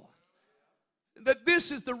people. That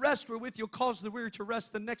this is the rest wherewith you'll cause the weary to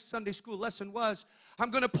rest. The next Sunday school lesson was, I'm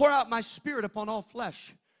going to pour out my spirit upon all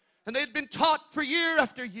flesh. And they had been taught for year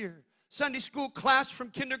after year. Sunday school class from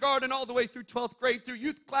kindergarten all the way through 12th grade, through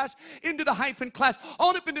youth class, into the hyphen class,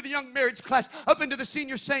 on up into the young marriage class, up into the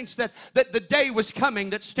senior saints, that the day was coming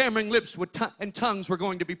that stammering lips and tongues were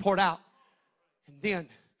going to be poured out. And then,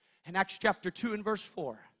 in Acts chapter 2 and verse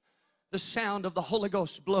 4, the sound of the Holy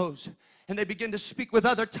Ghost blows, and they begin to speak with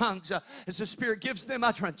other tongues as the Spirit gives them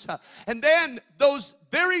utterance. And then those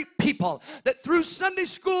very people that through Sunday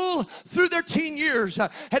school, through their teen years,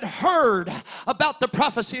 had heard about the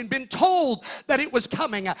prophecy and been told that it was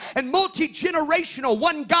coming, and multi-generational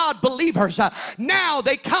one God believers, now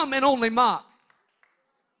they come and only mock.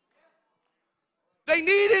 They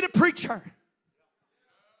needed a preacher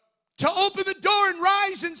to open the door and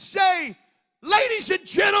rise and say, ladies and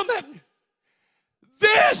gentlemen,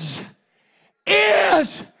 this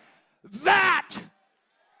is that.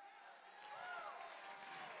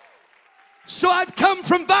 So I've come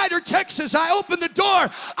from Vidor, Texas. I open the door.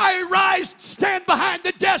 I rise, stand behind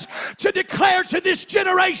the desk to declare to this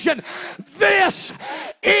generation, this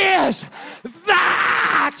is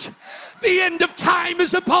that. The end of time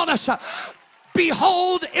is upon us.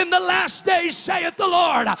 Behold, in the last days, saith the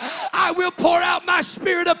Lord, I will pour out my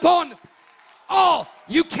spirit upon all.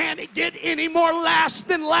 You can't get any more last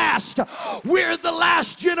than last. We're the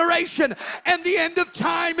last generation, and the end of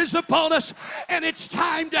time is upon us, and it's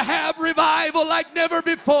time to have revival like never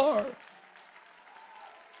before.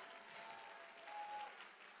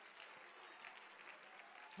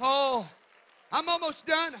 Oh, I'm almost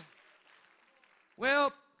done.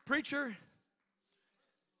 Well, preacher,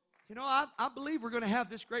 You know, I believe we're going to have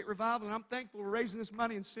this great revival, and I'm thankful we're raising this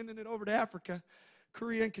money and sending it over to Africa,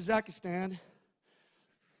 Korea, and Kazakhstan.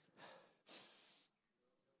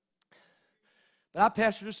 But I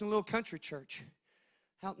pastor just in a little country church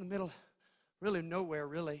out in the middle, really nowhere,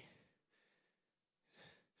 really.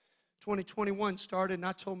 2021 started, and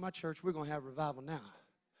I told my church, we're going to have revival now.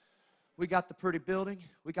 We got the pretty building.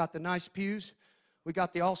 We got the nice pews. We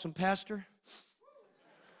got the awesome pastor.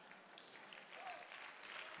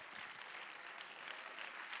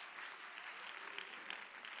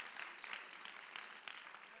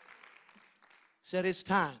 Said it's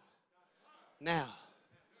time now.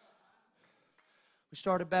 We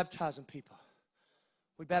started baptizing people.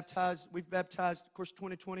 We've baptized, of course,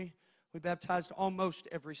 2020, we baptized almost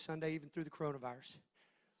every Sunday, even through the coronavirus.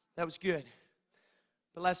 That was good.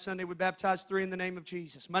 But last Sunday, we baptized 3 in the name of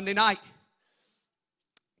Jesus. Monday night,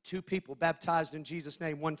 2 people baptized in Jesus'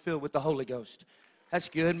 name, 1 filled with the Holy Ghost. That's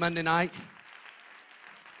good, Monday night.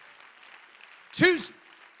 Tuesday,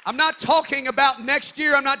 I'm not talking about next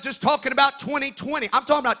year. I'm not just talking about 2020. I'm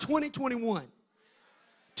talking about 2021.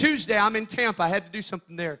 Tuesday, I'm in Tampa. I had to do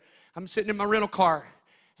something there. I'm sitting in my rental car,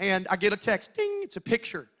 and I get a text. Ding, it's a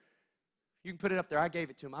picture. You can put it up there. I gave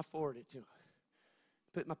it to him. I forwarded it to him.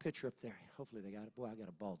 Put my picture up there. Hopefully they got it. Boy, I got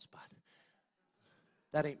a bald spot.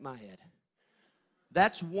 That ain't my head.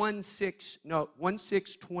 That's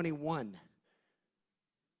 1/6/21.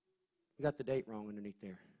 We got the date wrong underneath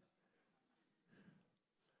there.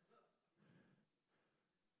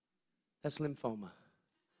 That's lymphoma.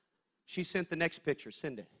 She sent the next picture.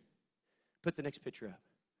 Send it. Put the next picture up.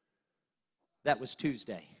 That was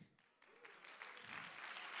Tuesday.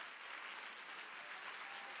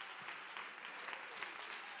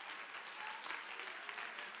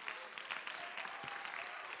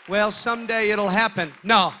 Well, someday it'll happen.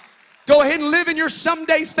 No. Go ahead and live in your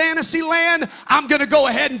someday fantasy land. I'm going to go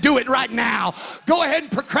ahead and do it right now. Go ahead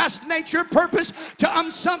and procrastinate your purpose to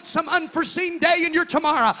some unforeseen day in your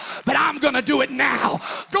tomorrow. But I'm going to do it now.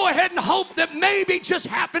 Go ahead and hope that maybe just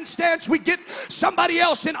happenstance we get somebody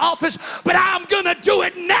else in office. But I'm going to do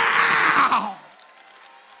it now.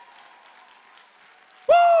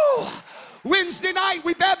 Woo! Wednesday night,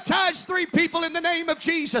 we baptized 3 people in the name of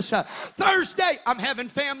Jesus. Thursday, I'm having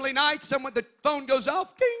family night. The phone goes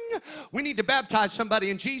off. Ding! We need to baptize somebody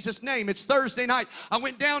in Jesus' name. It's Thursday night. I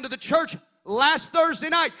went down to the church last Thursday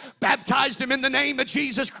night, baptized him in the name of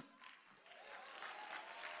Jesus.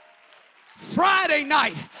 Friday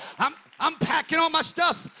night, I'm packing all my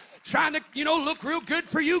stuff, trying to, look real good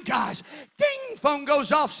for you guys. Ding! Phone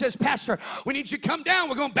goes off, says, Pastor, we need you to come down.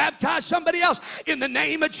 We're going to baptize somebody else in the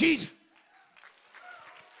name of Jesus.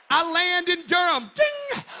 I land in Durham.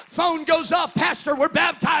 Ding! Phone goes off. Pastor, we're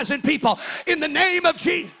baptizing people in the name of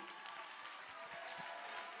Jesus.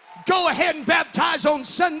 Go ahead and baptize on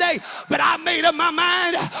Sunday, but I made up my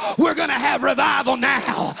mind we're going to have revival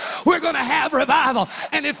now. We're going to have revival.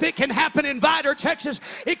 And if it can happen in Vidor, Texas,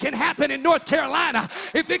 it can happen in North Carolina.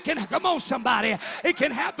 If it can, come on somebody, it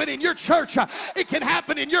can happen in your church. It can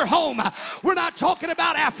happen in your home. We're not talking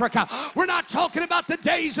about Africa. We're not talking about the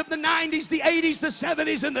days of the 90s, the 80s, the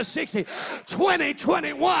 70s, and the 60s.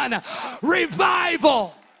 2021,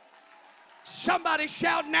 revival. Somebody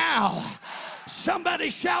shout now. Somebody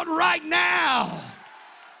shout right now.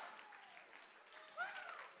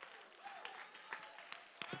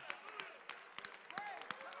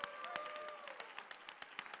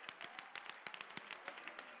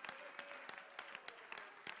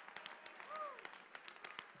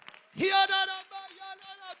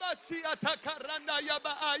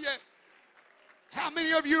 How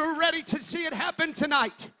many of you are ready to see it happen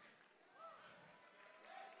tonight?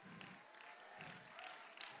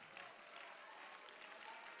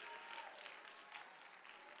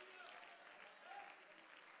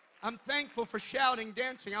 I'm thankful for shouting,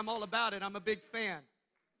 dancing. I'm all about it. I'm a big fan.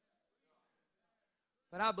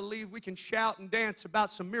 But I believe we can shout and dance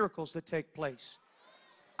about some miracles that take place.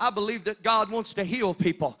 I believe that God wants to heal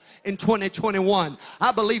people in 2021.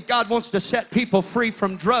 I believe God wants to set people free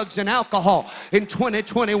from drugs and alcohol in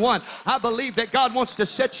 2021. I believe that God wants to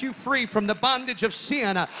set you free from the bondage of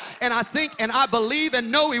sin. And I think and I believe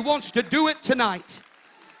and know He wants to do it tonight.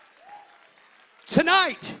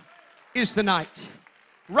 Tonight is the night.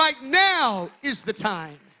 Right now is the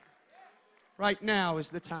time. Right now is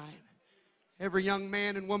the time. Every young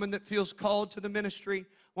man and woman that feels called to the ministry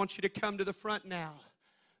wants you to come to the front now.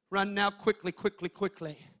 Run now quickly, quickly,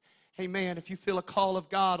 quickly. Amen. If you feel a call of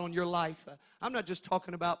God on your life, I'm not just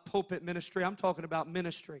talking about pulpit ministry. I'm talking about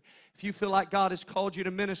ministry. If you feel like God has called you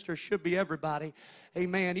to minister, should be everybody.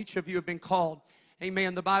 Amen. Each of you have been called.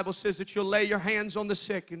 Amen. The Bible says that you'll lay your hands on the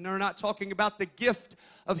sick. And they're not talking about the gift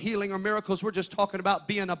of healing or miracles. We're just talking about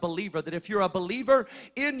being a believer. That if you're a believer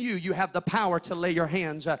in you, you have the power to lay your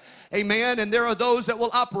hands. Amen. And there are those that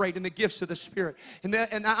will operate in the gifts of the Spirit. And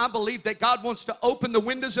I believe that God wants to open the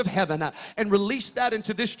windows of heaven and release that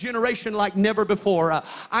into this generation like never before.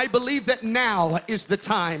 I believe that now is the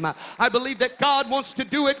time. I believe that God wants to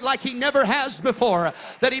do it like He never has before.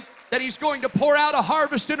 That He's going to pour out a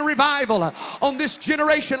harvest and a revival on this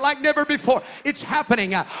generation like never before. It's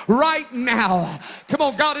happening right now. Come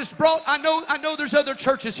on, God has brought, I know there's other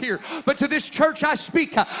churches here, but to this church I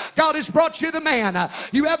speak, God has brought you the man.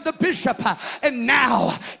 You have the bishop, and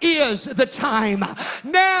now is the time.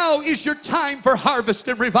 Now is your time for harvest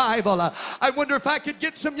and revival. I wonder if I could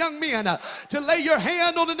get some young men to lay your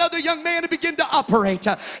hand on another young man and begin to operate.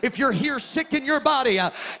 If you're here sick in your body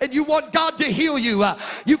and you want God to heal you,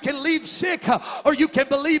 you can leave sick, or you can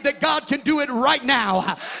believe that God can do it right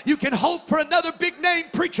now. You can hope for another big name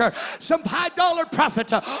preacher, some high dollar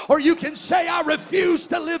prophet, or you can say, I refuse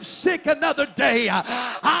to live sick another day.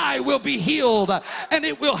 I will be healed, and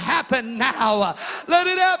it will happen now. Let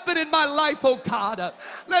it happen in my life, oh God.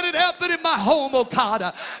 Let it happen in my home, oh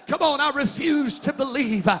God. Come on, I refuse to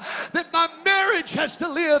believe that my marriage has to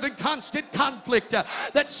live in constant conflict,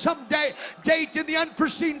 that someday, date in the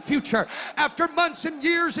unforeseen future, after months and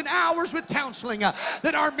years and hours with counseling,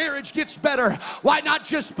 that our marriage gets better. Why not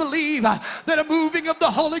just believe that a moving of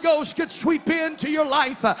the Holy Ghost could sweep into your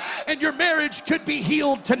life and your marriage could be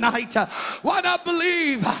healed tonight? Why not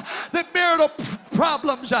believe that marital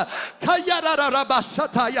problems, that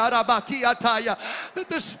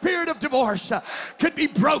the spirit of divorce could be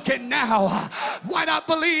broken now? Why not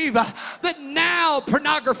believe that now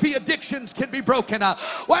pornography addictions can be broken?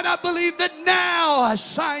 Why not believe that now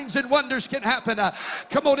signs and wonders can happen?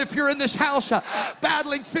 Come on, if you're in this house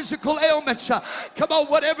battling physical ailments, come on,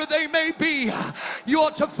 whatever they may be, you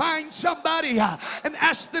ought to find somebody and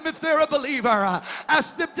ask them if they're a believer.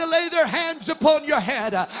 Ask them to lay their hands upon your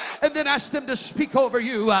head, and then ask them to speak over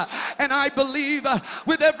you. And I believe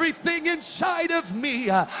with everything inside of me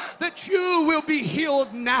that you will be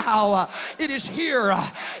healed now. It is here.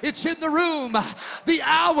 It's in the room. The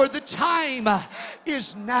hour, the time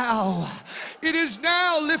is now. It is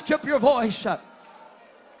now. Lift up your voice.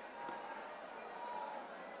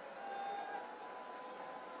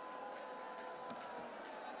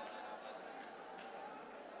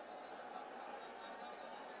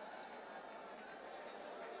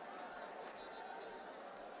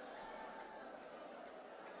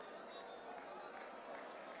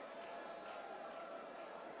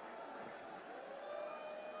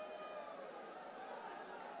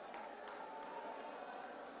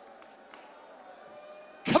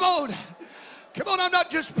 Come on. Come on, I'm not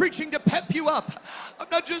just preaching to pep you up. I'm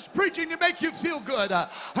not just preaching to make you feel good.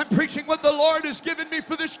 I'm preaching what the Lord has given me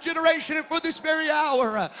for this generation and for this very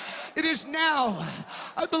hour. It is now.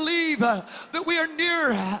 I believe that we are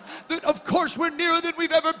near. That of course we're nearer than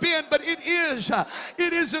we've ever been, but it is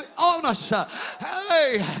on us.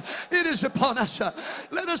 Hey, it is upon us.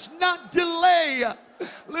 Let us not delay.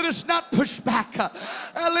 Let us not push back.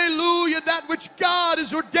 Hallelujah. That which God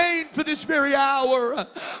has ordained for this very hour.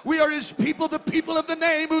 We are His people, the people of the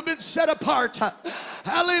name who've been set apart.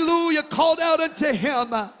 Hallelujah. Called out unto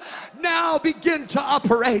Him. Now begin to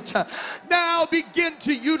operate. Now begin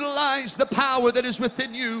to utilize the power that is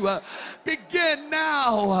within you. Begin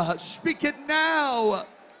now. Speak it now.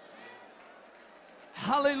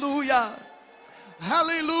 Hallelujah.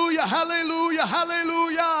 Hallelujah. Hallelujah.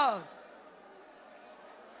 Hallelujah.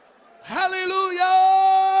 Hallelujah!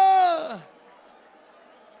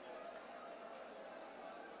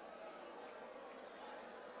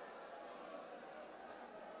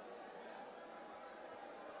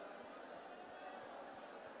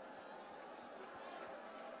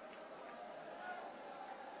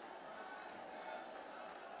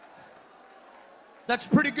 That's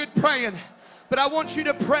pretty good praying, but I want you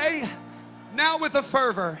to pray now with a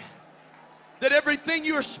fervor that everything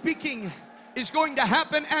you are speaking is going to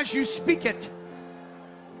happen as you speak it.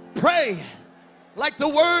 Pray like the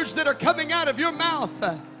words that are coming out of your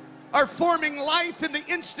mouth are forming life in the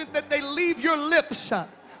instant that they leave your lips.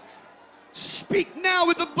 Speak now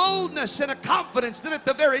with a boldness and a confidence that at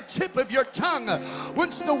the very tip of your tongue,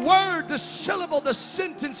 once the word, the syllable, the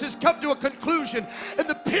sentence has come to a conclusion and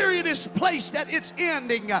the period is placed at its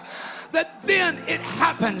ending, that then it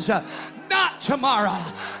happens. Not tomorrow,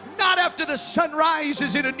 not after the sun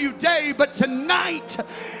rises in a new day, but tonight.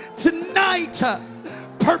 Tonight,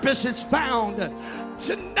 purpose is found.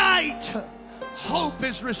 Tonight, hope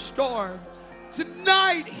is restored.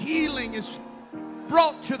 Tonight, healing is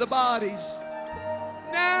brought to the bodies.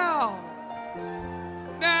 Now.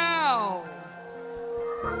 Now.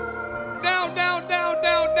 Now, now, now,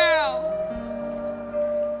 now, now.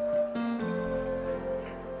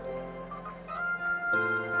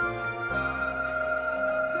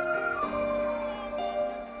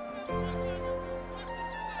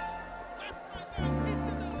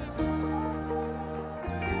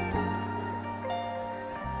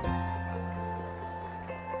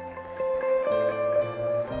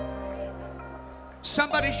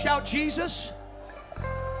 Somebody shout Jesus.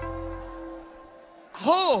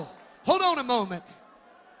 Oh, hold on a moment.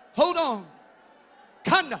 Hold on.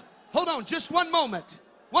 Kanda, hold on just one moment.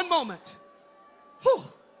 One moment. Whew.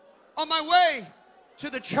 On my way to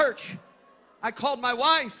the church, I called my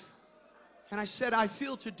wife and I said, I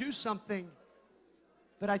feel to do something,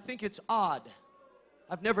 but I think it's odd.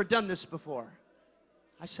 I've never done this before.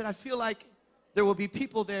 I said, I feel like there will be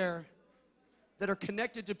people there that are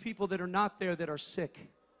connected to people that are not there, that are sick,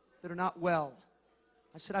 that are not well.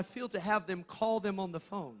 I said, I feel to have them call them on the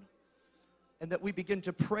phone and that we begin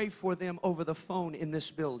to pray for them over the phone in this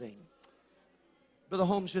building. Brother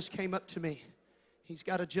Holmes just came up to me. He's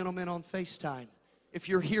got a gentleman on FaceTime. If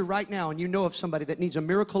you're here right now and you know of somebody that needs a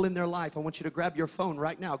miracle in their life, I want you to grab your phone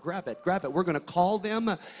right now. Grab it, grab it. We're going to call them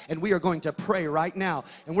and we are going to pray right now.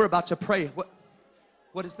 And we're about to pray.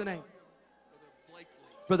 What is the name?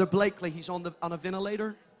 Brother Blakely. He's on a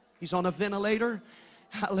ventilator. He's on a ventilator.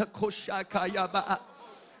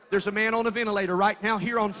 There's a man on a ventilator right now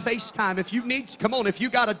here on FaceTime. If you need, come on, if you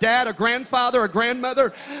got a dad, a grandfather, a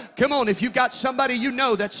grandmother, come on, if you've got somebody you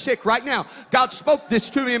know that's sick right now. God spoke this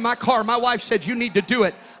to me in my car. My wife said, you need to do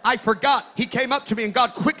it. I forgot. He came up to me and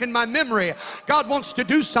God quickened my memory. God wants to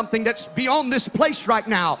do something that's beyond this place right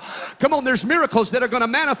now. Come on, there's miracles that are going to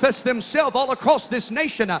manifest themselves all across this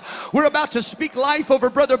nation. We're about to speak life over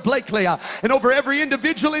Brother Blakely and over every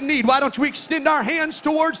individual in need. Why don't we extend our hands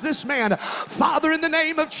towards this man? Father, in the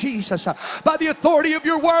name of Jesus, by the authority of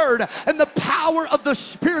your word and the power of the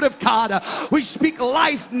Spirit of God, we speak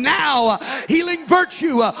life now, healing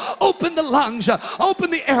virtue, open the lungs, open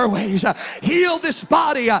the airways, heal this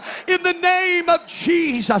body in the name of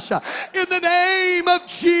Jesus, in the name of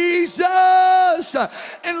Jesus,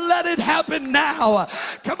 and let it happen now.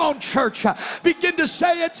 Come on, church, begin to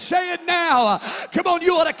say it now. Come on,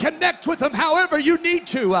 you ought to connect with them however you need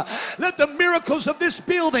to. Let the miracles of this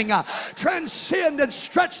building transcend and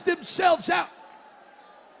stretch themselves out.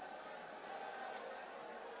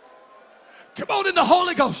 Come on, in the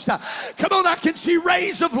Holy Ghost. Come on, I can see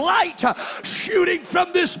rays of light shooting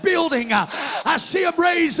from this building. I see them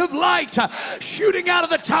rays of light shooting out of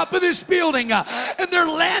the top of this building, and they're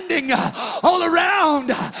landing all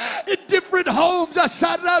around in different homes.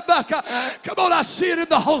 Come on, I see it in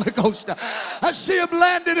the Holy Ghost. I see them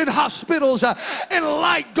landing in hospitals and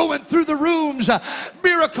light going through the rooms.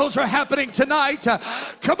 Miracles are happening tonight.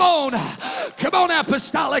 Come on,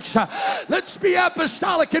 apostolics. Let's be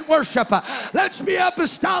apostolic in worship. Let's be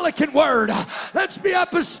apostolic in word. Let's be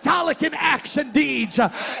apostolic in acts and deeds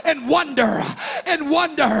and wonder and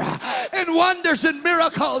wonders and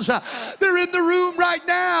miracles. They're in the room right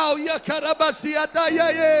now.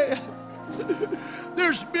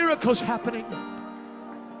 There's miracles happening.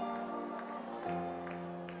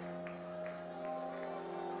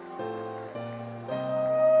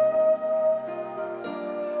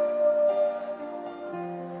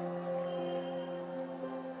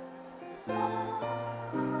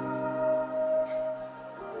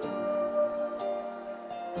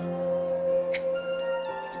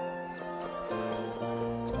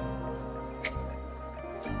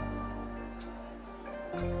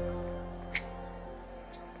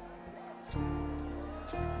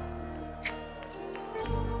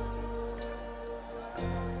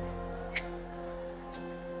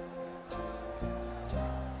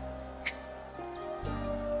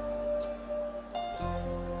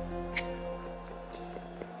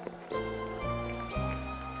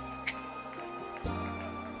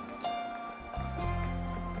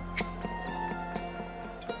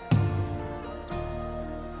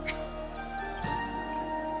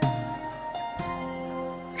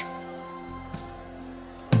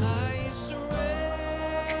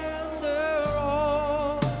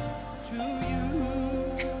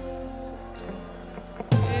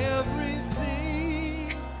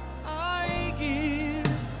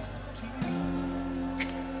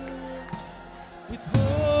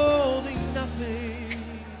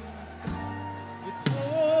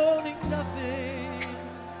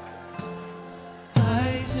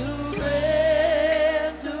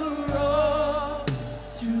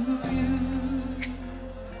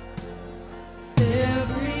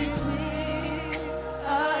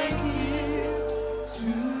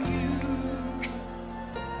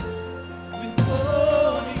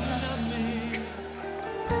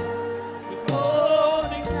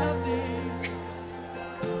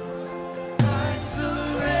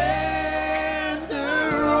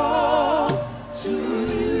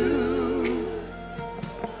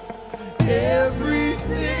 Everything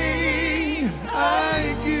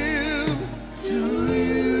I give to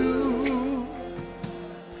you,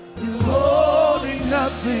 withholding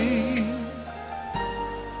nothing,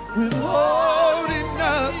 withholding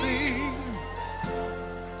nothing.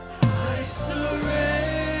 I surrender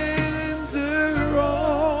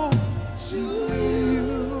all to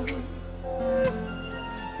you.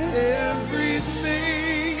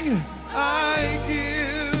 Everything I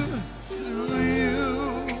give to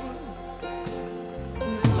you,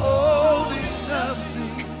 withholding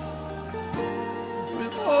nothing,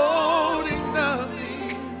 withholding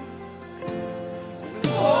nothing,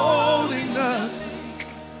 withholding nothing,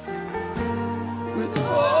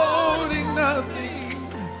 withholding nothing,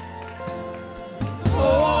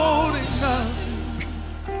 withholding nothing,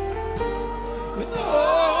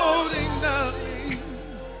 withholding nothing,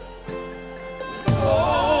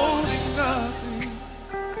 withholding nothing,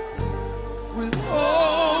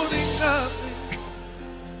 withholding nothing.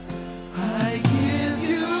 I give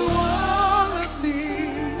you all of me.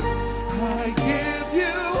 I give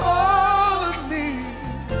you all of me.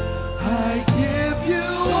 I give you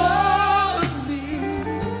all of me.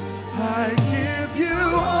 I give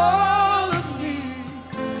you all of me.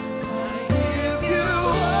 I give you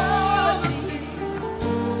all of me.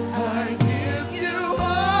 I give you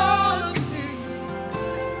all of me.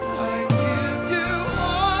 I give you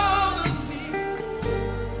all of me.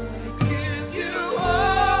 I give you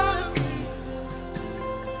all of me.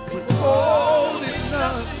 Withholding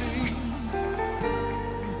nothing,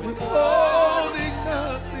 withholding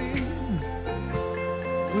nothing,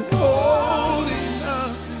 withholding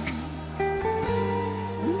nothing,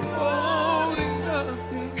 withholding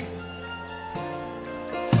nothing.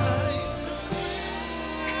 I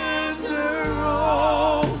surrender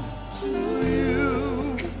all to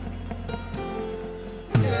you.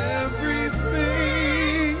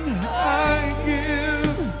 Everything I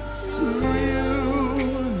give to you,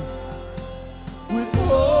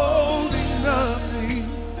 withholding nothing,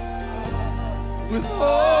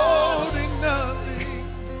 withholding nothing.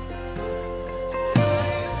 I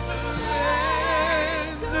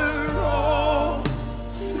surrender all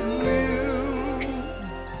to you.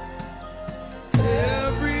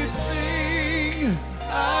 Everything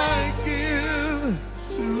I give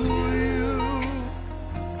to you,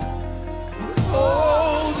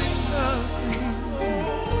 withholding nothing,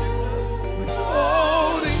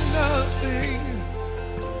 withholding nothing,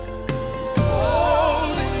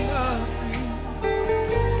 withholding nothing,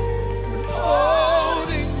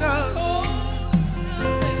 withholding nothing,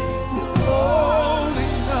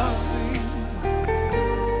 withholding nothing,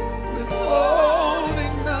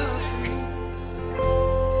 withholding nothing,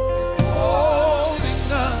 withholding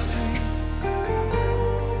nothing,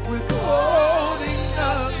 withholding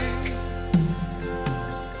nothing.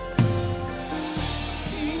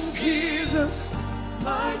 King Jesus,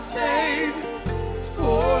 my Savior,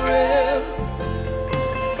 forever,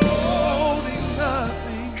 withholding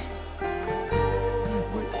nothing,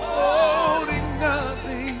 withholding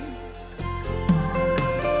nothing.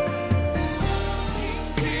 King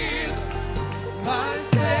Jesus, my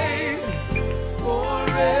Savior,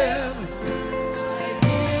 forever. I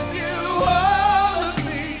give you all of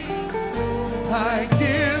me. I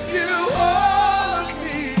give you all of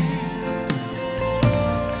me.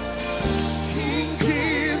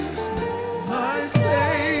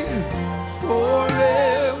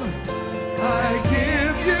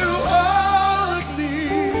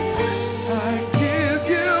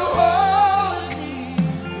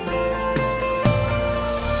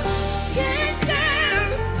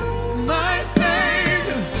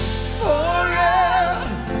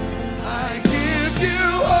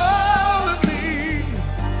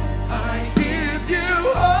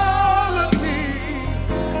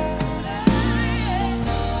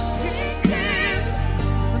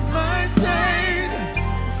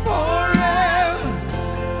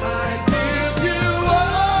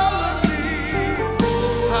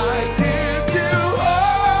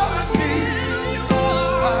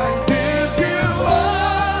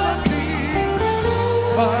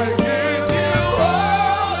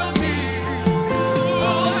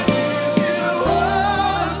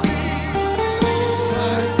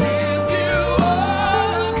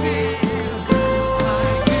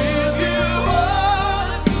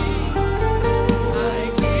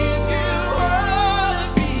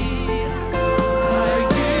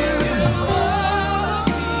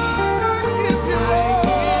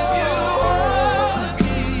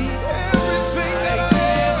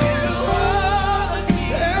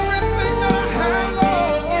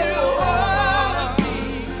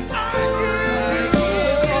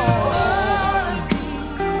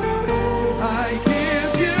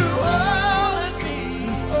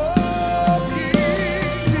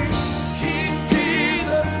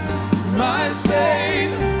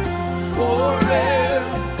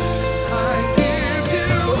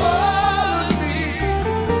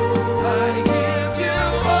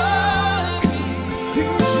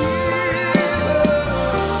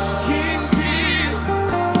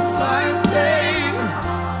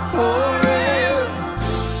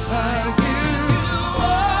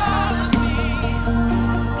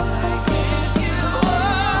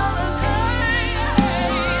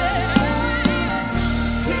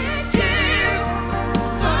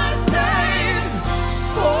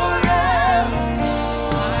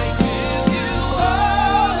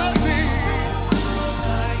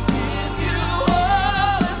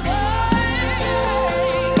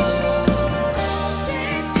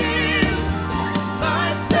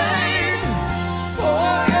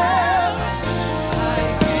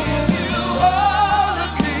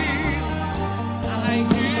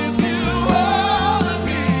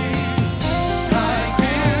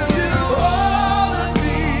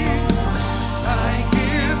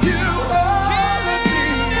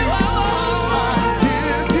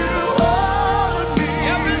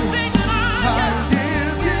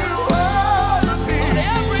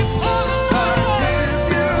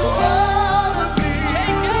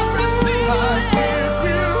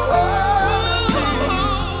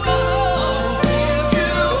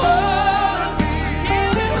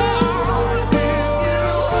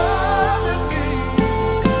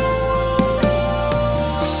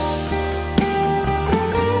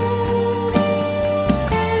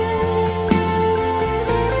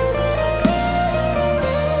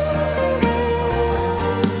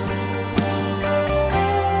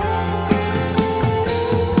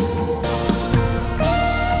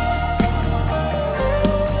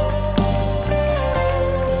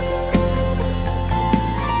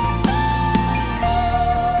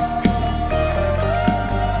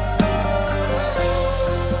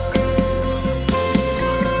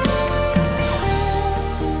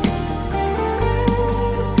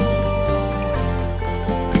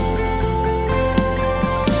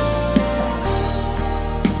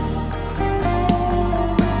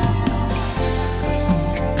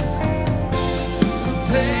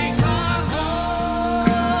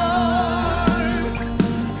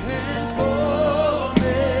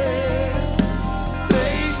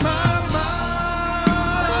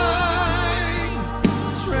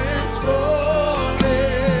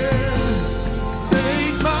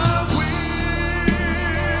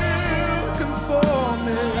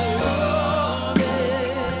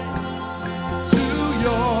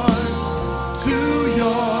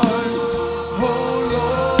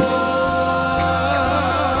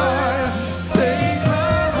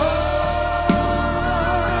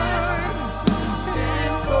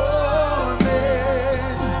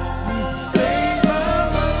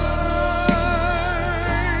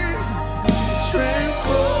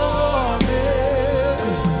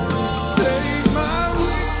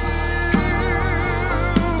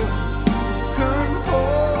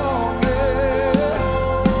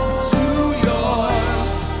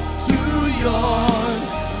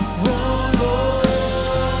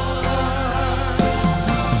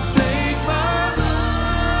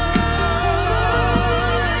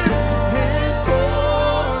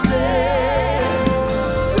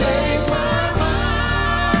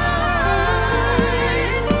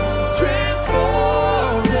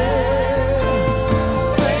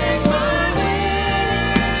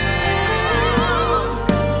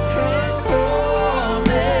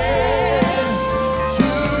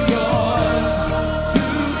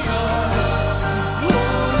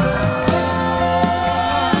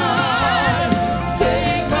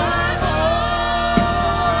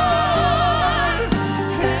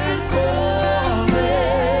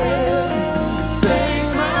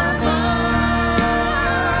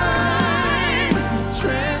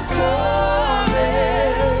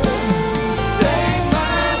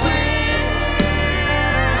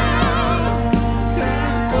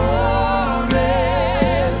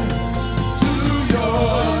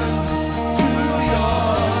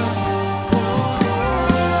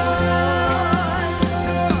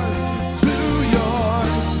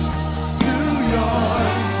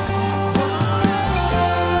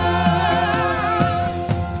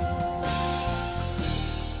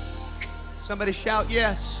 Somebody shout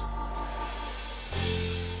yes.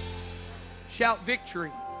 Shout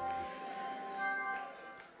victory.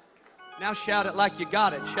 Now shout it like you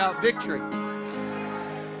got it. Shout victory.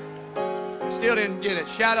 Still didn't get it.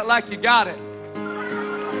 Shout it like you got it.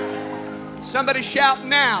 Somebody shout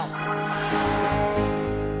now.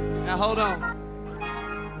 Now hold on.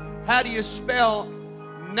 How do you spell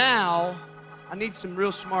now? I need some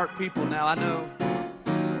real smart people now. I know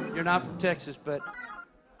you're not from Texas, but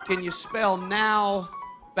can you spell now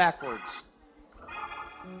backwards?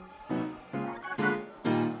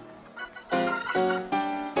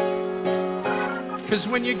 Because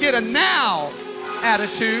when you get a now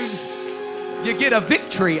attitude, you get a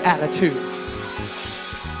victory attitude.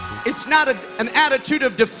 It's not an attitude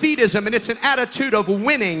of defeatism, and it's an attitude of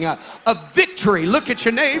winning, of victory. Look at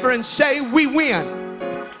your neighbor and say, we win.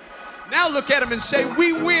 Now look at him and say,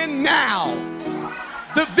 we win now.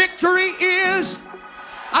 The victory is,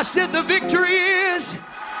 I said the victory is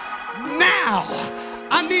now.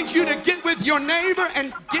 I need you to get with your neighbor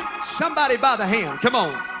and get somebody by the hand. Come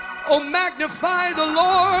on. Oh, magnify the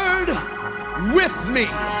Lord with me.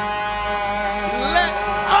 Let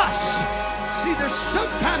us. See, there's some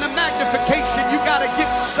kind of magnification. You got to get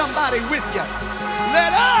somebody with you.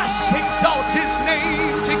 Let us exalt his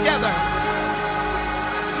name together.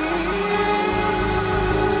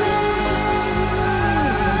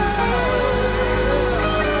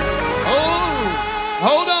 Oh,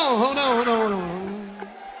 hold on.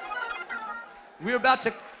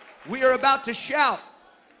 We are about to shout.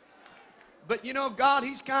 But you know, God,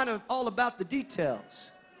 he's kind of all about the details.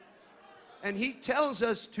 And he tells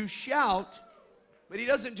us to shout, but he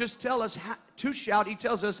doesn't just tell us to shout, he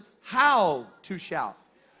tells us how to shout.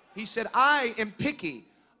 He said, I am picky.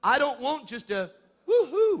 I don't want just a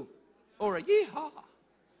woo-hoo or a yee-haw.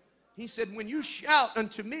 He said, when you shout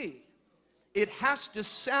unto me, it has to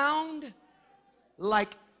sound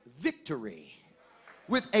like victory.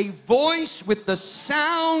 With a voice, with the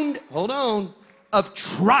sound, hold on, of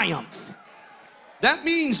triumph. That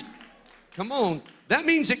means, come on, that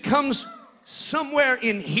means it comes somewhere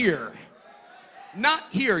in here. Not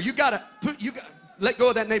here. You gotta let go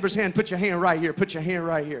of that neighbor's hand. Put your hand right here. Put your hand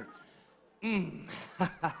right here.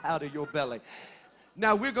 Out of your belly.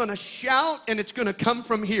 Now we're gonna shout, and it's gonna come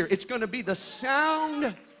from here. It's gonna be the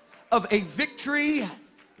sound of a victory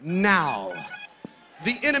now.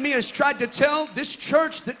 The enemy has tried to tell this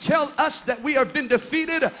church, tell us that we have been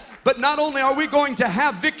defeated, but not only are we going to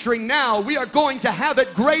have victory now, we are going to have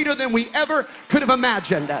it greater than we ever could have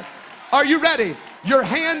imagined. Are you ready? Your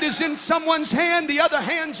hand is in someone's hand, the other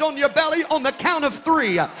hand's on your belly. On the count of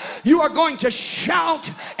 3, you are going to shout,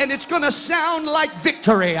 and it's going to sound like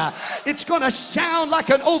victory. It's going to sound like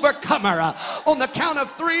an overcomer. On the count of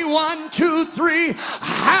 3, 1, 2, 3,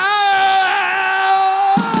 howl!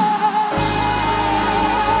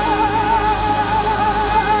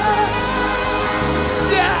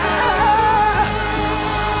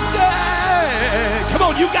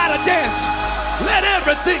 You gotta dance. Let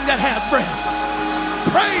everything that hath breath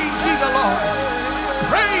praise ye the Lord.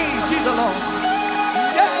 Praise ye the Lord.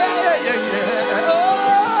 Yeah. Oh.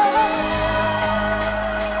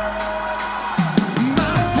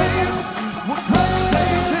 My dance will put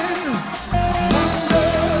Satan under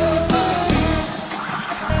my feet,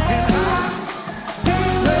 and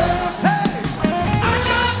I say, I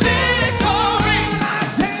got victory.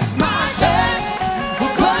 My dance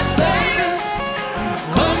will put Satan.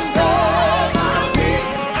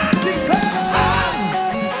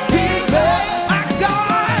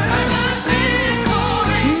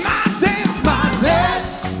 My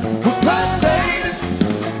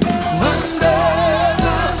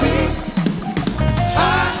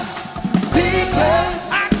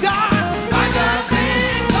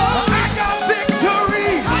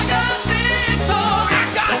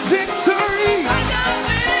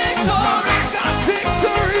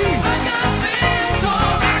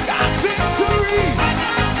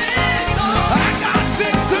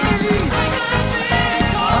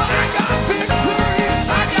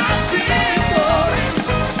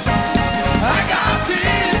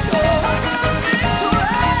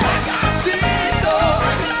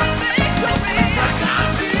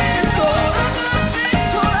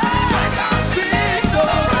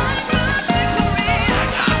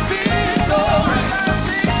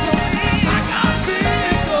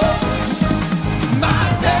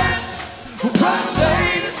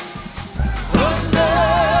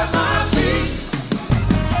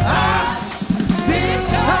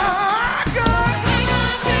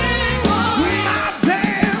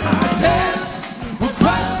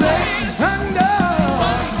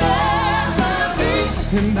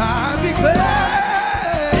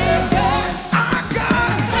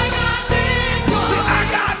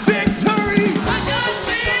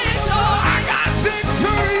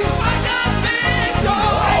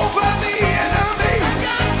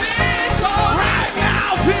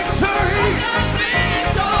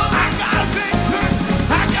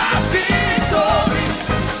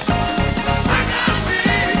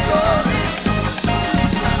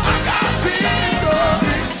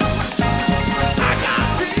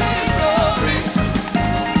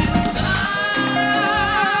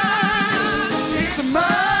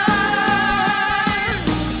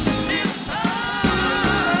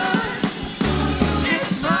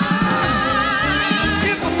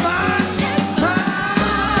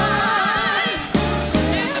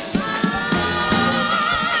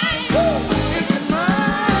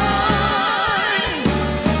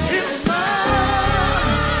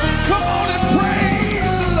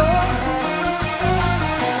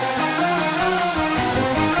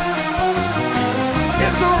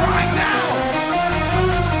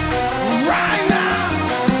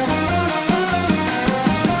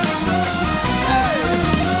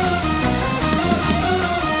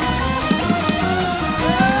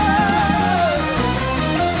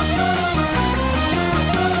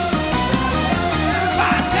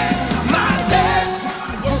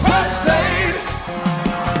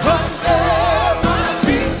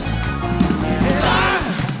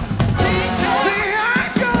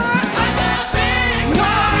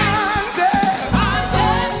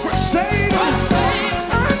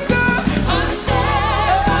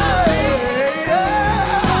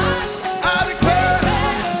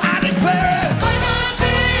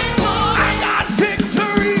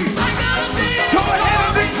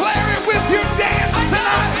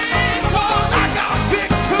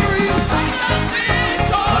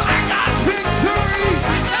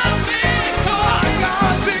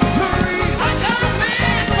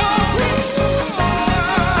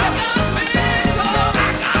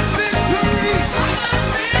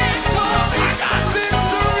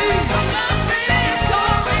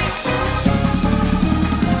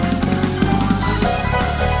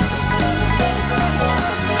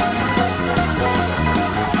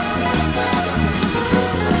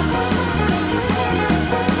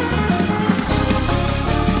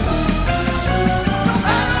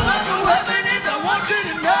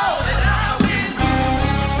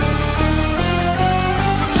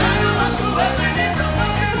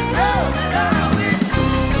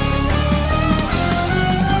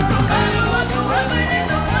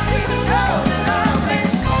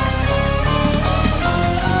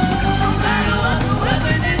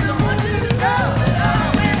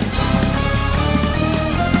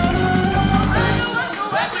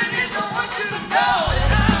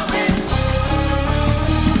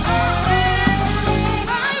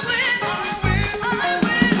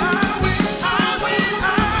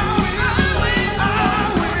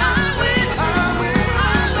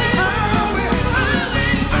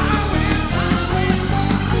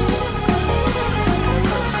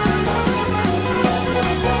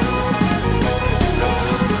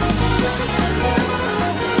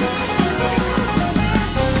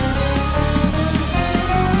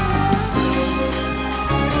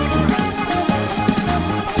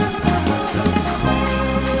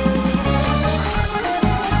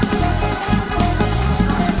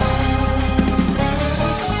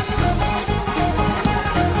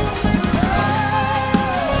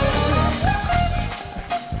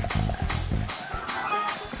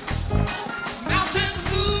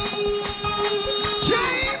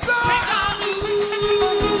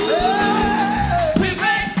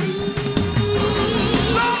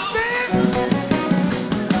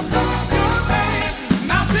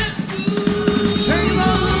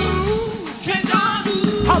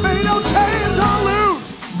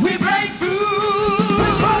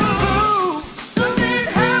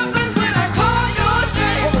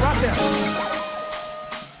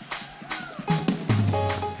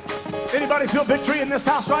victory in this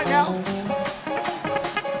house right now?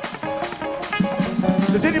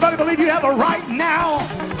 Does anybody believe you have a right now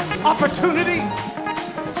opportunity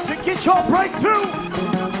to get your breakthrough?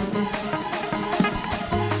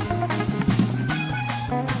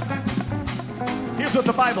 Here's what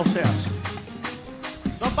the Bible says.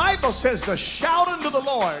 The Bible says to shout unto the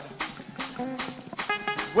Lord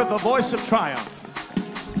with a voice of triumph.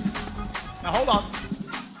 Now hold on.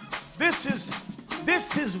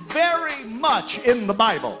 This is very much in the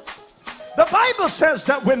Bible. The Bible says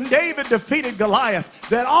that when David defeated Goliath,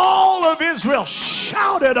 that all of Israel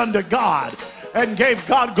shouted unto God and gave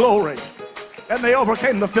God glory, and they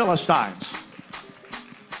overcame the Philistines.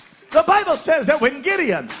 The Bible says that when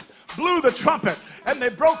Gideon blew the trumpet and they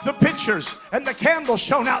broke the pitchers and the candles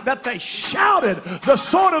shone out, that they shouted the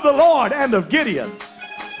sword of the Lord and of Gideon.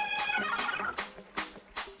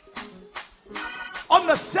 On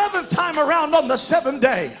the seventh time around, on the seventh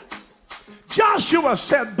day, Joshua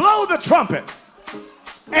said, blow the trumpet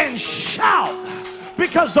and shout,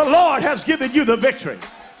 because the Lord has given you the victory.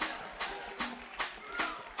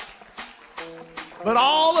 But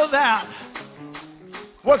all of that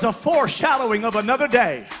was a foreshadowing of another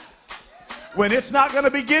day when it's not going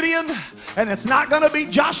to be Gideon, and it's not going to be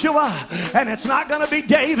Joshua, and it's not going to be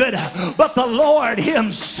David, but the Lord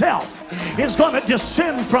himself is going to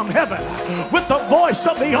descend from heaven with the voice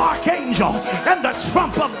of the archangel and the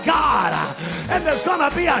trump of God, and there's going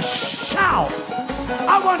to be a shout.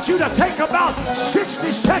 I want you to take about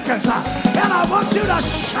 60 seconds and I want you to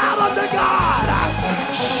shout unto God.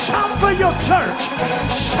 Shout for your church.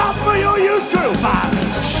 Shout for your youth group.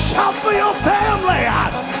 Shout for your family.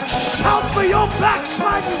 Shout for your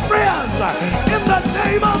backsliding friends. In the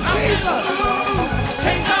name of Jesus.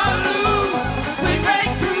 Chains are loose, we break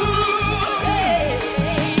through.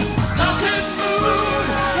 Mountains move,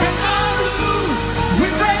 chains are loose, we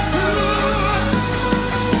break through.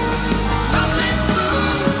 Mountains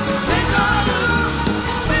move, chains are loose,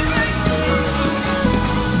 we break through.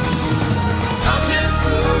 Mountains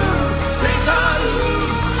move, chains are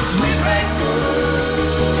loose, we break through.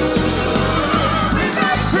 We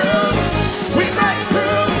break through, we break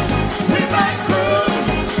through, we break through,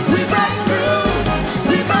 we break through.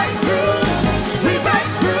 We break through, we break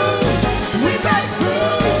through, we break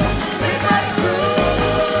through, we break through.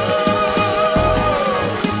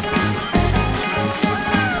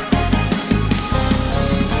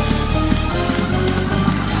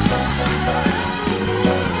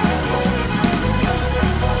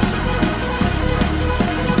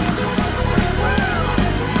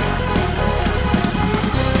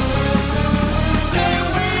 Say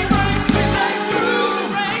we break through,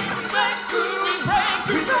 break through, we break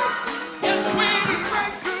through. It's sweet, we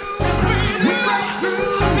break through, we break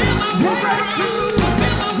through, feel the breakthrough,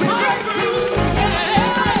 feel the breakthrough.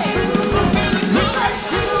 Hey, feel the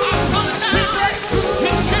breakthrough. I'm coming down,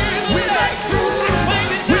 in Jesus' name. I claim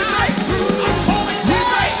it now. I call it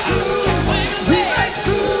right. I claim it back.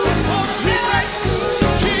 I call it right.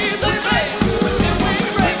 In Jesus' name. And we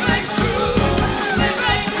break through, we break through, we break through, we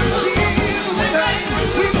break through, we break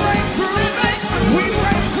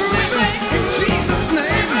through, we break through, we break through. In Jesus'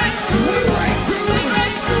 name, we break through, we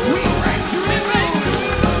break through, we break through, we break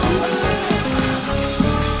through.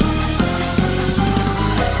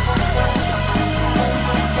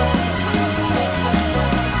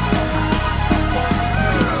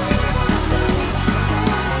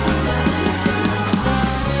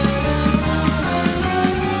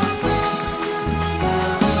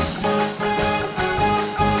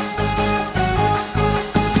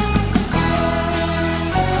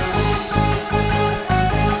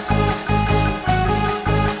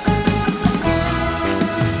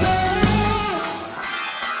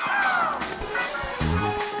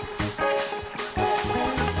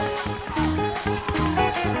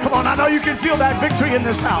 Come on, I know you can feel that victory in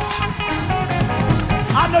this house.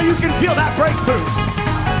 I know you can feel that breakthrough.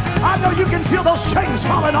 I know you can feel those chains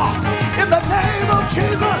falling off. In the name of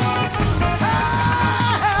Jesus.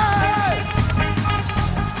 Hey!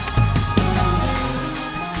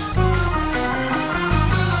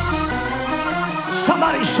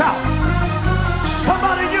 Somebody shout.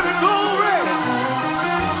 Somebody give it glory.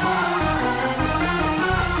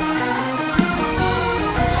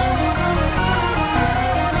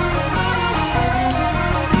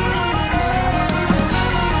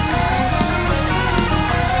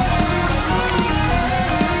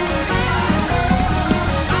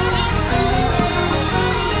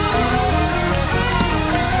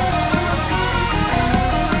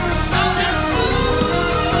 Mountains move.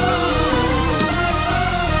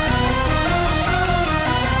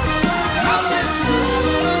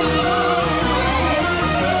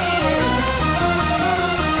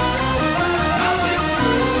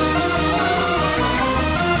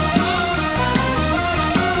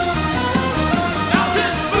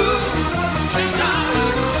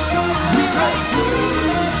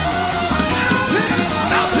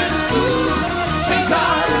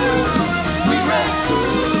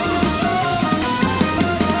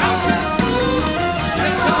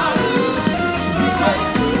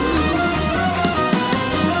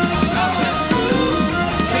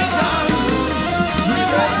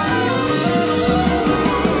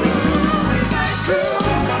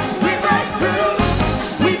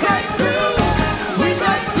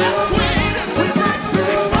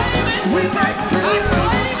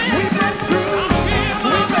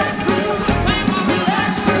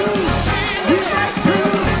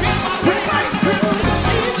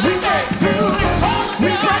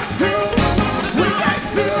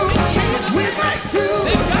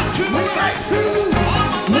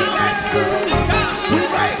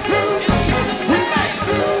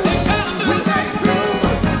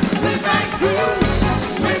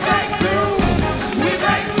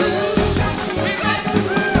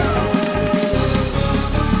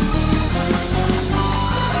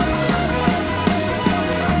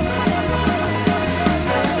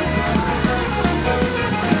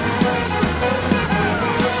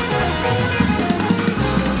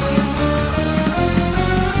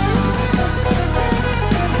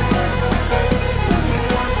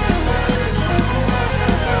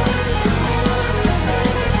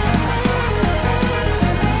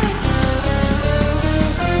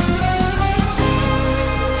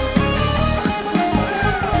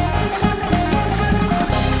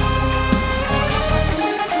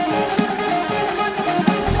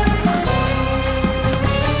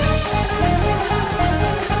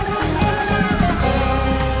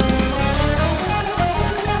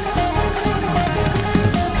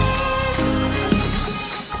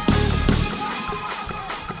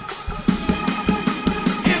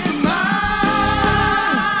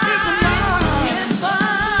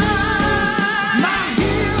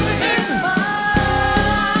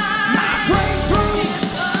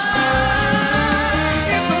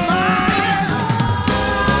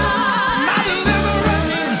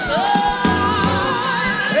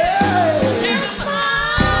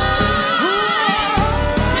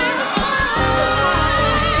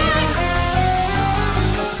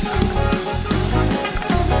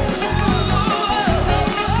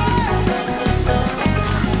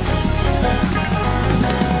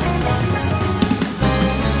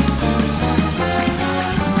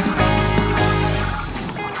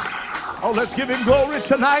 Let's give him glory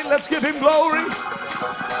tonight. Let's give him glory.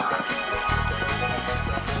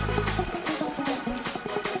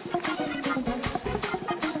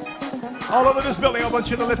 All over this building, I want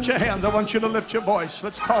you to lift your hands. I want you to lift your voice.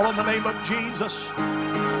 Let's call on the name of Jesus.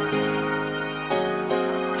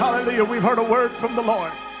 Hallelujah. We've heard a word from the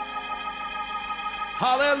Lord.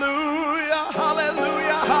 Hallelujah,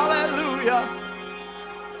 hallelujah, hallelujah.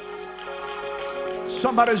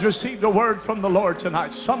 Somebody's received a word from the Lord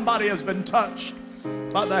tonight. Somebody has been touched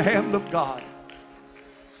by the hand of God.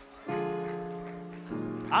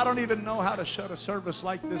 I don't even know how to shut a service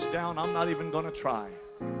like this down. I'm not even going to try.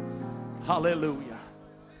 Hallelujah.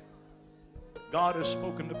 God has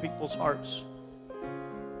spoken to people's hearts.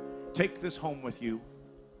 Take this home with you.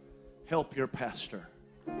 Help your pastor.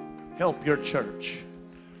 Help your church.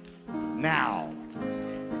 Now.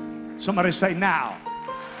 Somebody say now.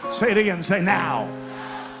 Say it again. Say now.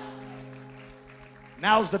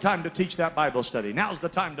 Now's the time to teach that Bible study. Now's the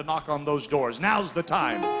time to knock on those doors. Now's the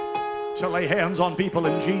time to lay hands on people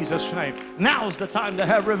in Jesus' name. Now's the time to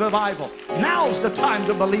have revival. Now's the time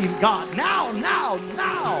to believe God. Now, now,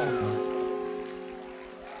 now.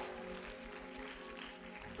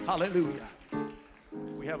 Hallelujah.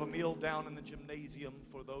 We have a meal down in the gymnasium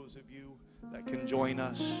for those of you that can join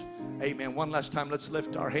us. Amen. One last time, let's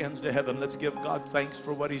lift our hands to heaven. Let's give God thanks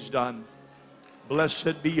for what he's done.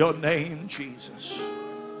 Blessed be your name, Jesus.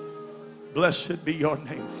 Blessed be your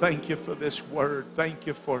name. Thank you for this word. Thank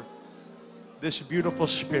you for this beautiful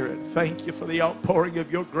spirit. Thank you for the outpouring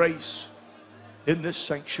of your grace in this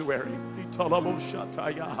sanctuary.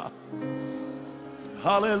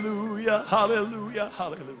 Hallelujah, hallelujah,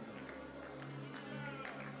 hallelujah.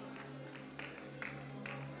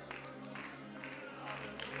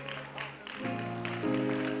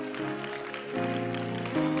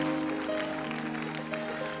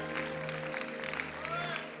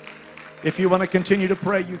 If you want to continue to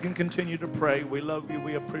pray, you can continue to pray. We love you.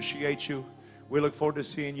 We appreciate you. We look forward to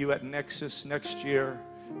seeing you at Nexus next year.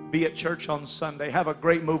 Be at church on Sunday. Have a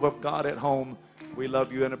great move of God at home. We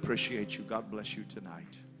love you and appreciate you. God bless you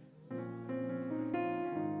tonight.